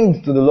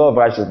attained to the law of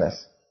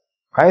righteousness.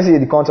 Can you see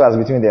the contrast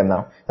between them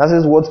now? That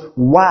says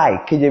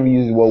why? KJV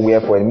uses the word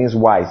wherefore. It means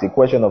why. It's a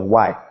question of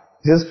why.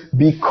 It says,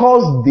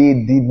 because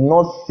they did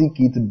not seek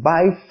it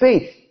by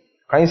faith.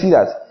 Can you see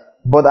that?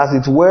 But as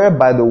it were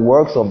by the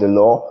works of the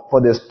law, for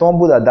they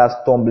stumbled at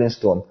that stumbling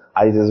stone.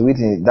 As it is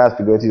written, that's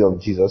figurative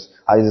of Jesus.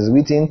 As it is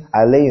written,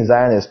 I lay in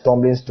Zion a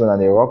stumbling stone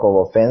and a rock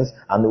of offense,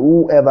 and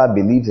whoever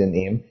believes in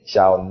him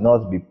shall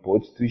not be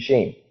put to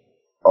shame.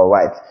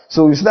 Alright.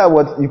 So you see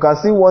that you can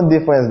see one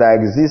difference that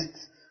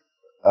exists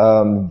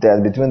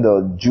there between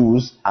the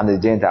Jews and the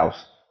Gentiles.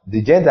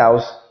 The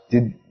Gentiles,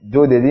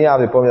 though they didn't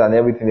have the promise and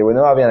everything, they were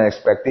not having an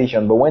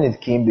expectation, but when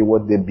it came, they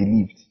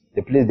believed.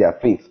 They placed their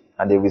faith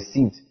and they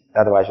received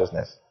that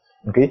righteousness.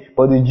 Okay?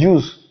 But the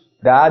Jews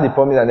that had the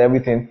promise and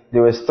everything, they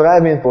were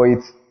striving for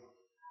it,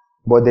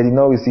 but they did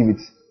not receive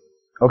it.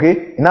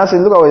 Okay? Now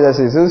look at what it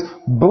says. It says,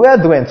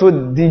 brethren, so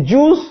the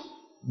Jews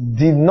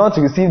did not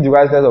receive the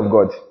righteousness of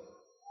God,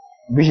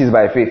 which is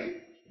by faith,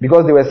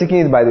 because they were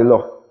seeking it by the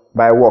law,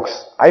 by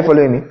works. Are you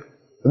following me?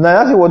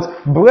 Now that's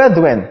what,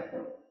 brethren,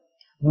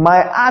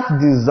 my heart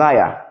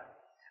desire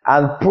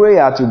and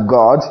prayer to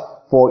God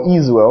for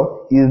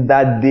Israel is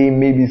that they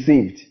may be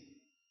saved.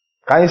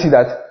 Can you see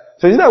that?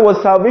 So you see that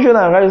what salvation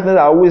and righteousness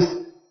are always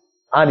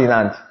hand in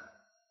hand.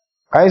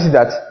 Can you see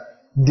that?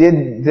 They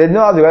did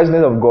not have the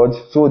righteousness of God,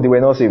 so they were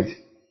not saved.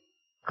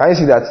 Can you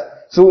see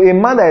that? So a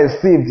man that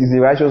is saved is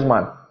a righteous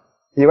man.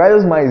 A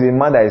righteous man is a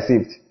man that is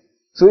saved.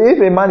 So if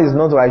a man is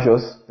not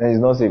righteous, then he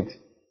is not saved.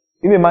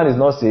 If a man is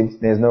not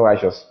saved, then he is not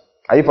righteous.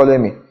 Are you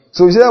following me?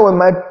 So you see that when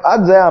my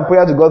heart desire and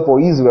prayer to God for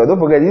Israel, don't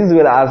forget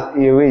Israel as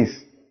a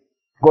race.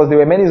 Because there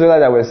were many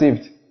Israelites that were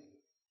saved.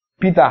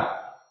 Peter,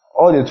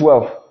 all the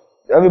 12,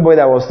 everybody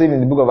that was saved in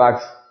the book of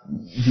Acts,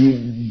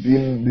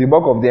 the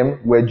bulk of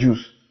them were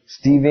Jews.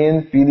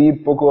 Stephen,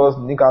 Philip, Prochorus,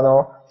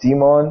 Nicanor,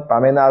 Timon,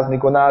 Parmenas,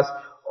 Niconas,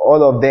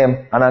 all of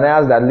them,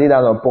 Ananias that laid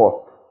hands on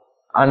Paul.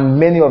 And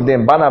many of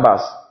them,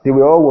 Barnabas, they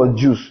were all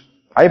Jews.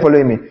 Are you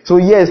following me? So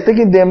yes,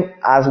 taking them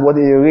as what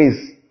a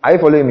race. Are you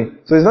following me?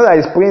 So it's not that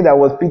he's praying that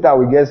was Peter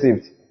will get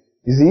saved.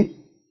 You see?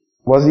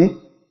 Was he?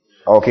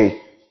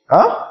 Okay.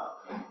 Huh?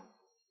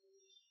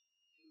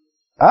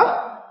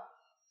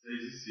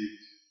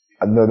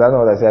 No, that's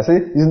not what I said. I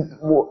said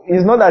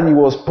it's not that he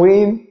was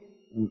praying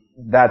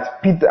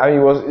that Peter. I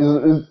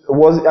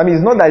mean,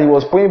 it's not that he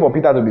was praying for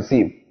Peter to be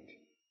saved.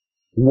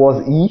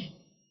 Was he?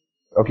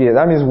 Okay,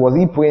 that means was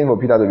he praying for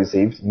Peter to be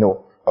saved?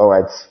 No. All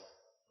right.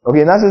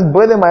 Okay, now says,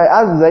 brethren, my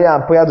desire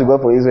and prayer to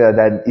God for Israel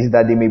is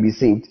that they may be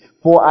saved.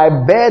 For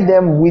I bear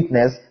them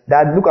witness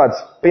that, look at,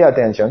 pay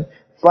attention.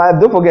 For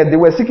don't forget, they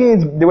were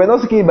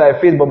not seeking it by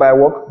faith, but by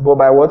work, but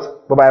by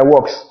what? But by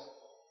works.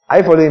 Are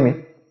you following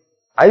me?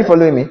 Are you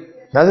following me?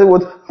 Now say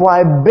what? For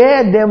I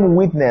bear them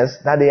witness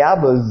that they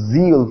have a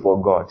zeal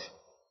for God.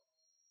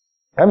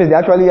 That means they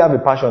actually have a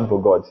passion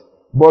for God.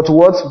 But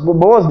what's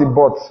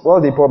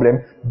the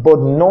problem? But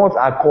not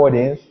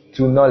according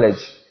to knowledge.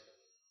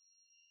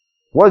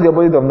 What's the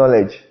opposite of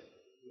knowledge?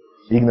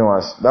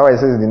 Ignorance. That's why it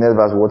says in the next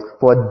verse what?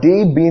 For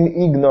they being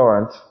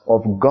ignorant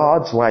of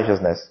God's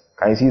righteousness.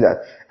 Can you see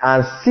that?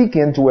 And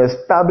seeking to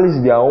establish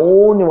their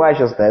own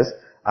righteousness,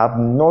 have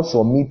not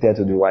submitted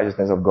to the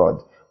righteousness of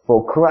God.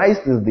 For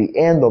Christ is the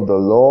end of the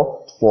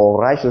law for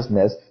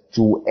righteousness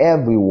to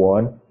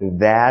everyone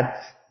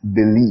that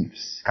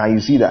believes. Can you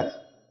see that?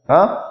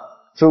 Huh?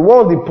 So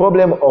what was the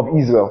problem of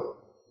Israel?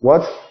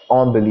 What?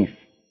 Unbelief.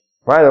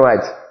 Right or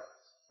right?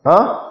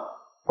 Huh?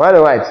 Right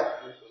or right?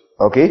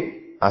 Okay?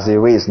 As a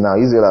race now,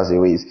 Israel as a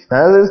race.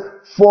 Now it says,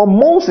 for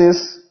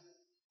Moses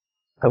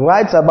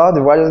writes about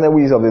the righteousness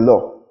ways of the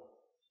law.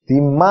 The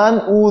man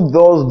who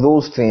does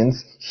those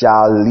things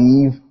shall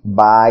live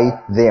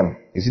by them.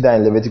 You see that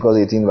in Leviticus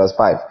 18 verse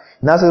 5.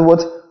 Now it says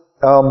what?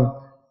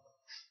 Now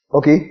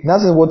it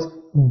says what?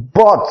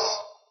 But.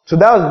 So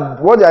that was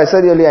what I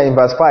said earlier in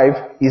verse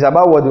 5 is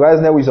about what the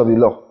righteousness ways of the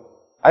law.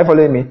 Are you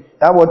following me?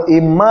 That what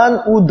a man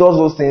who does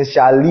those things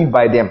shall live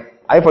by them.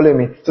 Are you following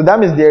me? So that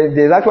means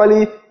there's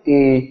actually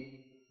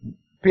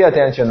pay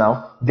attention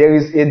now. There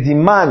is a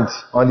demand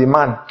on the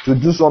man to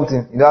do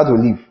something in order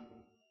to live.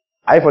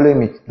 Are you following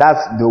me?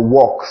 That's the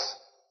works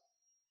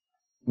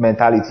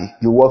mentality,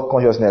 the work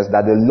consciousness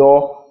that the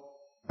law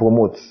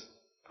promotes.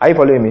 Are you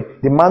following me?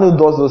 The man who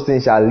does those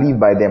things shall live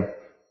by them.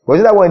 But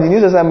see that one in the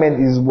New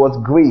Testament is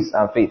what? Grace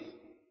and faith.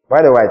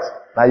 Right or right?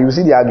 Now you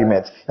see the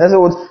argument.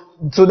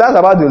 So that's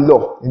about the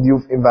law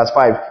in verse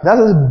 5. That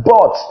says,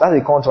 but,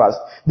 that's a contrast.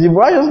 The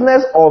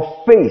righteousness of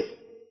faith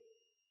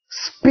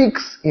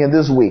speaks in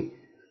this way.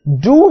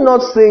 Do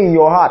not say in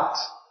your heart,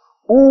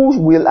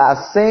 who will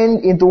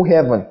ascend into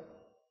heaven?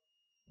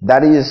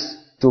 That is,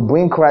 to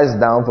bring Christ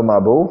down from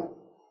above.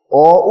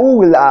 Or who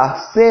will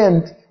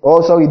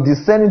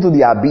descend into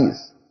the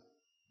abyss?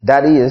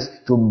 That is,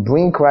 to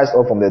bring Christ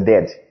up from the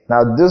dead.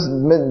 Now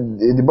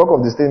the bulk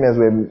of the statements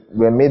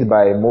were made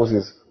by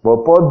Moses,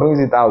 but Paul brings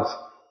it out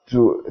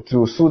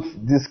to suit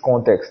this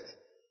context.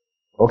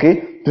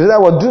 Okay? So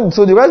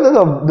the righteousness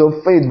of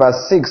the faith, verse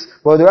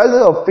 6, but the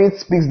righteousness of faith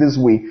speaks this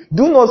way.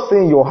 Do not say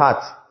in your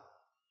heart.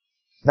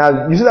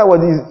 Now, you see that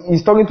what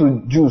he's talking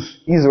to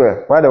Jews,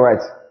 Israel, right or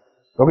right?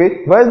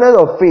 Okay? The righteousness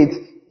of faith,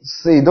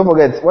 don't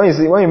forget, when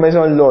you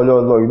mention law,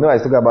 you know I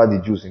was talking about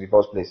the Jews in the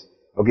first place.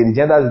 Okay, the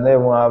Gentiles did not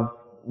even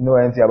know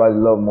anything about the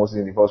law of Moses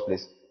in the first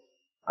place.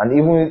 And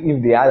even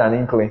if they had an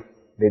inkling,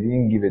 they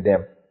didn't give a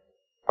damn.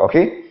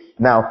 Okay?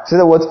 Now, say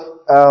that what?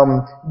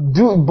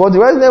 But the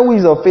righteousness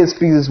ways of faith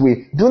speaks this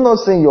way. Do not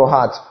say in your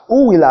heart,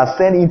 who will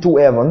ascend into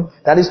heaven,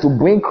 that is to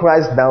bring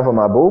Christ down from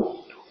above,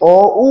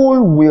 or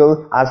who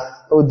will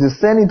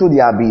descend into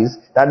the abyss,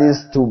 that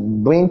is to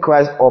bring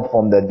Christ up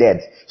from the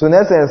dead. So in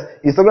essence,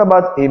 it's talking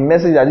about a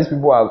message that these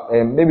people have,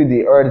 maybe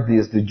they heard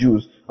this, the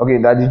Jews, okay,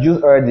 that the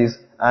Jews heard this,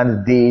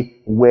 and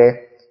they were,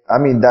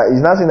 that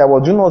is not saying that,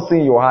 well, do not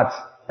say in your heart,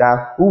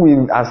 that who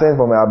will ascend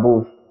from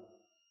above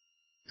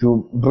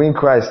to bring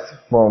Christ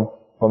from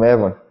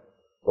heaven,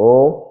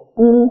 or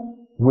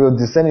who will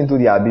descend into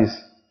the abyss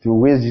to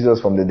raise Jesus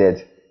from the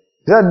dead.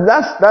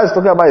 That's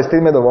talking about a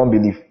statement of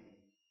unbelief.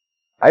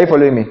 Are you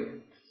following me?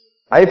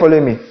 Are you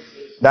following me?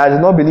 That I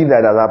do not believe that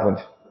it has happened,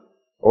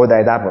 or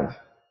that it happened.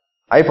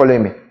 Are you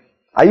following me?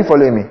 Are you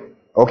following me?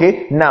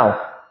 Okay?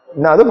 Now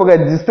don't forget,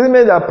 the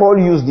statement that Paul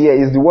used here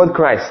is the word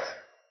Christ.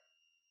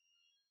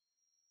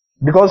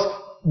 Because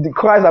the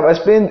Christ, I've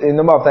explained a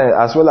number of times,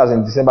 as well as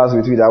in December's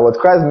retreat, that what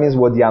Christ means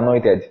was the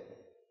anointed.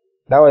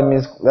 That's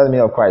the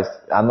meaning of Christ,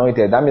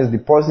 anointed. That means the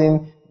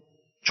person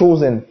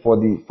chosen for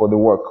the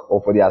work,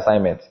 or for the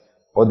assignment,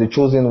 or the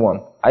chosen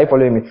one. Are you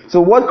following me?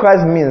 So what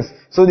Christ means,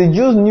 so the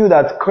Jews knew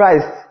that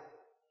Christ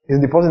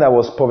is the person that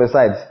was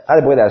prophesied.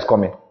 That's the boy that is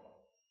coming.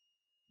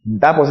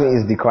 That person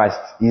is the Christ,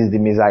 he is the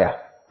Messiah.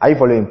 Are you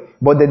following?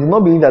 But they did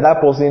not believe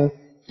that person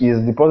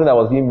is the person that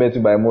was given birth to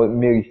by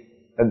Mary.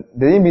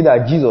 They didn't believe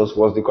that Jesus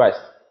was the Christ.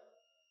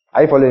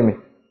 Are you following me?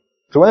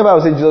 So whenever I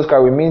say Jesus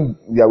Christ, we mean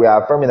that we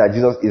are affirming that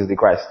Jesus is the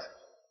Christ.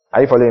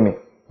 Are you following me?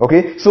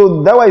 Okay?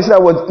 So that's why you see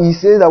that what he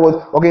says that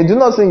what, okay, do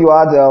not say you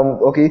are,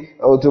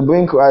 to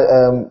bring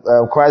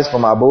Christ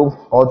from above,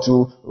 or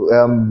to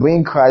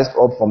bring Christ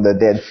up from the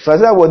dead. So I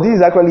said that what this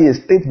is actually a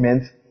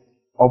statement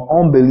of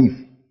unbelief.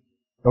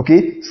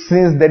 Okay?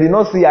 Since they did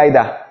not see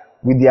either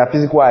with their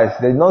physical eyes,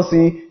 they did not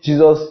see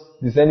Jesus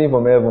descending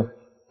from heaven,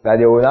 that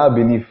they will now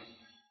believe.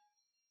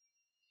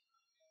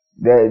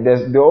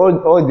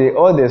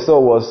 All they saw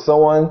was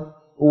someone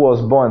who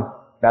was born.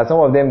 That some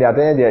of them, they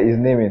attended his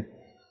naming.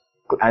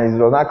 And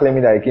it was not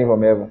claiming that he came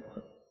from heaven.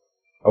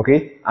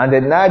 Okay? And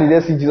then now did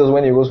they see Jesus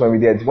when he rose from the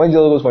dead? When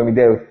Jesus rose from the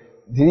dead,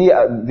 did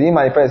he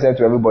manifest himself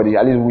to everybody?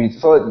 At least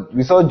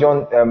we saw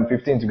John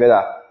 15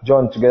 together,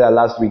 John together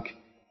last week.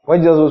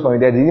 When Jesus rose from the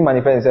dead, did he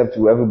manifest himself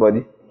to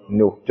everybody?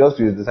 No, just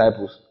to his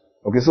disciples.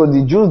 Okay, so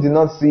the Jews did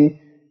not see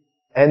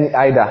any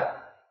either.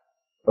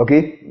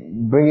 Okay,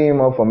 bringing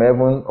him up from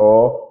heaven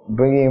or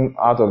bringing him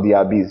out of the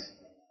abyss.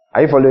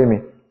 Are you following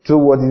me? So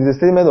what is the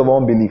statement of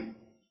unbelief?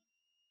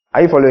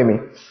 Are you following me?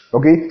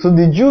 Okay, so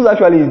the Jews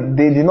actually,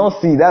 they did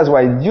not see. That's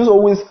why Jews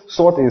always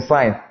sought a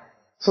sign.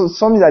 So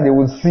something that they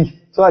would see,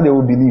 so that they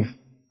would believe.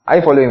 Are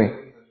you following me?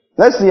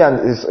 Let's see,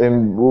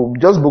 and we'll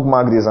just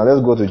bookmark this and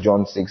let's go to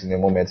John 6 in a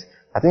moment.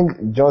 I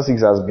think John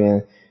 6 has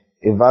been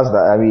a verse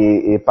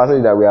a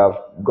passage that we have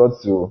got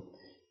to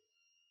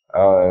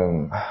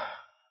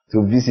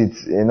visit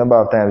a number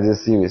of times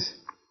this series.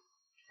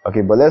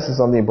 Okay, but let's see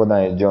something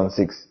important in John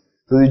 6.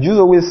 So the Jews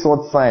always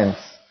sought signs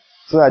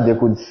so that they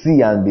could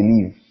see and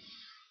believe.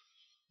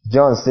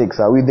 John 6,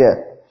 are we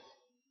there?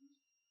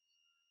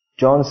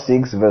 John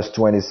 6 verse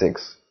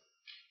 26.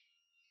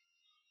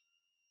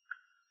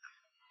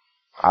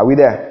 Are we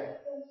there?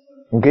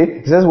 Okay,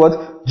 it says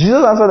what?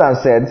 Jesus answered and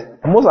said,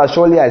 most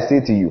assuredly I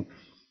say to you.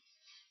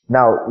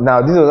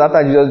 Now this was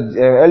after Jesus,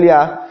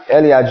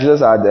 earlier Jesus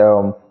had,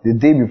 the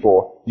day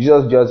before,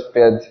 Jesus just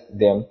fed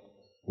them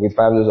with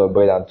 5 loaves of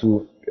bread and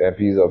 2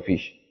 pieces of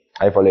fish.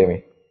 Are you following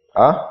me?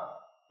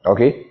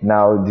 Okay.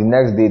 Now the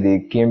next day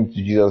they came to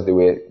Jesus.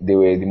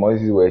 The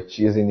multitudes were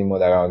chasing him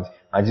all around,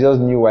 and Jesus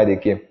knew why they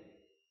came.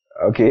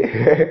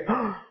 Okay.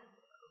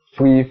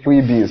 free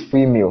bills,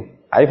 free meal.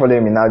 Are you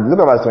following me? Now look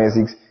at verse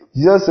 26.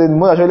 Jesus said,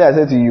 most assuredly I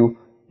said to you,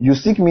 you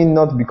seek me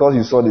not because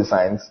you saw the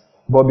signs,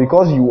 but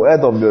because you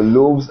ate of the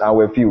loaves and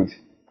were filled.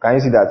 Can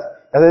you see that?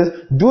 That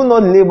says, do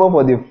not labor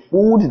for the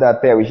food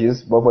that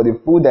perishes, but for the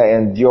food that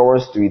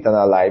endures to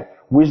eternal life,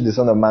 which the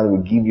Son of Man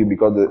will give you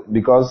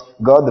because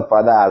God the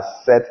Father has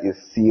set his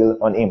seal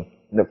on him.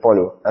 They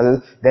follow. That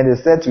says, then they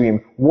said to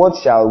him,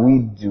 what shall we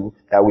do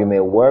that we may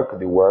work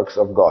the works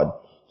of God?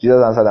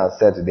 Jesus answered and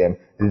said to them,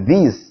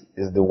 this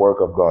is the work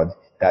of God,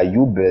 that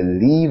you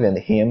believe in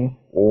him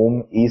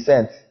whom he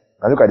sent.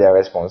 Now look at their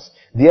response.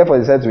 Therefore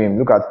they said to him,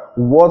 look at,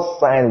 what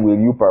sign will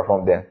you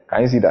perform then?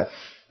 Can you see that?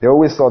 They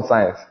always sought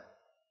signs.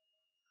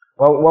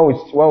 When we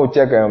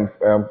check, when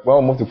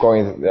we move to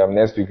Corinth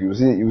next week, you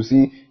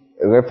see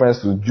a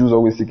reference to Jews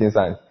always seeking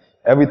signs.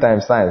 Every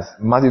time signs.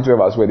 Matthew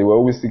 12 as well, they were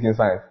always seeking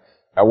signs.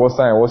 At what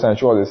sign,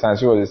 show us the sign,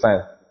 show us the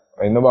sign.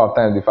 A number of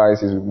times the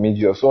Pharisees would meet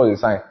Jesus, show us the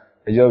sign.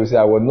 And Jesus would say,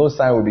 well, no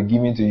sign will be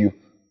given to you,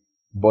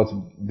 but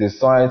the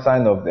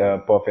sign of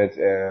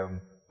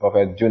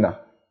prophet Jonah.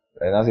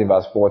 And that's in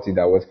verse 40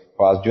 that was,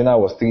 for as Jonah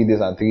was 3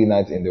 days and 3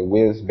 nights in the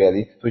whale's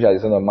belly, so shall the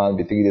Son of Man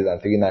be 3 days and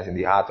 3 nights in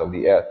the heart of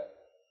the earth.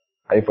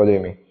 Are you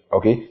following me?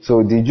 Okay,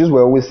 so the Jews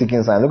were always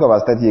seeking signs. Look at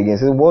verse 30 again. It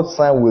says, what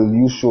sign will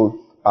you show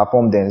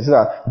perform then? It says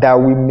that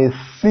we may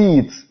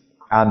see it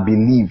and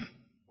believe.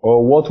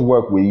 Or what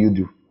work will you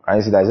do? Can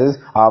you see that? It says,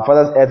 our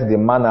fathers ate the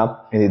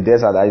manna in the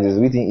desert, as it is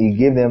written, he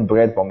gave them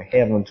bread from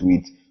heaven to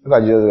eat. Look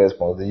at Jesus'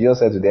 response. Jesus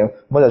said to them,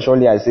 most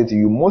assuredly I say to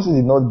you, Moses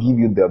did not give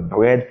you the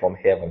bread from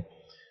heaven,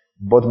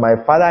 but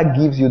my Father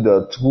gives you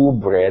the true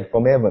bread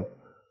from heaven.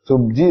 So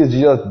Jesus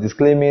is just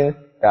disclaiming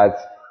that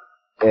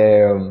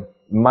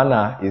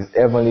manna is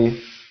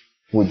heavenly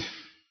food.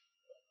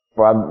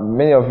 For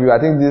many of you, I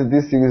think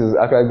this series is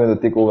actually going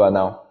to take over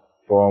now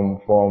from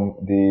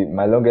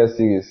my longest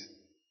series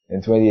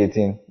in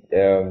 2018,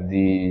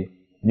 the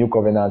New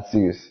Covenant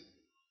series.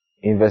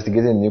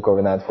 Investigating the New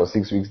Covenant for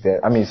 6 weeks then.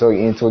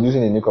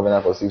 Introducing the New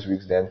Covenant for 6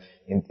 weeks then.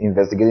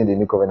 Investigating the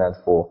New Covenant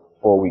for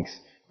 4 weeks.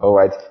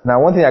 Alright.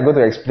 Now one thing I got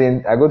to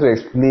explain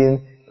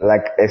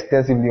like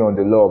extensively on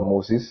the law of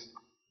Moses.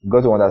 You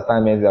got to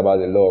understand many things about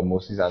the law of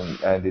Moses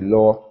and the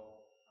law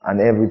and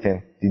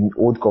everything. The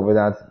Old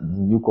Covenant, the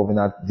New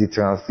Covenant, the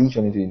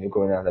transition into the New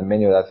Covenant, and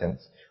many other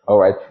things.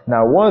 Alright.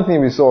 Now one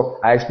thing we saw,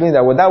 I explained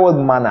that that was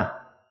manna.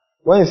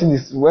 When you see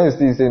this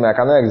thing, I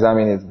cannot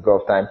examine it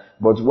because of time.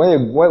 But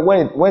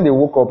when they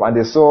woke up and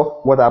they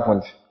saw what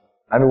happened,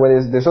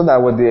 when they saw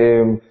that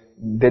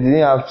they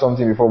didn't have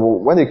something before,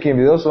 but when they came,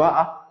 they also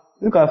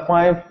look at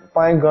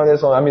fine grounded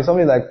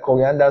something like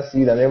coriander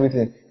seed and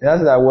everything. And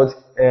that's that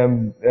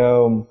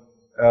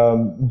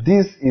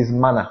this is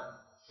manna.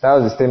 That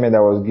was the statement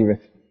that was given.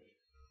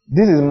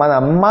 This is manna.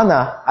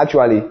 Manna,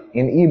 actually,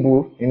 in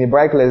Hebrew, in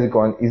Hebraic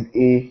lexicon, is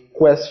a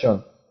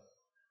question.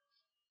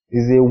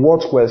 Is a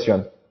what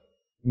question.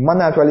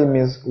 Manna actually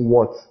means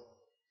what.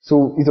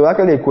 So it was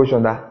actually a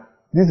question that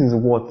this is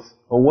what,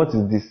 or what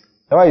is this?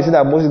 That's why you see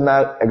that Moses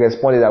now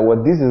responded that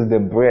this is the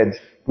bread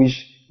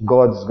which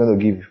God is going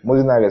to give.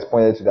 Moses now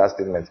responded to that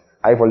statement.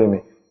 Are you following me?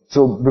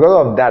 So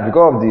because of that,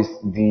 because of this,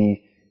 the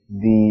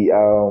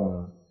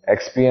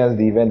experience,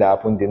 the event that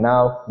happened, they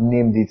now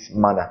named it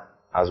manna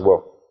as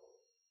well.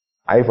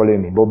 Are you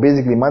following me? But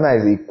basically manna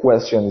is a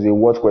question, is a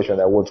what question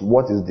that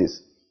what is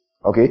this?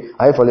 Okay,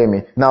 are you following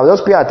me? Now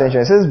just pay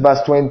attention. It says verse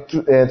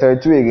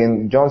 32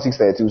 again, John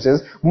 6:32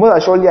 says, most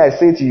assuredly I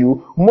say to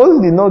you,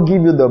 Moses did not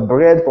give you the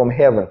bread from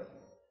heaven.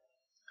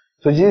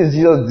 So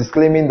Jesus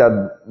disclaiming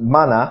that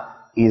manna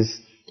is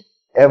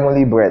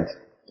heavenly bread.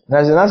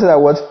 Now the answer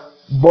that what?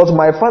 But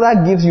my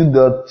Father gives you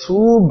the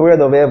true bread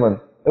of heaven.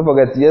 Don't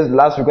forget, yes,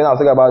 last week when I was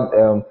talking about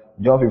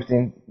John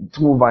 15,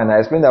 true vine, I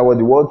explained that what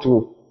the word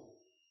true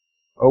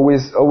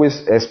always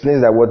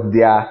explains that what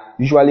they are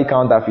usually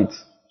counterfeit.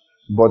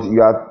 But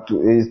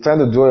it's trying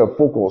to draw your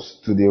focus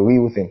to the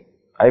real thing.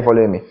 Are you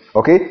following me?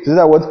 Okay? So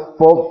that what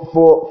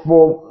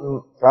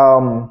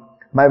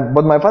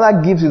but my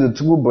Father gives you the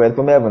true bread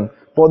from heaven.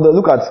 For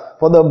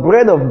the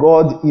bread of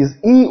God is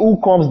he who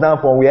comes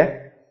down from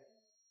where?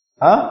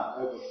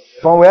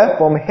 From where?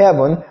 From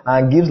heaven,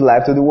 and gives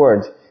life to the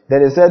world.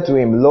 Then they said to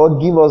him,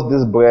 Lord, give us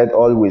this bread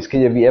always.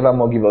 KJV,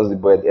 evermore give us the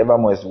bread.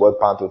 Evermore is the word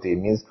pantote. It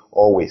means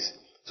always.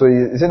 So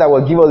he said that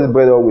will give us the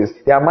bread always.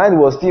 Their mind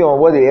was still on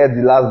what they ate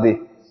the last day.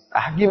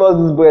 Give us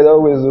this bread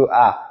always.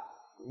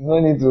 No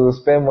need to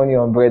spend money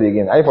on bread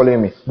again. Are you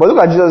following me? But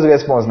look at Jesus'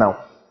 response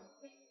now.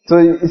 So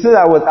he said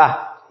that what?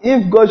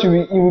 If God he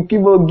will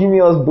keep on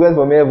giving us bread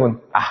from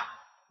heaven,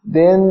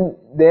 then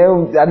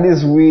at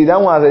least that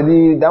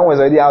was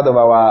already out of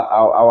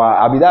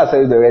our Abida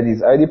said already.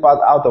 It's already part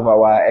out of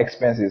our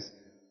expenses.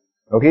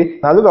 Okay?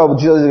 Now look at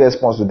Jesus'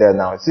 response to that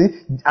now.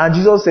 See? And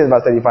Jesus said,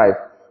 verse 35,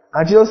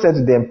 and Jesus said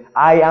to them,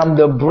 I am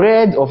the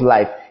bread of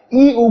life.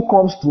 He who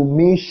comes to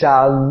me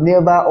shall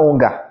never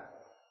hunger,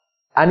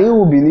 and he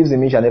who believes in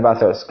me shall never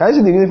thirst. Can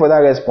you see the reason for that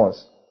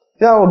response?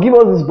 Say, give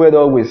us this bread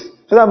always.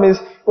 So that means,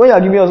 when you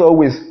are giving us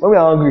always, when we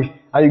are hungry,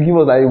 and you give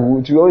us that, it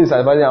will always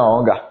satisfy our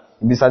hunger.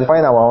 It will be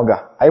satisfying our hunger.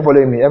 Are you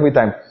following me? Every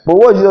time. But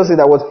what Jesus said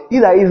that what?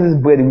 He that eats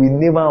this bread will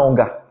never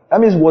hunger.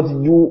 That means what?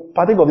 You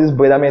partake of this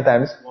bread how many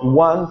times?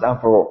 Once and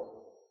for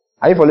all.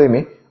 Are you following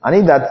me? And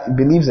he that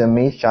believes in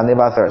me shall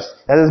never thirst.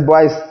 That is,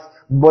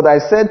 but I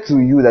said to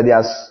you that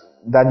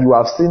you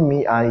have seen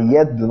me and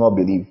yet do not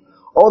believe.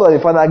 All that the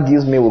Father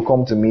gives me will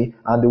come to me,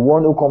 and the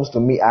one who comes to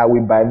me I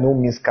will by no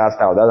means cast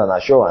out. That's an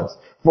assurance.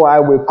 For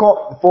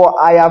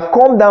I have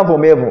come down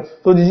from heaven.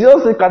 So did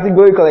Jesus say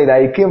categorically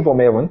that he came from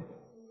heaven?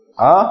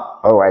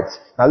 Alright.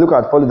 Now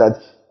follow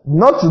that.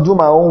 Not to do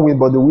my own will,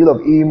 but the will of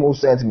him who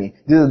sent me.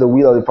 This is the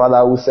will of the Father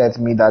who sent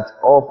me, that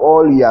of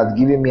all he has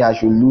given me I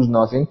should lose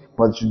nothing,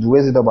 but should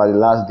raise it up at the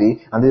last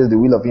day. And this is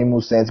the will of him who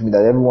sent me,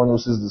 that everyone who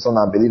sees the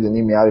Son and believes in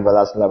him may have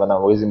everlasting life, and I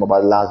will raise him up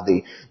at the last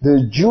day.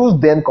 The Jews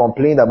then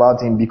complained about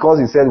him because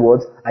he said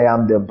what? I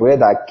am the bread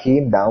that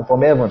came down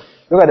from heaven.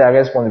 Look at their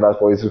response in verse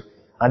 42.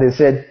 And they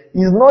said,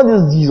 is not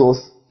this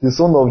Jesus, the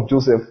son of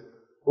Joseph,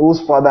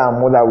 whose father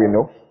and mother we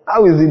know?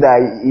 How is it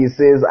that he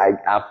says, I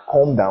have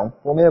come down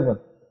from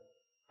heaven?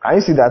 Can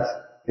you see that?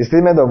 A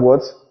statement of what?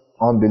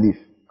 Unbelief.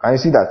 Can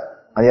you see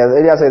that? And he has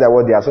earlier said that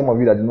what? There are some of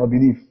you that do not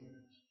believe.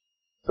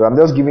 So I'm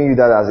just giving you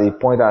that as a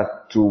pointer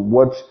to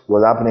what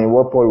was happening,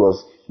 what Paul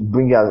was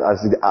bringing as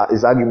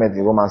his argument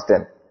in Romans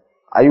 10.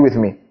 Are you with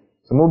me?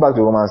 So move back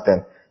to Romans 10.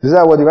 This is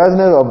what the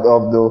righteousness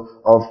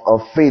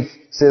of faith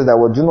says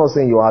that what do not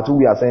say in your heart who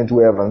we are sent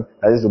to heaven,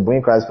 that is to bring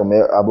Christ from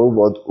above,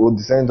 or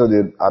descend to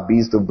the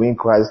abyss to bring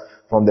Christ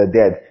from the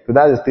dead. So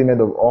that is a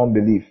statement of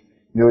unbelief.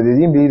 They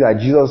didn't believe that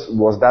Jesus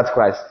was that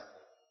Christ.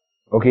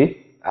 Okay?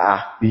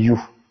 You.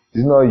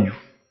 It's not you.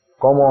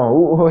 Come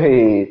on.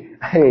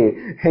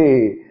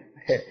 Hey.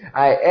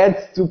 I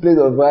ate 2 plates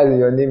of rice in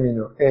your name, you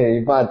know. Hey,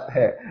 in fact,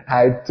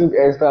 I took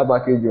extra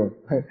package home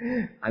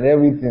and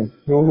everything.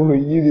 No,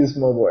 you this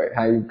small boy,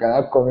 and you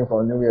cannot come in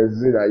from nowhere to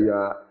say that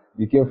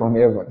you came from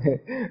heaven.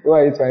 Why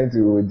are you trying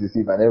to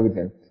deceive and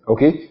everything?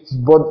 Okay?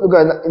 But look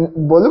at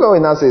what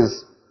it now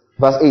says.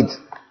 Verse 8.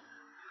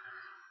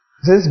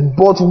 It says,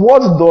 but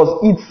what does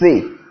it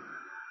say?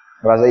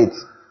 Verse 8.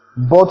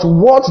 But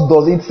what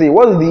does it say?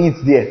 What is the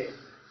it there?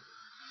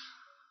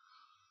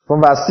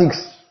 From verse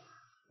 6.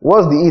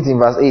 What's the it in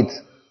verse 8?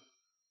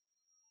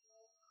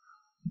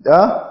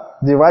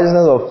 The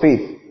righteousness of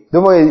faith.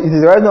 Don't worry, it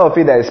is the righteousness of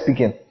faith that is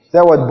speaking.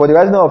 But the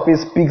righteousness of faith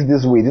speaks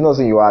this way. Do not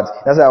say in your heart.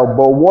 That's like,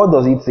 but what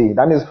does it say?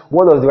 That means,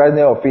 what does the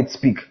righteousness of faith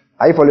speak?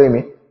 Are you following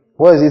me?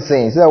 What is it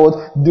saying? Say that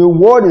what? The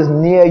word is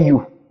near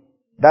you.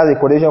 That's a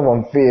quotation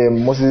from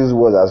Moses'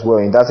 word as well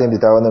in that same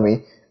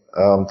Deuteronomy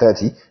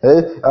 30.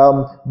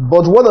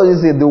 But what does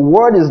it say? The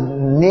word is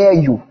near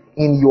you,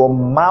 in your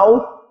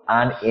mouth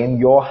and in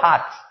your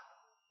heart.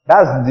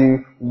 That's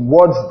the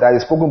words that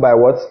is spoken by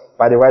what?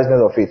 By the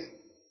righteousness of faith.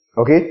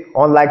 Okay?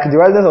 Unlike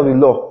the righteousness of the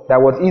law, that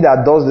what he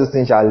that does this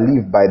thing shall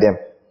live by them.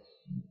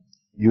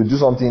 You do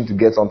something to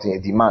get something,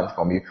 a demand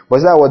from you. But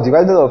it's that what the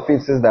righteousness of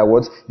faith says that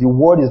what? The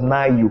word is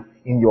nigh you,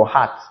 in your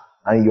heart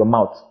and in your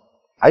mouth.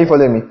 Are you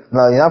following me?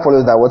 Now, it now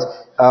follows that what?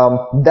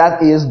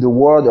 That is the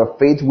word of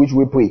faith which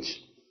we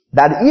preach.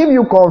 That if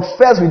you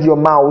confess with your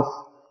mouth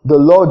the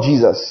Lord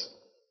Jesus.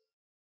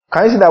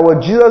 Can you see that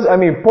what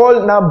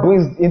Paul now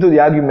brings into the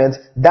argument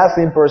that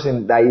same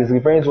person that is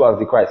referring to as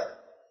the Christ.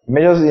 He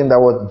mentions him that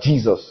was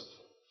Jesus.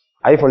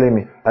 Are you following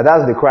me?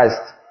 That's the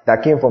Christ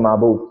that came from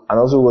above and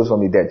also rose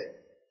from the dead.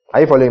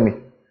 Are you following me?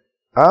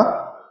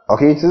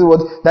 Okay, this is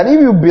what, that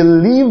if you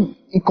believe,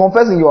 you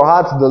confess in your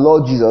heart the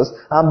Lord Jesus,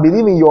 and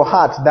believe in your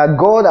heart that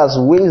God has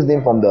raised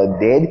him from the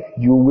dead,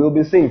 you will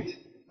be saved.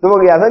 Don't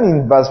forget, I said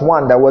in verse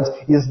 1 that what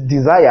his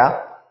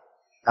desire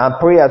and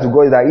prayer to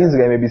God is that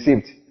Israel may be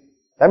saved.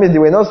 That means they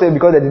were not saved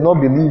because they did not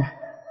believe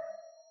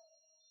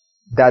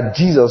that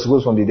Jesus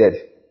rose from the dead.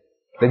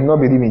 They did not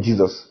believe in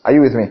Jesus. Are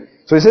you with me?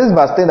 So it says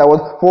verse 10 that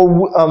what,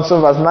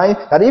 verse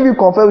 9, that if you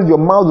confess with your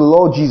mouth the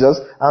Lord Jesus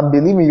and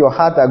believe in your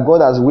heart that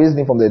God has raised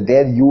him from the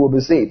dead, you will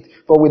be saved.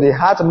 For with the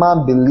heart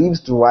man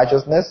believes to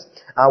righteousness,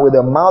 and with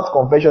the mouth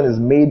confession is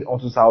made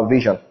unto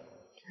salvation.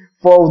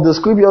 For the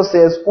scripture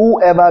says,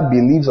 whoever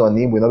believes on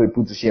him will not be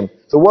put to shame.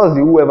 So what's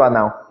the whoever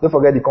now? Don't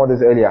forget the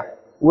context earlier.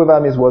 Whoever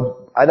means what?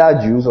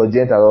 Either Jews or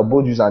Gentiles, or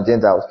both Jews and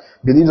Gentiles.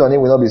 Believes on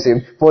him will not be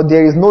saved. For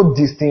there is no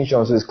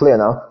distinction, so it's clear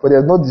now. For there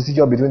is no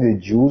distinction between the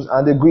Jews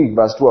and the Greek.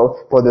 Verse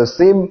 12. For the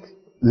same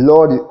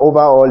Lord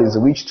over all is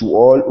rich to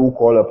all who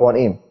call upon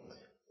him,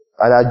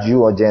 either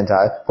Jew or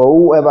Gentile. For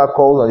whoever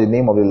calls on the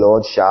name of the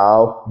Lord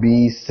shall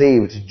be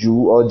saved,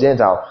 Jew or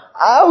Gentile.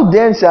 How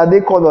then shall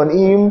they call on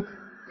him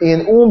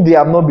in whom they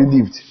have not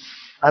believed?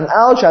 And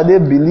how shall they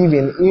believe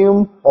in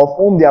him of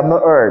whom they have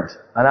not heard?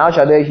 And how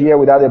shall they hear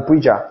without a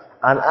preacher?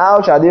 And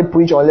how shall they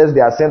preach unless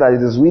they are sent? As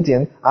it is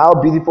written, how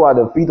beautiful are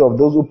the feet of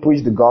those who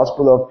preach the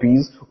gospel of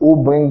peace,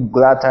 who bring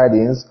glad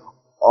tidings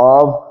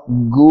of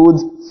good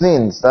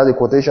things. That's a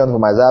quotation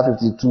from Isaiah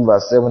 52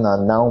 verse 7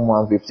 and Nahum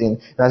 1:15.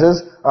 And it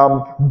says,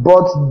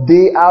 but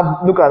they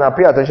have, look and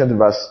pay attention to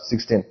verse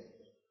 16.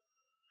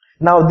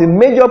 Now the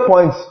major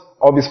point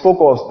of his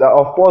focus,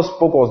 of Paul's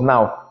focus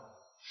now,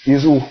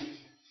 is who?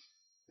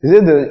 Is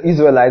it the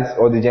Israelites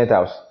or the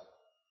Gentiles?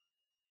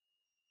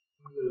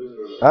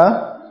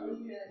 Huh?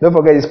 Don't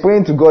forget, he's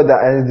praying to God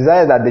that, and his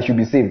desire that they should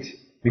be saved.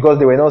 Because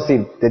they were not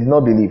saved. They did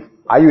not believe.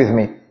 Are you with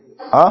me?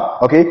 Huh?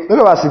 Okay.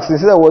 Look at verse 16. It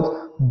says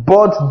what?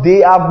 But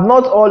they have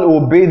not all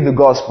obeyed the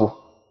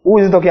gospel. Who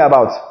is he talking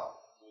about?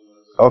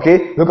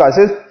 Okay. Look at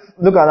it. Says,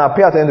 look at now,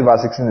 pay attention to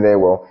verse 16 very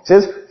well. It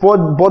says,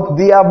 but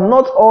they have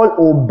not all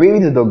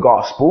obeyed the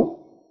gospel.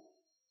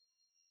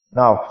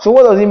 Now, so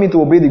what does it mean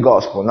to obey the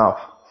gospel?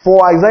 Now, for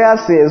Isaiah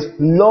says,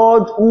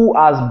 Lord, who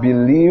has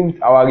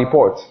believed our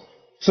report?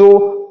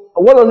 So,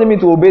 what does it mean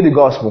to obey the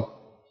gospel?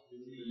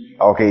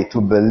 Okay,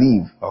 to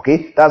believe.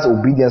 Okay, that's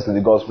obedience to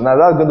the gospel. Now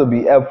that's going to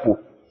be helpful.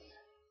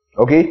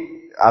 Okay,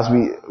 as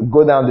we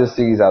go down this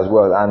series as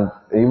well, and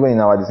even in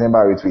our December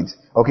retreat.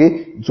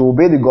 Okay, to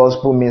obey the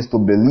gospel means to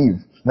believe.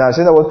 Now,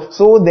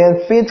 so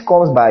then faith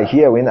comes by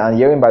hearing, and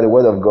hearing by the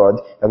word of God.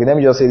 Okay, let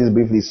me just say this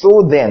briefly.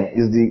 So then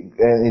is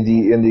in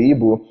the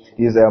Hebrew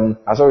is in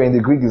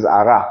the Greek is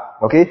ara.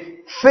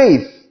 Okay,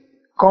 faith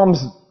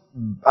comes.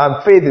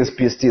 And faith is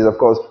pistis, of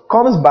course,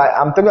 comes by,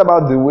 I'm talking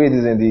about the way it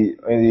is in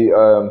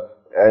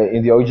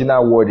the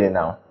original wording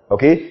now.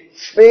 Okay?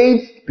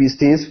 Faith,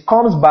 pistis,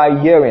 comes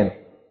by hearing.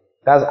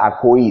 That's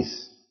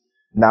akois.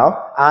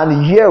 Now,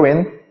 and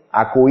hearing,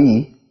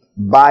 akoi,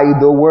 by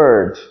the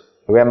word,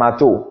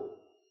 remato.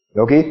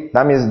 Okay?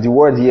 That means the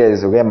word here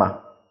is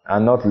rema,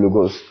 and not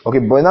logos. Okay,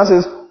 but it now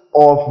says,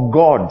 of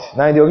God.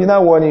 Now, in the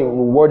original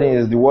wording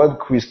is the word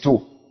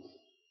Christou.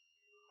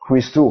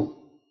 Christou.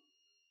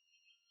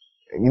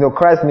 You know,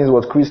 Christ means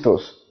what?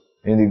 Christos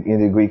in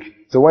the Greek.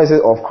 So when it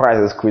says of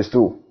Christ, it's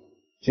Christou.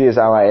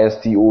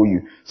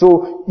 Christou.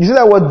 So you see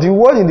that what the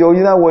word in the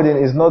original wording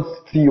is not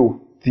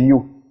theo.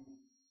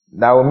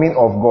 That will mean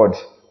of God,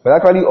 but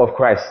actually of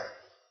Christ.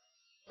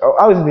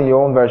 How is it in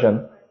your own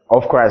version?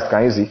 Of Christ,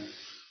 can you see?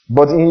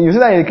 But you see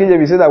that in the KJV,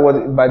 you say that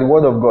what by the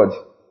word of God.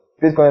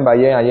 Faith coming by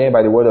hearing and hearing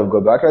by the word of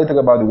God. But actually talk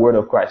about the word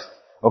of Christ.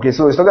 Okay,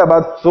 so it's talking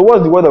about, so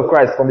what's the word of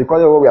Christ from the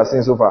context of what we are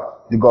saying so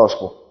far? The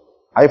gospel.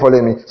 Are you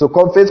following me? So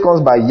faith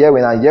comes by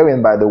hearing, and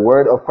hearing by the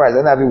word of Christ.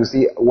 Then we will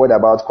see a word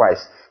about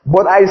Christ.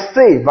 But I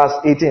say, verse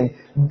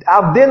 18,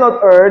 have they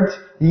not heard?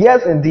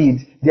 Yes,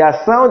 indeed. Their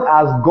sound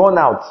has gone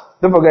out.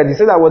 Don't forget, he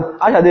said that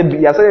what, how shall they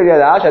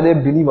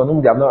believe on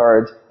whom they have not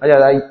heard?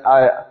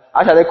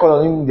 How shall they call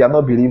on whom they have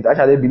not believed? How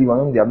shall they believe on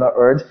whom they have not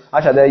heard?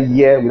 How shall they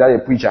hear without a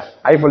preacher?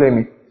 Are you following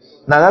me?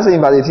 Now that's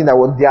in verse 18 that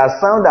what, their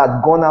sound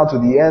has gone out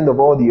to the end of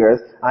all the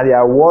earth, and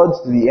their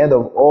words to the end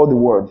of all the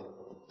world.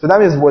 So that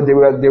means what they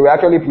were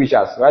actually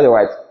preachers, right or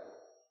right?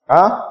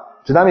 Huh?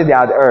 So that means they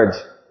had heard.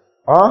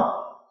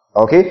 Huh?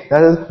 Okay?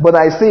 That is, but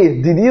I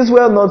say, did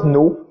Israel not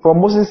know? For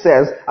Moses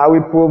says, I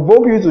will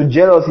provoke you to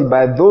jealousy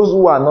by those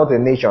who are not a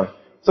nation.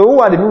 So who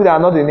are the people that are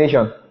not a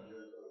nation?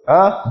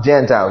 Huh?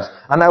 Gentiles.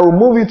 And I will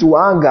move you to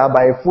anger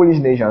by a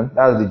foolish nation,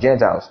 that is the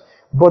Gentiles.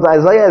 But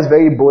Isaiah is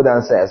very bold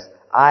and says,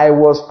 I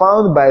was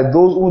found by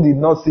those who did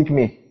not seek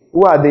me.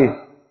 Who are they?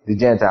 The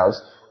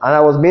Gentiles. And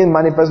I was made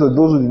manifest to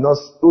those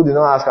who did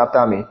not ask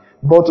after me.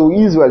 But to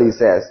Israel he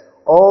says,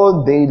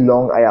 all day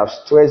long I have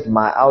stretched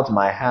out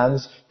my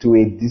hands to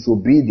a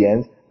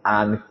disobedient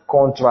and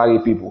contrary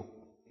people.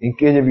 In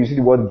case if you see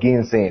the word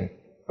gainsaying,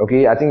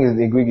 okay, I think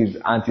in Greek is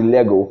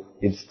anti-lego.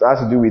 It has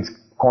to do with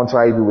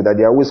contrary people, that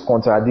they are always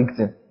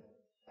contradicting.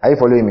 Are you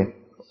following me?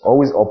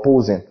 Always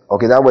opposing.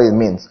 Okay, that's what it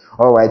means.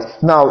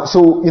 Alright. Now,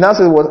 so, in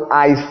answer to what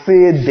I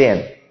say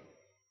then.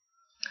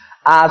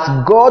 Has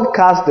God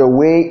cast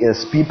away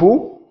his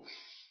people?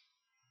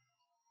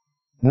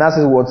 And that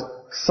is what?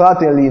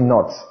 Certainly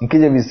not. In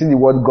case you see the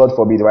word God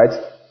forbid, right?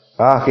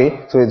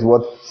 Okay, so it's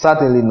what?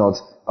 Certainly not.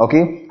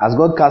 Okay, has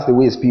God cast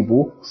away his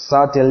people?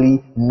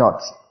 Certainly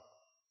not.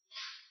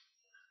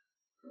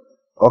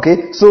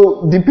 Okay,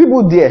 so the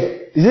people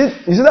there, you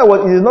see that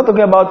what? It is not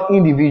talking about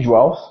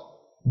individuals,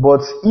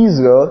 but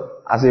Israel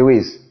as a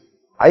race.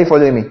 Are you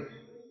following me?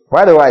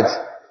 Right or right?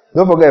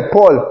 Don't forget,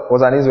 Paul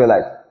was an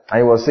Israelite and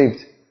he was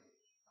saved.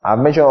 I've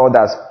mentioned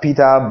others,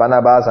 Peter,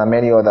 Barnabas, and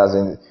many others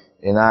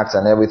in Acts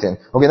and everything.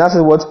 Okay, that's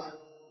what.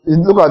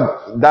 Look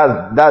at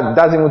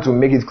that's even to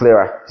make it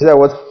clearer. See that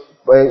what?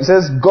 It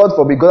says, God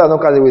forbid, God has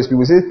not cast away his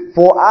people. It says,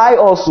 for I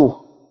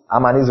also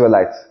am an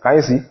Israelite. Can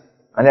you see?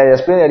 And I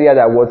explained earlier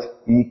that what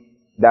he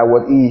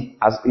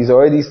is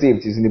already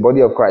saved, is in the body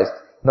of Christ.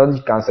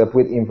 Nothing can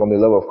separate him from the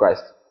love of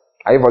Christ.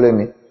 Are you following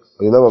me?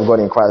 The love of God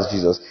in Christ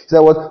Jesus. He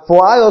said, what? For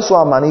I also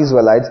am an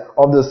Israelite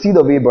of the seed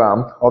of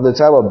Abraham, of the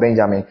tribe of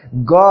Benjamin.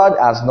 God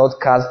has not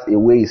cast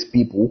away his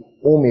people,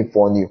 whom he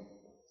foreknew.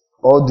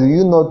 Or do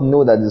you not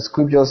know that the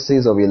scripture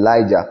says of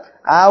Elijah,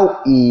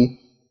 how he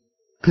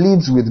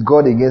pleads with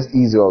God against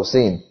Israel,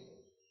 saying,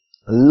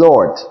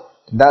 Lord,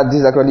 that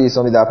this actually is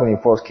something that happened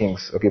in 1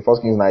 Kings. Okay,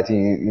 1 Kings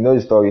 19. You know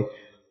the story.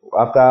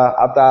 After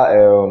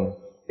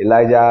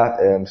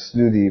Elijah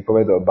slew the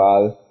prophet of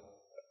Baal,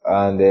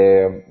 and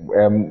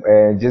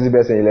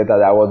Jezebel said in a letter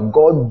that what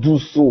God do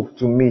so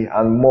to me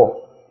and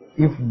more,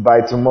 if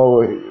by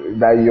tomorrow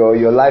that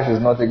your life is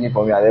not taken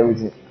from me and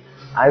everything.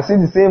 I see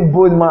the same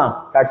bold man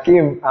that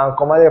came and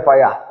commanded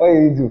fire. What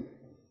did he do?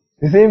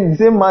 The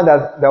same man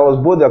that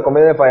was bold that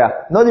commanded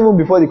fire. Not even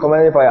before the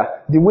commanded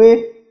fire. The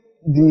way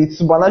the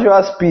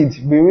supernatural speed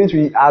with which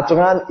we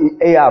outran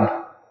Ahab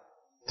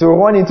to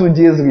run into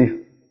Jezreel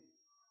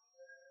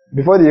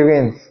before the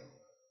rains.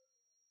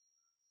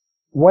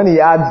 When he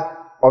had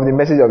of the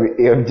message of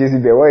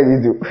Jezebel, what did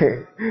he do?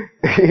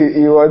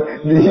 he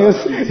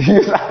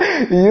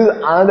used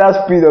another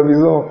speed of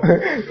his own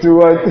to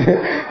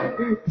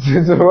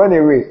run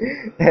away.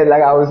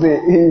 Like I would say,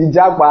 he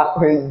jackpot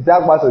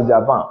to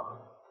Japan.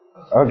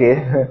 Okay.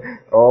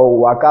 Or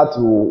Waka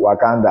to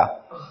Wakanda.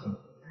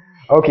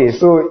 Okay,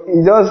 so he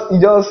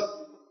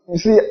you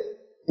see,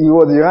 he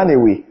ran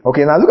away.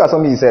 Okay, now look at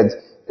something he said.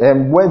 He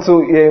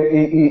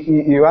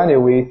ran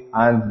away,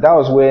 and that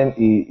was when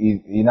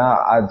he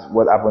now had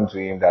what happened to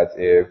him, that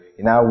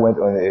he now went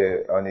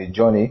on a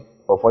journey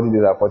for 40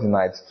 days and 40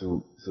 nights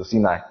to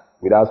Sinai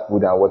without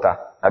food and water.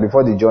 And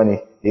before the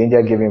journey, the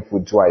angel gave him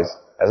food twice.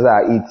 I said,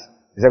 I eat.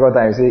 The second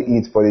time he said,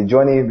 eat, for the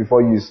journey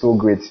before you is so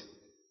great.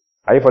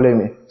 Are you following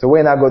me? So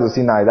when I go to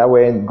Sinai, that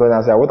when God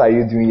answered, what are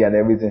you doing here and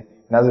everything?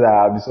 And I said,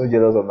 I'll be so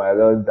jealous of my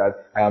Lord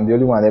that I am the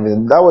only one and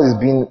everything. That was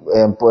being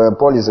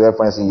Paul is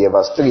referencing here.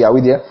 Verse 3, are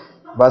we there?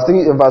 Verse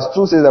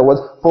 2 says that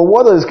what? For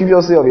what does the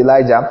scripture say of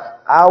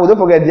Elijah? Don't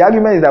forget, the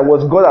argument is that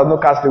what? God has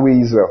not cast away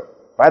Israel.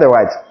 Right or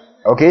right?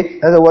 Okay?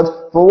 And so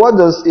what? For what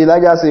does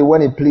Elijah say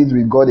when he pleads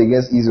with God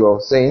against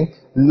Israel? Saying,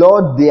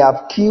 Lord, they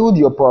have killed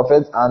your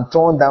prophets and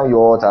torn down your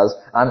altars,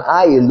 and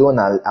I alone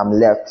am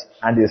left,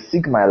 and they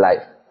seek my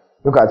life.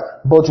 Look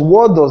at, but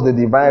what does the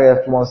divine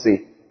response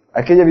say?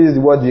 I can't use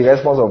the word the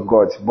response of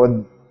God, but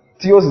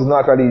theos is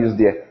not actually used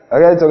there.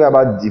 I'm really talking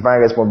about divine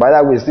response. By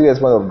that way, it's still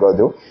response of God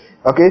though.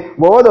 Okay,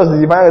 but what does the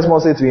divine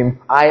response say to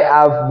him? I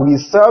have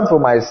reserved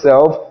for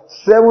myself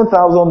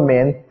 7,000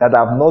 men that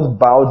have not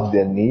bowed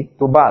their knee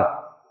to Baal.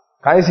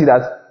 Can you see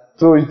that?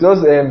 So it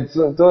just say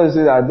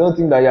that I don't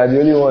think that you are the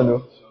only one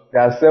though.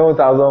 There are 7,000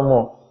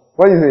 more.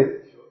 What do you say?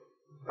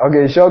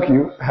 Okay, shock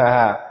you.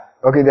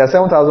 Okay, there are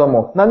 7,000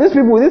 more. Now these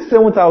 7,000,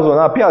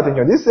 now pay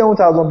attention. These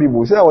 7,000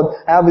 people, say what?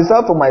 I have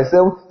reserved for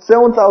myself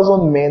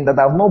 7,000 men that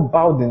have not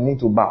bowed the knee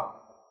to bow.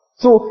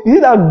 So, is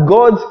it that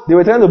God, they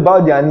were trying to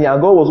bow their knee and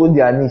God was on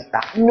their knees?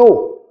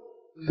 No.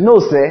 No,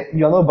 sir,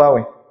 you are not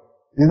bowing.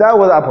 Is that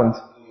what happened?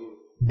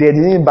 They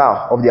didn't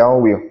bow of their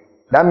own will.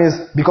 That means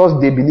because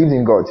they believed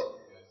in God.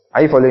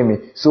 Are you following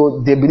me?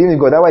 So, they believed in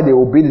God. That's why they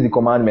obeyed the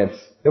commandments.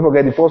 Don't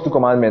forget the first two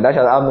commandments. Thou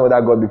shalt have no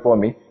other God before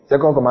me.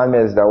 Second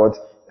commandment is that what?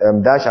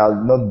 Thou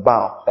shalt not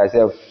bow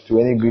thyself to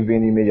any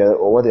graven image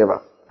or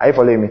whatever. Are you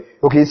following me?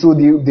 Okay, so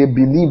they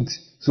believed,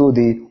 so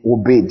they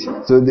obeyed.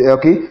 So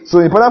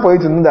important for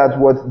you to know that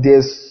what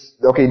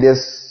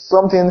there's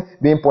something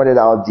being pointed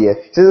out there.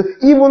 So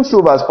even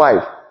so, verse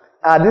 5,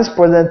 at this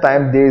present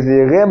time there is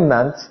a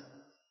remnant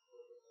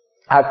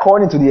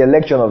according to the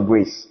election of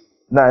grace.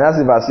 Now that's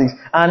in verse 6.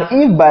 And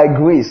if by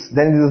grace,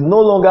 then it is no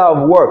longer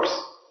of works.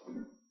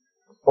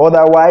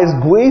 Otherwise,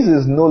 grace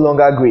is no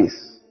longer grace.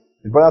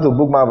 It's important to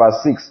bookmark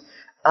verse 6.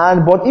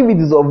 But if it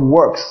is of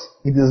works,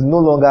 it is no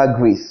longer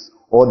grace.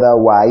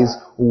 Otherwise,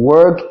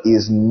 work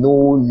is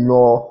no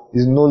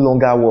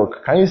longer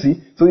work. Can you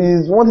see? So it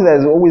is one thing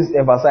that is always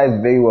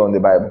emphasized very well in the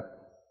Bible.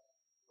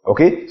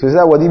 Okay? So it's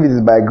that what if it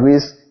is by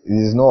grace, it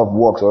is not of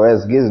works, or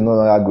else grace is no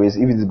longer grace.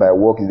 If it is by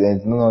work, then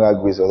it's no longer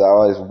grace,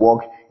 otherwise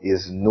work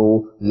is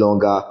no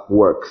longer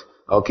work.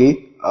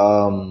 Okay?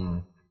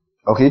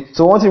 Okay,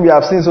 so one thing we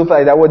have seen so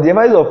far is that what the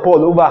emphasis of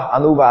Paul over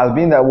and over has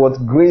been that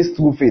what grace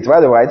through faith,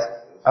 right?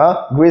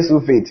 Grace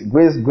through faith.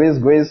 Grace.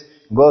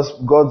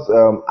 God's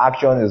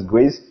action is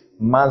grace.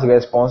 Man's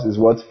response is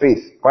what?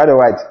 Faith. Quite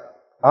alright.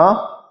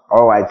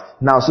 Alright.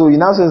 Now, so he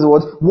now says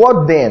what?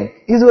 What then?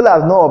 Israel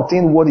has not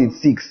obtained what it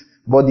seeks,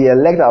 but the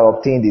elect have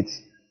obtained it.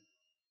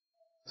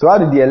 So how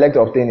did the elect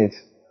obtain it?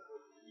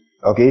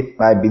 Okay,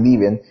 by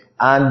believing.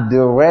 And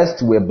the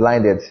rest were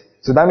blinded.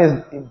 So that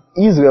means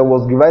Israel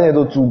was divided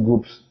into two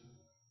groups.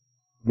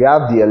 We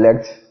have the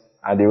elect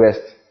and the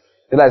rest.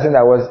 If I say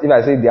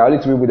there are only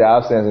two people that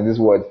have sense in this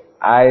world,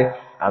 I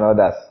and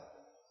others.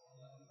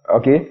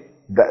 Okay?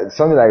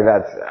 Something like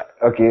that.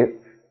 Okay?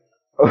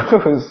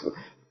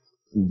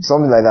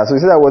 Something like that.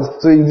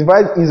 So he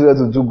divides Israel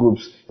to two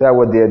groups. That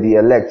was the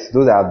elect,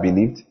 those that have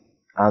believed,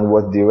 and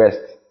what the rest,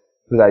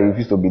 those that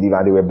refused to believe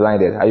and they were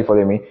blinded. Are you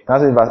following me? Now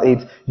says verse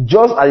 8,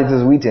 just as it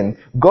is written,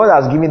 God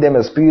has given them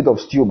a spirit of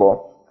stupor,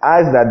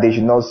 eyes that they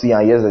should not see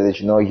and ears that they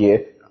should not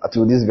hear,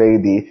 to this very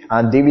day.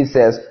 And David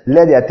says,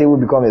 let their table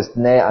become a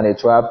snare and a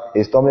trap,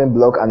 a stumbling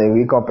block and a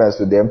recompense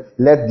to them.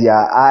 Let their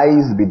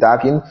eyes be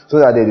darkened so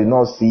that they do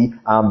not see,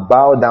 and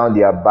bow down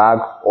their back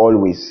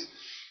always.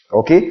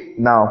 Okay?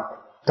 Now,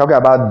 talking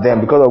about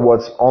them because of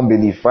what?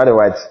 Unbelief.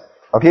 Right?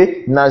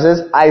 Okay? Now it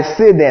says, I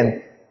say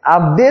then,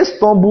 have they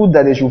stumbled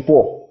that they should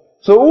fall?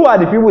 So who are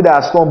the people that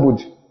are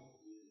stumbled?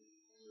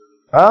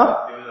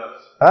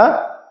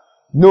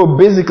 No,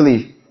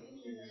 basically,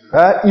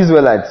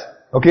 Israelites.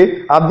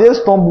 Okay? Have they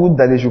stumbled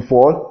that they should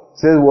fall?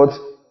 Says what?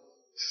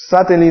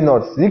 Certainly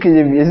not.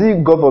 Is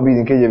it God forbid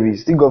in KJV?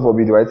 Still God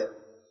forbid, right?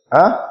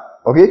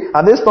 Okay?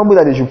 Have they stumbled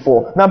that they should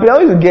fall? Now, I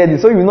want you to get it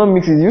so you will not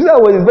mix it. You see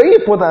that word is very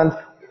important.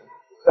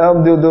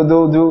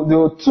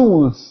 The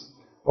tools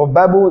of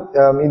Bible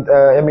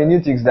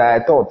hermeneutics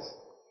that I taught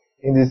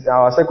in this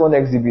our second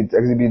exhibit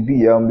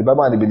B, the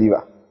Bible and the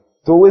Believer.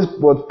 So always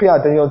pay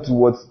attention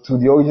to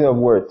the origin of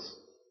words.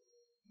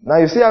 Now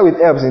you see how it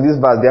helps in this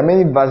verse. There are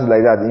many verses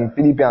like that in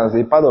Philippians.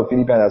 A part of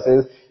Philippians that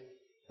says,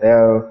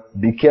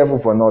 "Be careful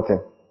for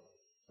nothing."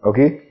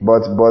 Okay,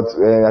 but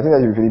I think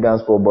that should be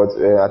Philippians 4. But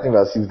I think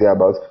verse 6 there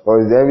about.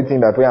 But is everything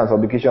by prayer and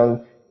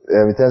supplication,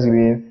 with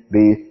thanksgiving,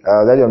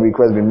 let your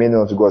request be made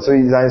unto God. So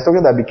he's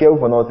talking that be careful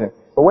for nothing.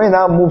 But when it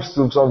now moves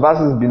to some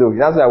verses below, he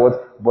answers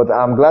what? But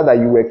I'm glad that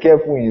you were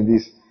careful in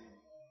this.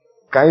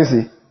 Can you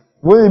see?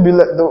 Wouldn't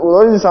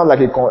it sound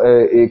like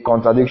a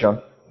contradiction?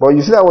 But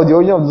you see that what the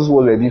origin of those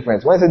words were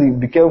different. When I said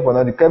be careful for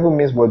nothing, careful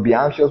means what? Be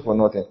anxious for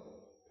nothing.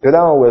 The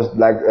other one was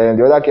like,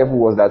 the other careful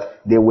was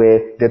that they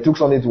took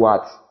something to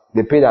heart.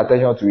 They paid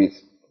attention to it.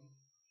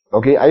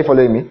 Okay, are you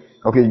following me?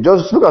 Okay,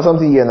 just look at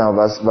something here now,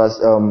 verse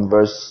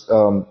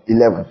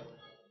 11.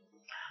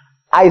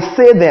 I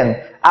say then,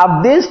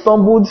 have they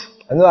stumbled?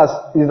 I know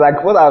it's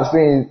like what I'm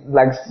saying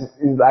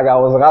is like I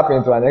was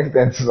rapping to an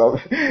extent to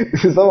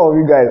some of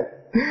you guys.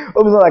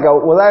 Hope it's not like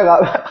was I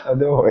rap?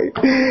 Don't worry.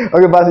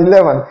 Okay, verse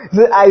 11.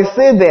 So I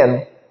say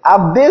then,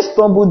 have they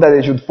stumbled that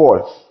they should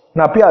fall?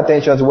 Now pay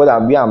attention to where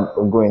I'm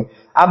going.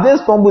 Have they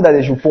stumbled that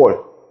they should fall?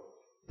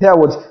 Here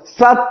what?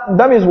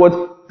 That means what?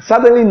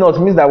 Certainly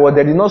not means that what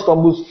they did not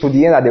stumble to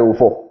the end that they will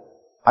fall.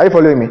 Are you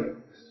following me?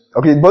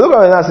 Okay, but look at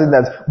when I said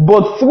that.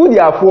 But through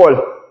their fall,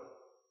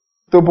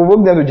 to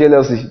provoke them to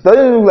jealousy.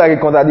 Doesn't it look like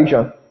a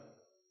contradiction?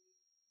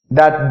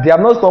 That they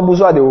have not stumbled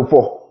so that they will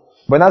fall.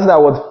 But that's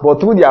not what, but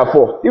through their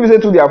fall. If you say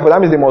through their fall,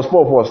 that means they must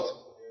fall first.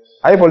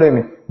 Are you following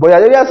me? But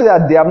Isaiah said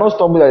that they have not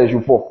stumbled that they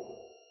should fall.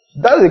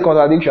 That's a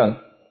contradiction.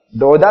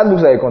 Though that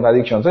looks like a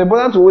contradiction. So it's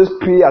important to always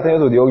pay attention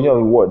to the origin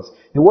of the words.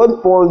 The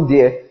word fall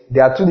there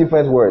are two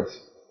different words.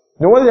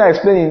 The one thing I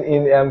explained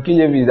in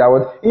KJV is that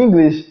what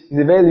English is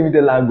a very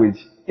limited language.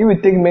 If we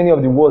take many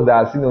of the words that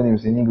are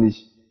synonyms in English,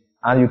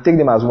 and you take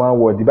them as one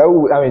word,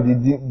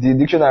 the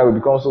dictionary will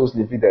become so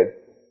slim-fitted.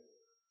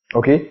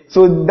 Okay?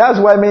 So that's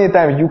why many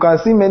times you can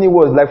see many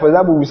words. Like for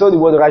example, we saw the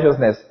word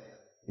righteousness.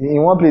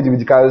 In one place with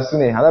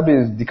dikaiosune, another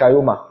place with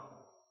dikaioma.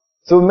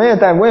 So many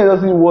times when you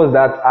just see words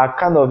that are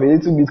kind of a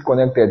little bit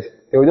connected,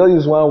 they will just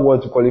use one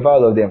word to qualify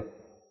all of them.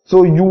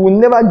 So you will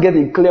never get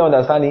a clear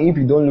understanding if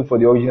you don't look for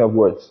the origin of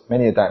words.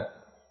 Many a time.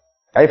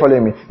 Are you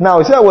following me? Now,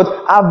 you see what?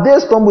 Have they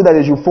stumbled that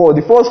they should fall?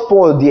 The first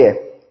fall there,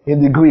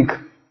 in the Greek,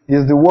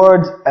 is the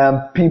word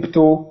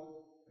peto.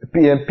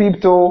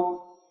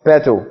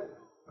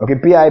 Okay,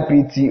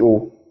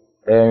 P-I-P-T-O.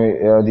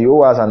 The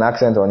O has an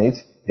accent on it.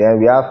 Then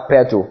we have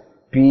peto.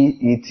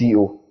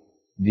 P-E-T-O.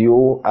 The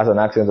O has an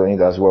accent on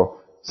it as well.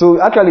 So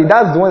actually,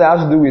 that's the one that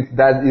has to do with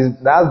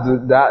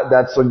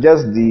that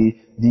suggests the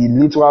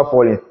literal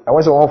falling. And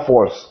when someone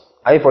falls,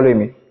 are you following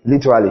me?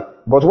 Literally.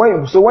 But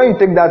when you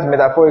take that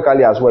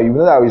metaphorically as well, you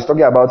know that he's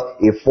talking about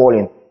a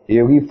falling,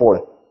 a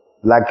re-fall,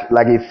 like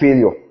a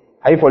failure.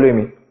 Are you following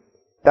me?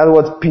 That's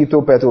what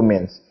peto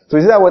means. So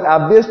is that what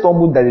have they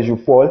stumbled that they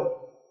should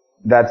fall?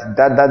 That's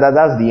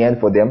the end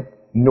for them?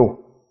 No.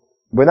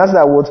 But that's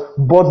that what?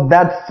 But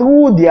that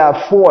through their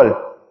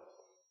fall.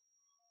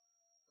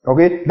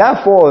 Okay,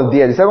 that fall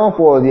there, the second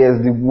fall there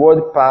is the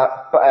word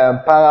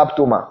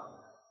paraptoma.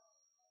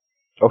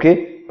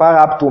 Okay,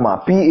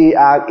 paraptoma,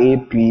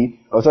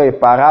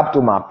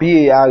 paraptoma,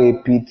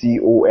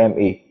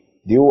 P-A-R-A-P-T-O-M-A.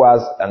 The O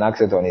has an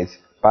accent on it.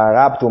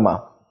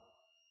 Paraptoma.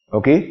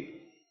 Okay?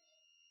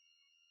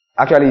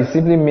 Actually, it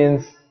simply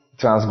means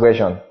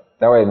transgression.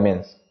 That's what it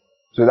means.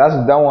 So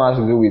that one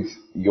has to do with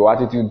your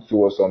attitude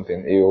towards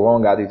something, a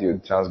wrong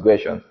attitude,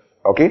 transgression.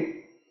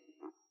 Okay?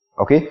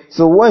 Okay?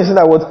 So when you say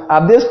that word,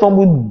 have they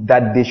stumbled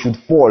that they should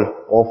fall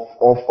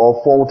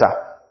or falter?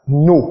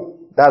 No.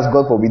 That's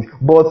God forbid.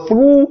 But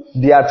through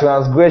their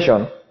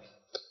transgression,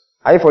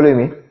 are you following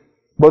me?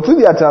 But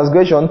through their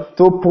transgression,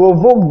 to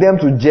provoke them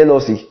to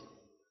jealousy,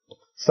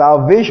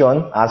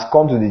 salvation has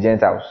come to the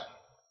Gentiles.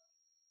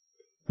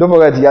 Don't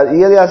forget, he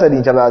earlier said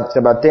in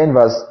chapter 10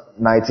 verse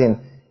 19,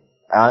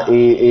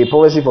 a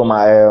prophecy from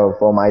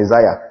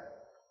Isaiah.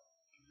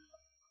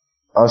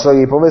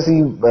 A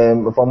prophecy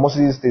from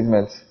Moses'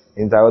 statement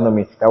in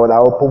Deuteronomy, that I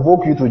will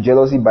provoke you to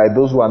jealousy by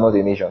those who are not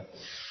a nation.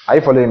 Are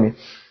you following me?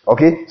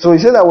 Okay, so he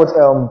said that what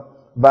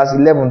verse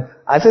 11,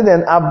 I said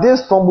then, have they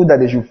stumbled that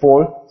they should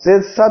fall?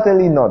 Said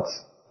certainly not.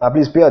 Now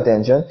please pay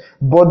attention.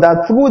 But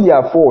that through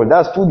their fall,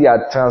 that's through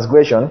their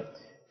transgression,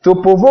 to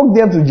provoke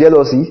them to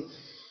jealousy,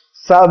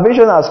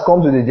 salvation has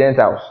come to the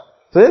Gentiles.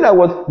 So then that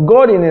what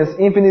God in His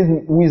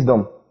infinite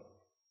wisdom,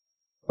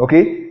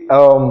 okay,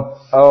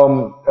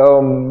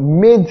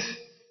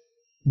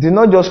 did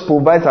not just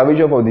provide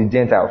salvation for the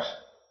Gentiles.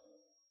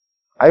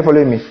 Are you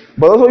following me?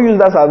 But also use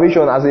that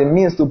salvation as a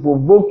means to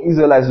provoke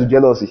Israelites to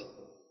jealousy.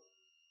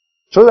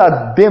 So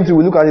that them too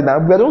will look at it now.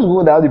 We are those who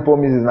know that the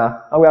promises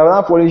now. And we are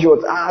not falling short.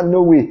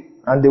 No way.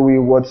 And they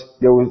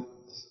will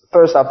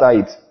thirst after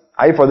it.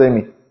 Are you following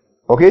me?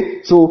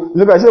 Okay? So,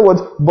 look, I said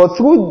what? But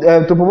through,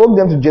 to provoke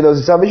them to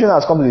jealousy, salvation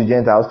has come to the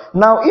Gentiles.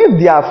 Now, if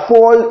their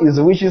fall is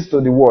riches to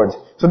the world,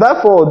 so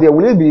that fall there,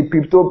 will it be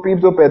pipto,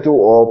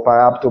 or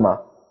paraptoma?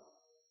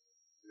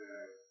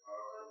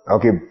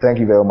 Okay, thank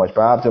you very much.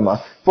 Paraptoma.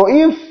 For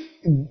if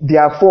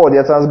their fall,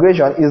 their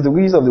transgression is the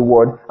riches of the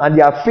world, and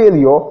their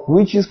failure,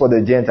 riches for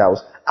the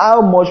Gentiles,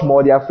 how much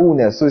more their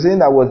fullness? So, it's saying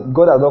that what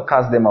God has not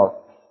cast them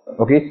out.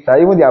 Okay? That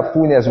even their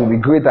fullness will be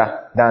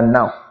greater than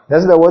now.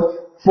 That's the word.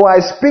 For I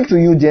speak to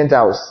you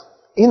Gentiles,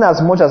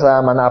 inasmuch as I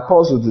am an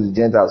apostle to the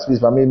Gentiles. Please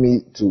permit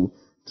me to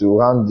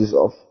round this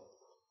off.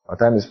 Our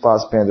time is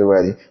fast spent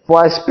already.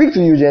 For I speak to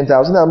you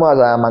Gentiles, inasmuch as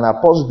I am an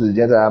apostle to the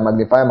Gentiles, I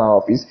magnify my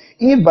office.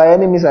 If by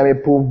any means I may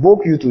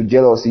provoke to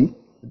jealousy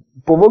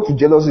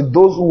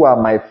those who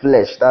are my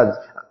flesh, that's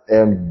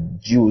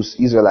Jews,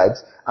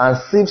 Israelites,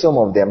 and save some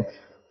of them.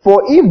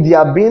 For if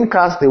their being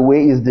cast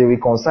away is the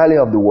reconciling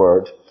of the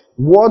world,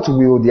 what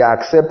will their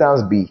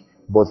acceptance be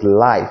but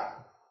life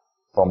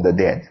from the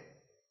dead?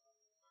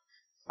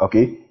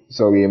 Okay,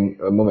 sorry,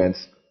 a moment.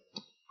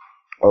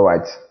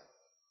 Alright.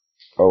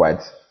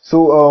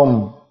 So,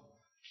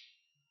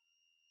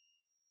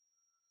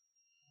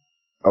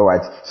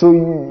 alright. So,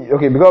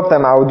 okay, because of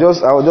time, I will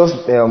just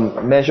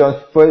mention.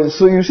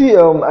 So you see,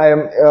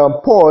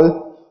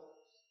 Paul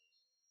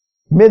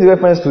made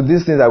reference to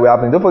these things that were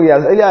happening. Don't forget,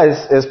 as earlier I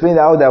explained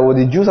how that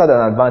the Jews had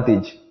an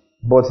advantage,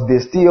 but they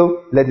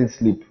still let it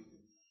slip.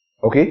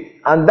 Okay?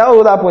 And that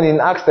would happen in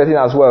Acts 13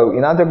 as well.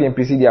 In Antioch in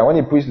Pisidia, when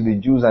he preached to the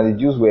Jews and the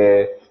Jews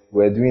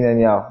were doing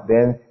anyhow,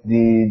 then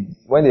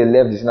when they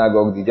left the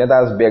synagogue, the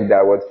Gentiles begged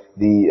that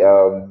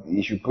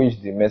he should preach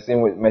the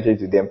message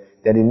to them.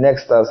 Then the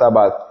next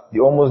Sabbath, the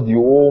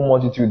whole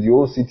multitude, the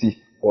whole city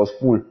was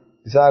full.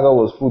 The synagogue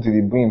was full to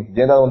the brim.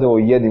 The Gentiles wanted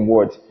to hear the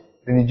word.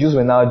 Then the Jews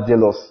were now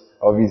jealous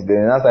of it.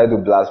 Then they now started to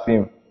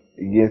blaspheme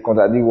against,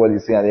 contradict what he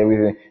said and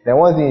everything. Then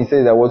one thing he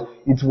said that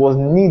it was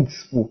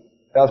needful.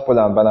 That's Paul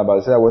and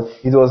Barnabas.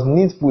 It was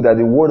needful that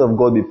the word of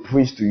God be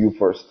preached to you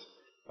first.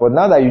 But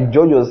now that you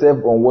judge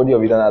yourself unworthy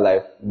of eternal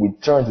life, we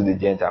turn to the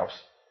Gentiles.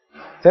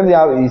 Same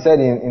thing he said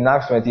in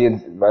Acts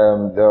 28,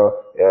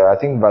 I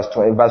think verse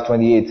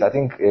 28. I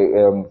think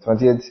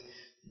 28,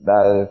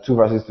 2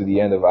 verses to the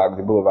end of Acts,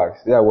 the book of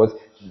Acts.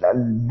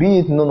 Be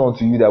it known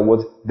unto you that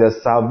the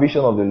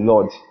salvation of the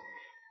Lord,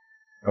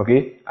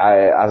 okay,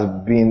 has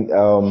been,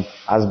 how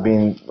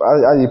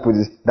do you put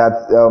this?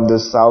 That the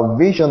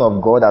salvation of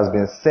God has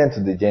been sent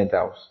to the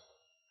Gentiles,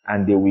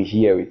 and they will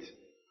hear it.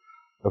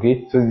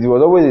 Okay, so there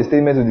was always a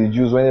statement to the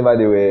Jews whenever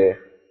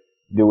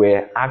they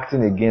were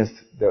acting against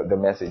the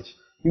message.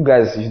 You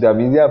guys, it should have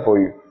been there for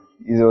you.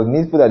 It was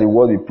needful that the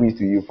word be preached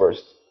to you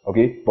first.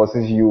 Okay, but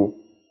since you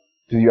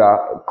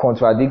are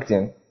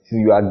contradicting, since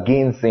you are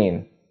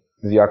gainsaying,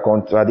 since you are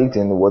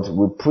contradicting what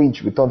we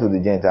preach, we turn to the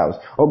Gentiles.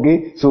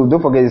 Okay, so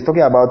don't forget,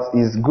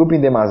 he's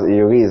grouping them as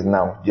a race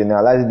now,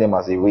 generalizing them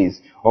as a race.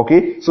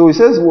 Okay, so it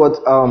says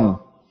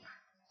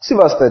see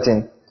verse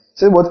 13.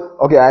 Say what?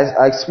 Okay,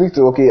 I speak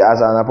to, as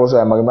an apostle,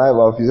 I magnify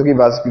my office. Okay,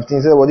 verse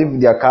 15 says, what if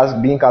they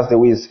are being cast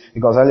away is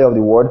reconciling of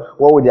the word?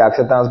 What would their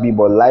acceptance be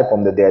but life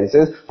from the dead? It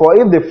says, for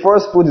if the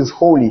first fruit is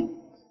holy,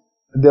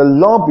 the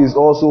lump is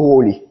also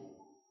holy.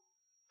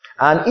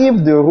 And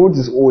if the root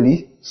is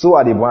holy, so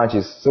are the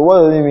branches. So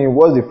what does it mean?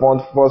 What's the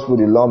first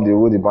fruit, the lump, the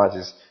root, the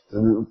branches?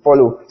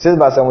 Follow. It says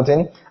verse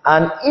 17,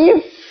 and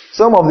if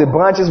some of the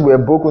branches were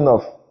broken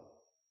off,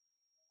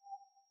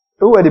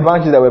 who were the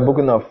branches that were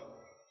broken off?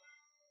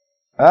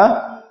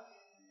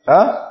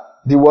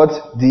 The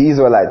what? The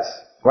Israelites.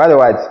 Right or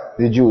right?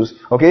 The Jews.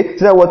 Okay?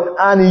 So that what?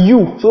 And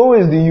you. So who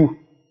is the you?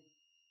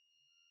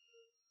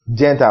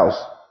 Gentiles.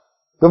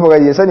 Don't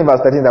forget, he said in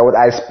verse 13 that what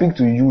I speak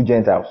to you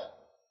Gentiles.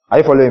 Are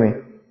you following me?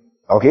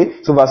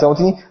 Okay. So verse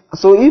 17.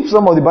 So if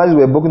some of the branches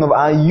were broken off,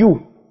 and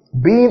you,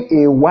 being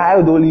a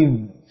wild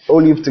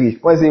olive tree,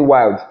 when I say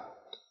wild,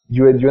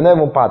 you're not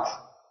even part.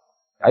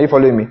 Are you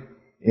following me?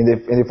 In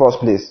the first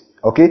place.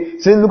 Okay.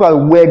 So look at,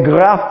 we're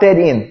grafted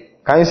in.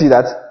 Can you see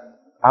that?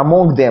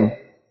 Among them.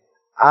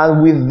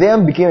 And with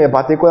them became a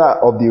partaker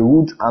of the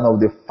root and of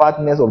the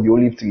fatness of the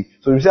olive tree.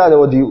 So you see that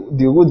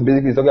the root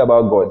basically is talking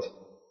about God.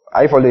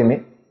 Are you following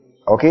me?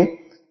 Okay.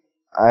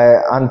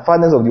 And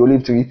fatness of the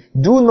olive tree.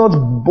 Do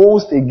not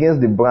boast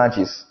against the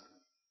branches.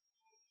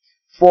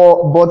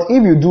 But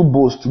if you do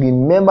boast,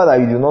 remember that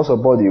you do not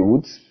support the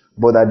roots,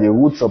 but that the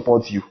roots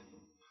support you.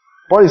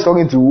 Paul is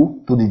talking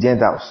to the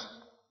Gentiles.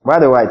 By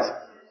the right.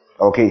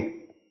 Okay.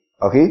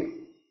 Okay.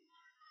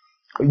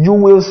 You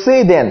will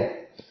say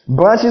then,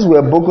 branches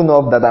were broken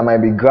off that I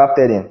might be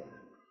grafted in.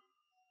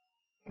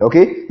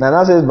 Okay.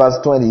 Now says verse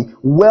 20.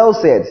 Well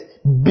said.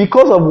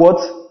 Because of what?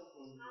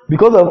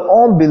 Because of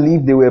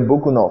unbelief they were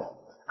broken off.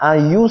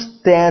 And you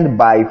stand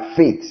by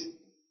faith.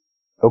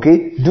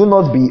 Okay. Do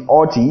not be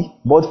haughty,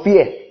 but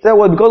fear. So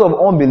what? Because of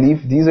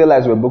unbelief the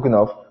Israelites were broken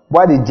off,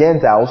 while the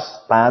Gentiles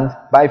stand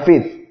by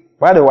faith.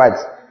 By the right.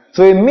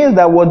 So it means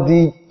that what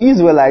the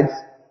Israelites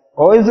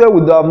or Israel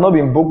would have not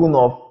been broken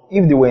off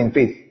if they were in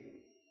faith.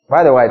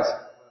 By the right.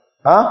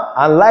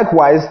 And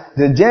likewise,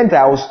 the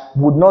Gentiles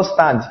would not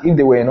stand if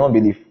they were in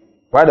unbelief.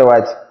 By the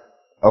right.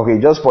 Okay,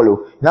 just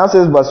follow. Now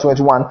says verse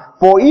 21.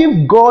 For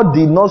if God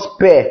did not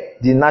spare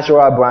the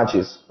natural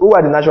branches. Who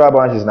are the natural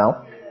branches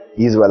now?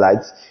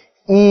 Israelites.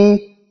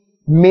 He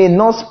may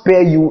not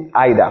spare you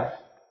either.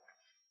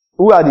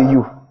 Who are the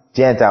you?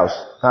 Gentiles.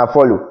 Now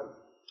follow.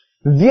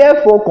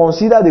 Therefore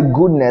consider the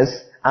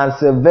goodness and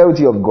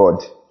severity of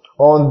God.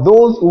 On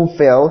those who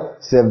fell,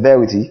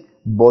 severity,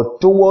 but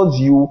towards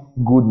you,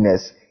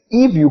 goodness.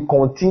 If you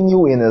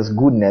continue in his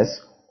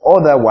goodness,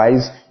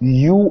 otherwise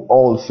you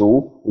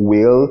also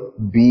will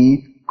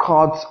be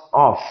cut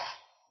off.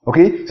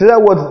 Okay? So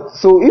that what?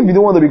 So if you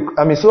don't want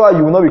to be, so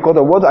you will not be cut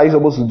off. What are you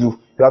supposed to do?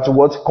 You have to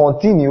what?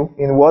 Continue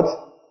in what?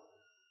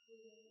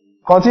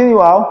 Continue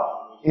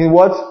how? In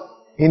what?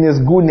 In his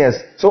goodness.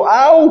 So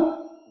how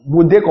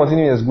would they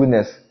continue in his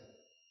goodness?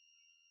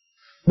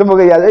 Don't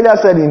forget, he has earlier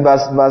said in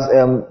verse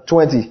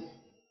 20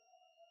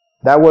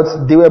 that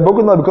what they were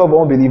broken up because of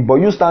unbelief, but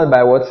you stand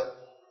by what?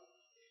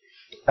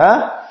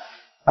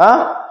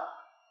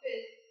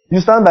 You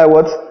stand by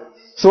what?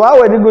 So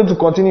how are they going to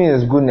continue in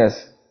his goodness?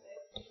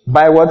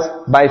 By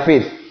what? By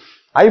faith.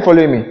 Are you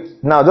following me?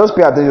 Now just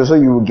pay attention so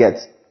you will get.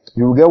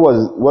 You will get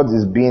what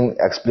is being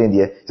explained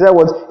here. So that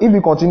what? If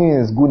you continue in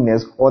his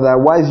goodness,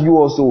 otherwise you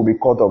also will be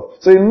cut off.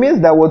 So it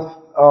means that what?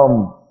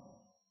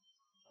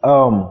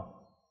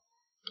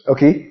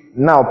 Okay.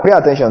 Now pay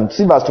attention.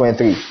 See verse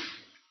 23.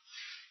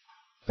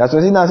 Verse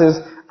 23 now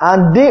says,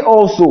 and they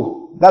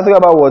also, that's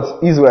about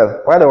what?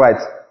 Israel. Right or right?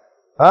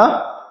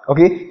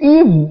 Okay.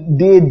 If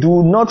they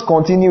do not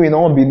continue in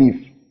unbelief,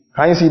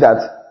 can you see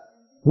that?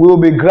 Will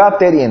be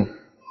grafted in.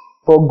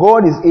 For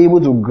God is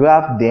able to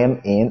graft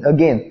them in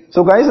again.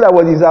 So can you see that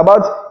what is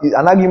about is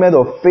an argument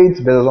of faith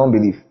versus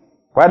unbelief?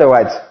 Right or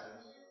right?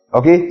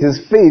 Okay. It is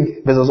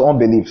faith versus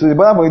unbelief. So it's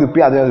important for you to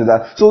pay attention to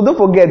that. So don't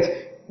forget,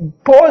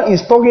 Paul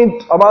is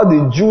talking about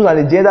the Jews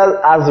and the Gentiles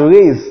as a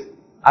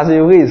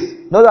race,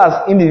 not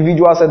as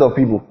individual set of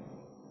people.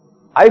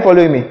 Are you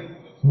following me?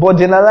 But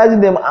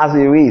generalizing them as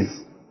a race.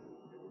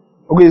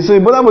 Okay, so it's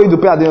important for you to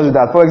pay attention to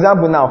that. For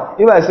example, now,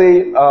 if I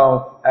say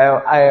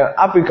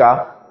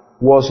Africa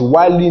was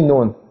widely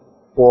known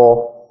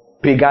for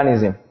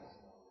paganism,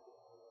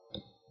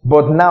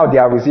 but now they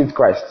have received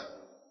Christ.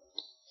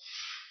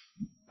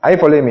 Are you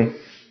following me?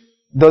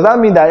 Does that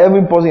mean that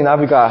every person in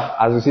Africa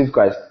has received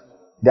Christ?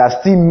 There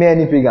are still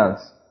many pagans,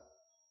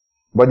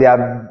 but there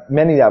are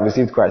many that have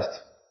received Christ.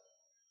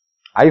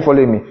 Are you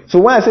following me?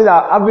 So when I say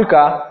that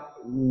Africa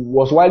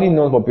was widely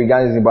known for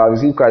paganism but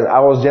received Christ, I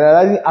was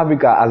generalizing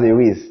Africa as a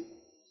race.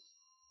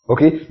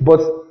 Okay? But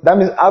that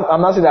means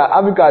I'm not saying that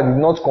Africa did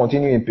not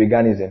continue in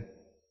paganism.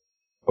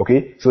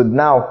 Okay? So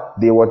now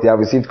they have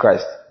received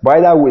Christ. By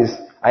that way,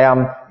 I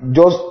am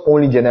just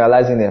only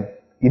generalizing them.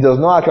 It does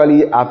not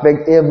actually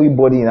affect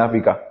everybody in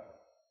Africa.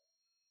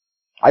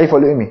 Are you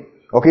following me?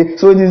 Okay?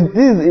 So it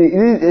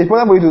is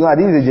important for you to know that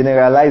this is a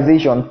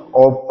generalization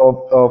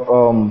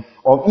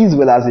of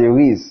Israel as a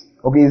race.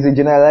 Okay, it's a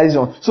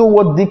generalization. So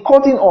what the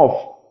cutting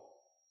off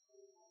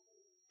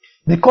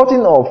in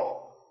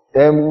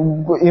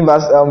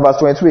verse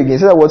 22 again,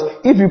 says that what?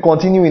 If you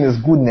continue in his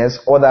goodness,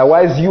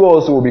 otherwise you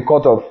also will be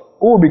cut off.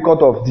 Who will be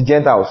cut off? The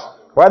Gentiles.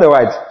 Right or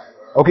right?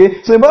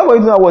 Okay, so important for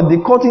you to know what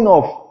the cutting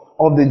off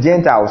of the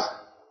Gentiles,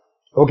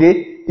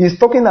 okay, is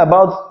talking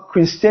about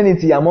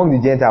Christianity among the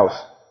Gentiles.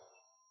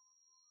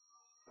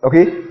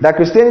 Okay, that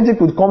Christianity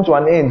could come to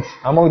an end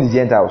among the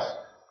Gentiles.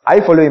 Are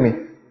you following me?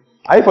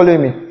 Are you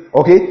following me?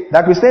 Okay,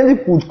 that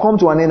Christianity could come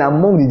to an end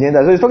among the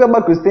Gentiles. So it's talking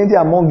about Christianity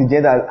among the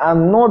Gentiles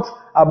and not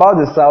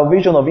about the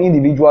salvation of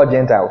individual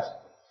Gentiles.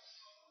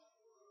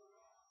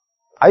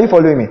 Are you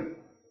following me?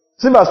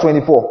 See verse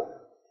 24.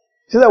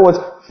 See that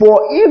what?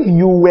 For if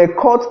you were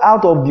cut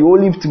out of the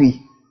olive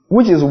tree,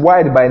 which is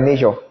wild by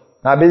nature.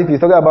 Now basically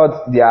it's talking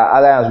about their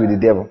alliance with the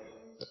devil.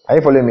 Are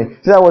you following me?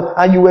 See that what?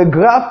 And you were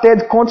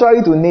grafted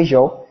contrary to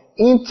nature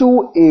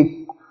into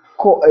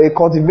a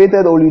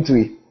cultivated olive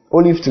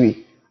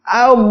tree.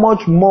 How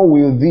much more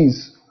will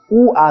these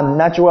who are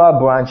natural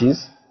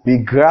branches be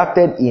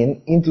grafted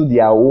into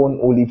their own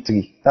olive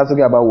tree? That's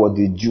talking about what?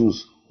 The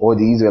Jews or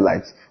the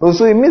Israelites.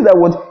 So it means that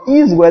what?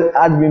 Israel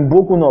had been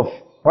broken off.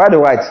 Right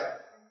or right?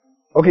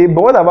 Okay,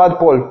 but what about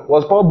Paul?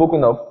 Was Paul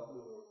broken up?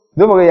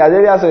 Don't forget, I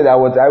earlier said that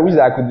what I wish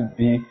that I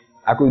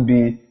could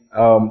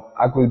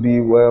be,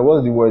 well,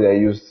 what's the word I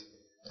used?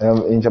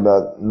 In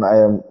chapter,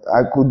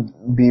 I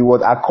could be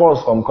what?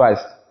 Across from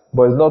Christ.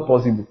 But it's not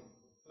possible.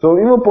 So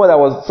even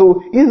Paul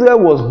so Israel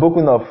was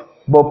broken off,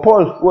 but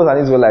Paul, who was an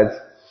Israelite,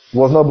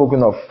 was not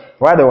broken off.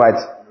 Right or right?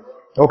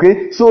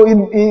 Okay? So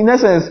in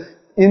essence,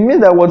 it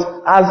means that what?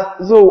 As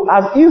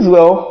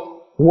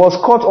Israel was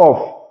cut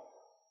off.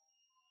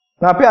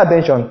 Now pay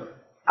attention.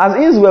 As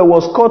Israel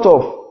was cut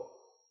off,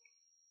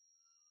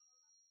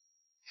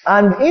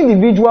 and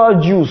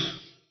individual Jews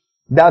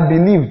that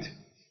believed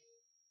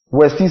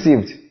were still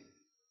saved.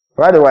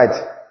 Right or right?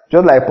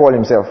 Just like Paul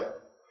himself.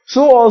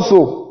 So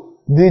also,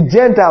 the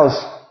Gentiles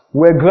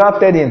were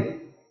grafted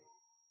in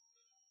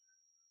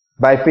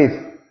by faith.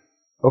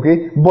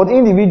 Okay? But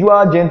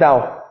individual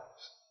Gentiles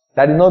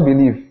that did not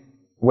believe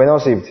were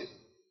not saved.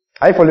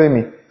 Are you following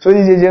me? So it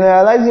is a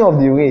generalizing of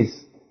the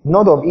race,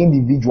 not of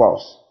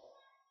individuals.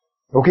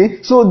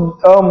 Okay? So,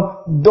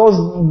 does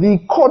the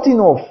cutting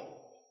off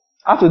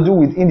have to do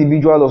with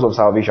individual loss of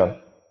salvation?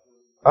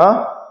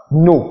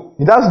 No.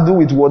 It has to do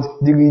with what?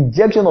 The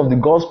rejection of the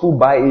gospel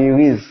by a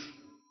race.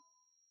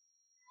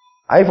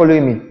 Are you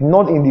following me?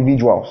 Not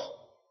individuals.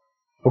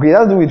 Okay, it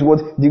has to do with what?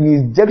 The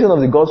rejection of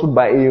the gospel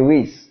by a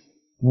race,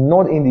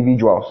 not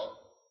individuals.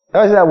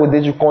 That is why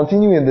they should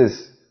continue in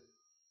this.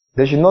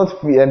 They should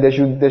not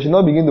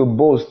begin to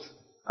boast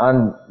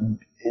and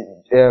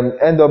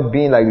end up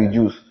being like the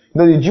Jews. You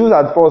know, the Jews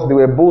at first, they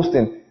were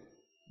boasting.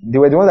 They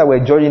were the ones that were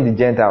judging the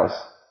Gentiles.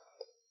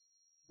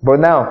 But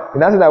now, in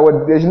that sense,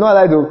 they should not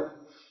allow to.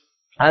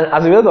 And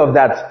as a result of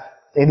that,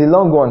 in the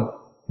long run,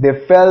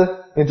 they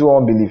fell into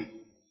unbelief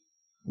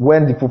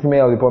when the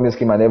fulfillment of the promise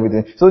came and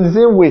everything. So the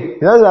same way,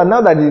 you know,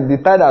 now that the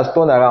tide has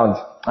turned around,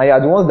 and you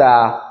are the ones that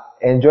are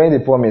enjoying the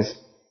promise,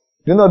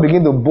 do not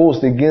begin to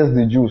boast against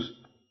the Jews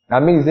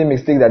and make the same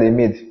mistake that they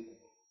made.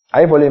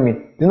 Are you following me?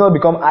 Do not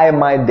become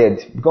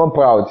high-minded, become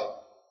proud,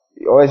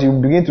 or else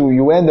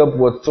you end up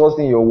with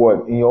trusting your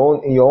word in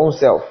your own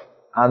self,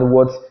 and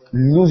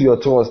lose your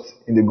trust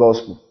in the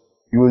gospel.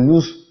 You will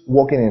lose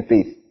walking in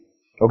faith.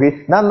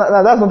 Okay? Now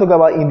that's not talking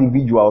about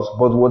individuals,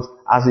 but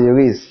as a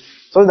race.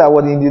 So that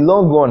in the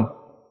long run,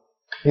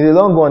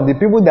 the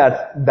people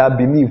that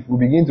believe will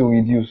begin to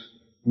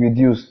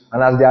reduce.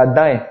 And as they are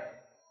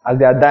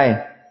dying,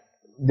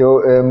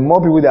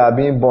 more people that are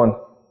being born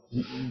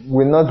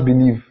will not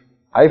believe.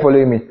 Are you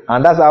following me?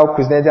 And that's how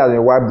Christianity has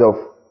been wiped off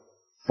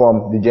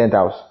from the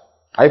Gentiles.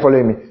 Are you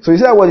following me? So you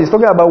see that what he's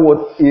talking about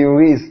a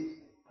race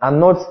and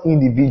not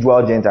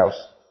individual Gentiles.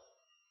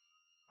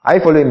 Are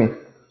you following me?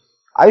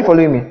 Are you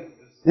following me?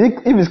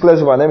 If it's clear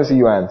so far, let me see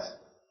your hands.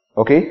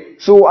 Okay?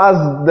 So as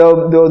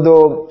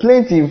the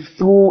plaintiff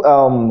through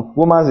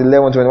Romans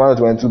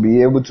 11:21-22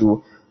 be able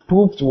to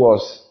prove to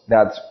us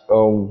that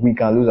we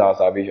can lose our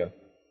salvation.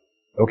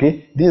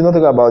 Okay? This is not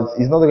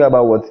talking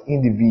about what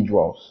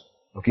individuals.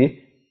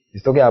 Okay?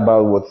 It's talking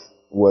about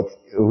what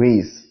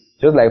race.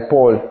 Just like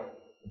Paul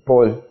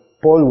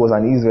was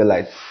an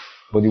Israelite,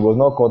 but he was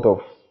not cut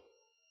off.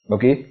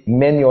 Okay?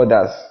 Many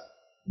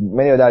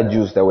other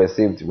Jews that were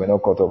saved were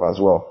not cut off as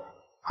well.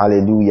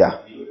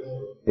 Hallelujah.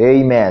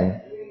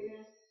 Amen.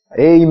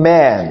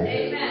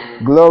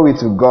 Amen. Glory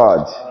to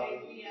God.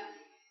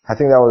 I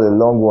think that was a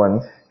long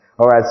one.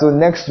 Alright, so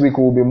next week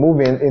we'll be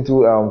moving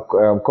into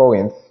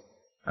Corinth,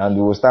 and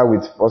we will start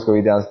with 1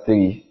 Corinthians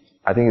 3.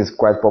 I think it's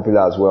quite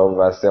popular as well,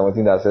 verse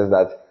 17, that says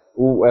that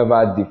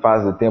whoever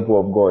defiles the temple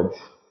of God,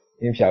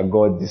 him shall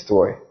God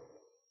destroy.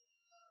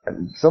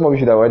 Some of you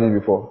should have read it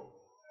before.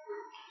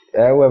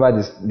 Whoever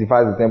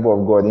defiles the temple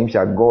of God, him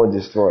shall God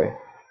destroy.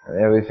 And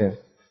everything.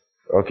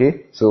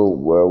 Okay? So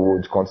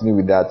we'll continue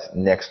with that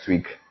next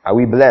week. Are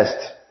we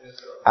blessed?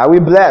 Are we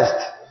blessed?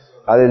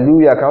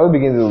 Hallelujah. Can we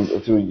begin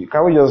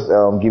can we just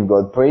give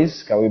God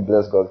praise? Can we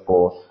bless God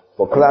for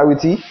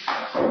clarity?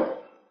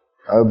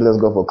 Can we bless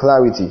God for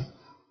clarity?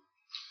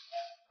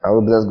 Can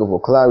we bless God for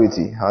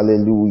clarity?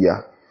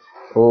 Hallelujah.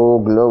 Oh,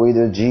 glory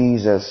to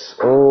Jesus.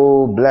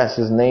 Oh, bless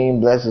His name,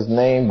 bless His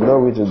name.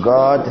 Glory to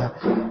God.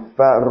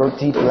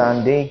 Faruti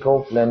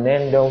plandeco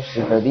planendo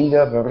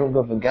sifadiga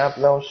veruga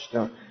vagaplos.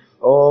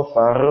 Oh,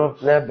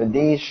 Farufle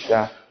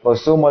Bedisha, for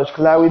so much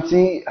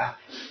clarity,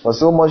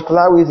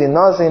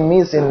 nothing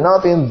missing,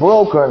 nothing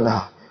broken.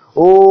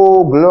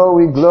 Oh,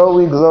 glory,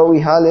 glory, glory,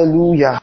 hallelujah.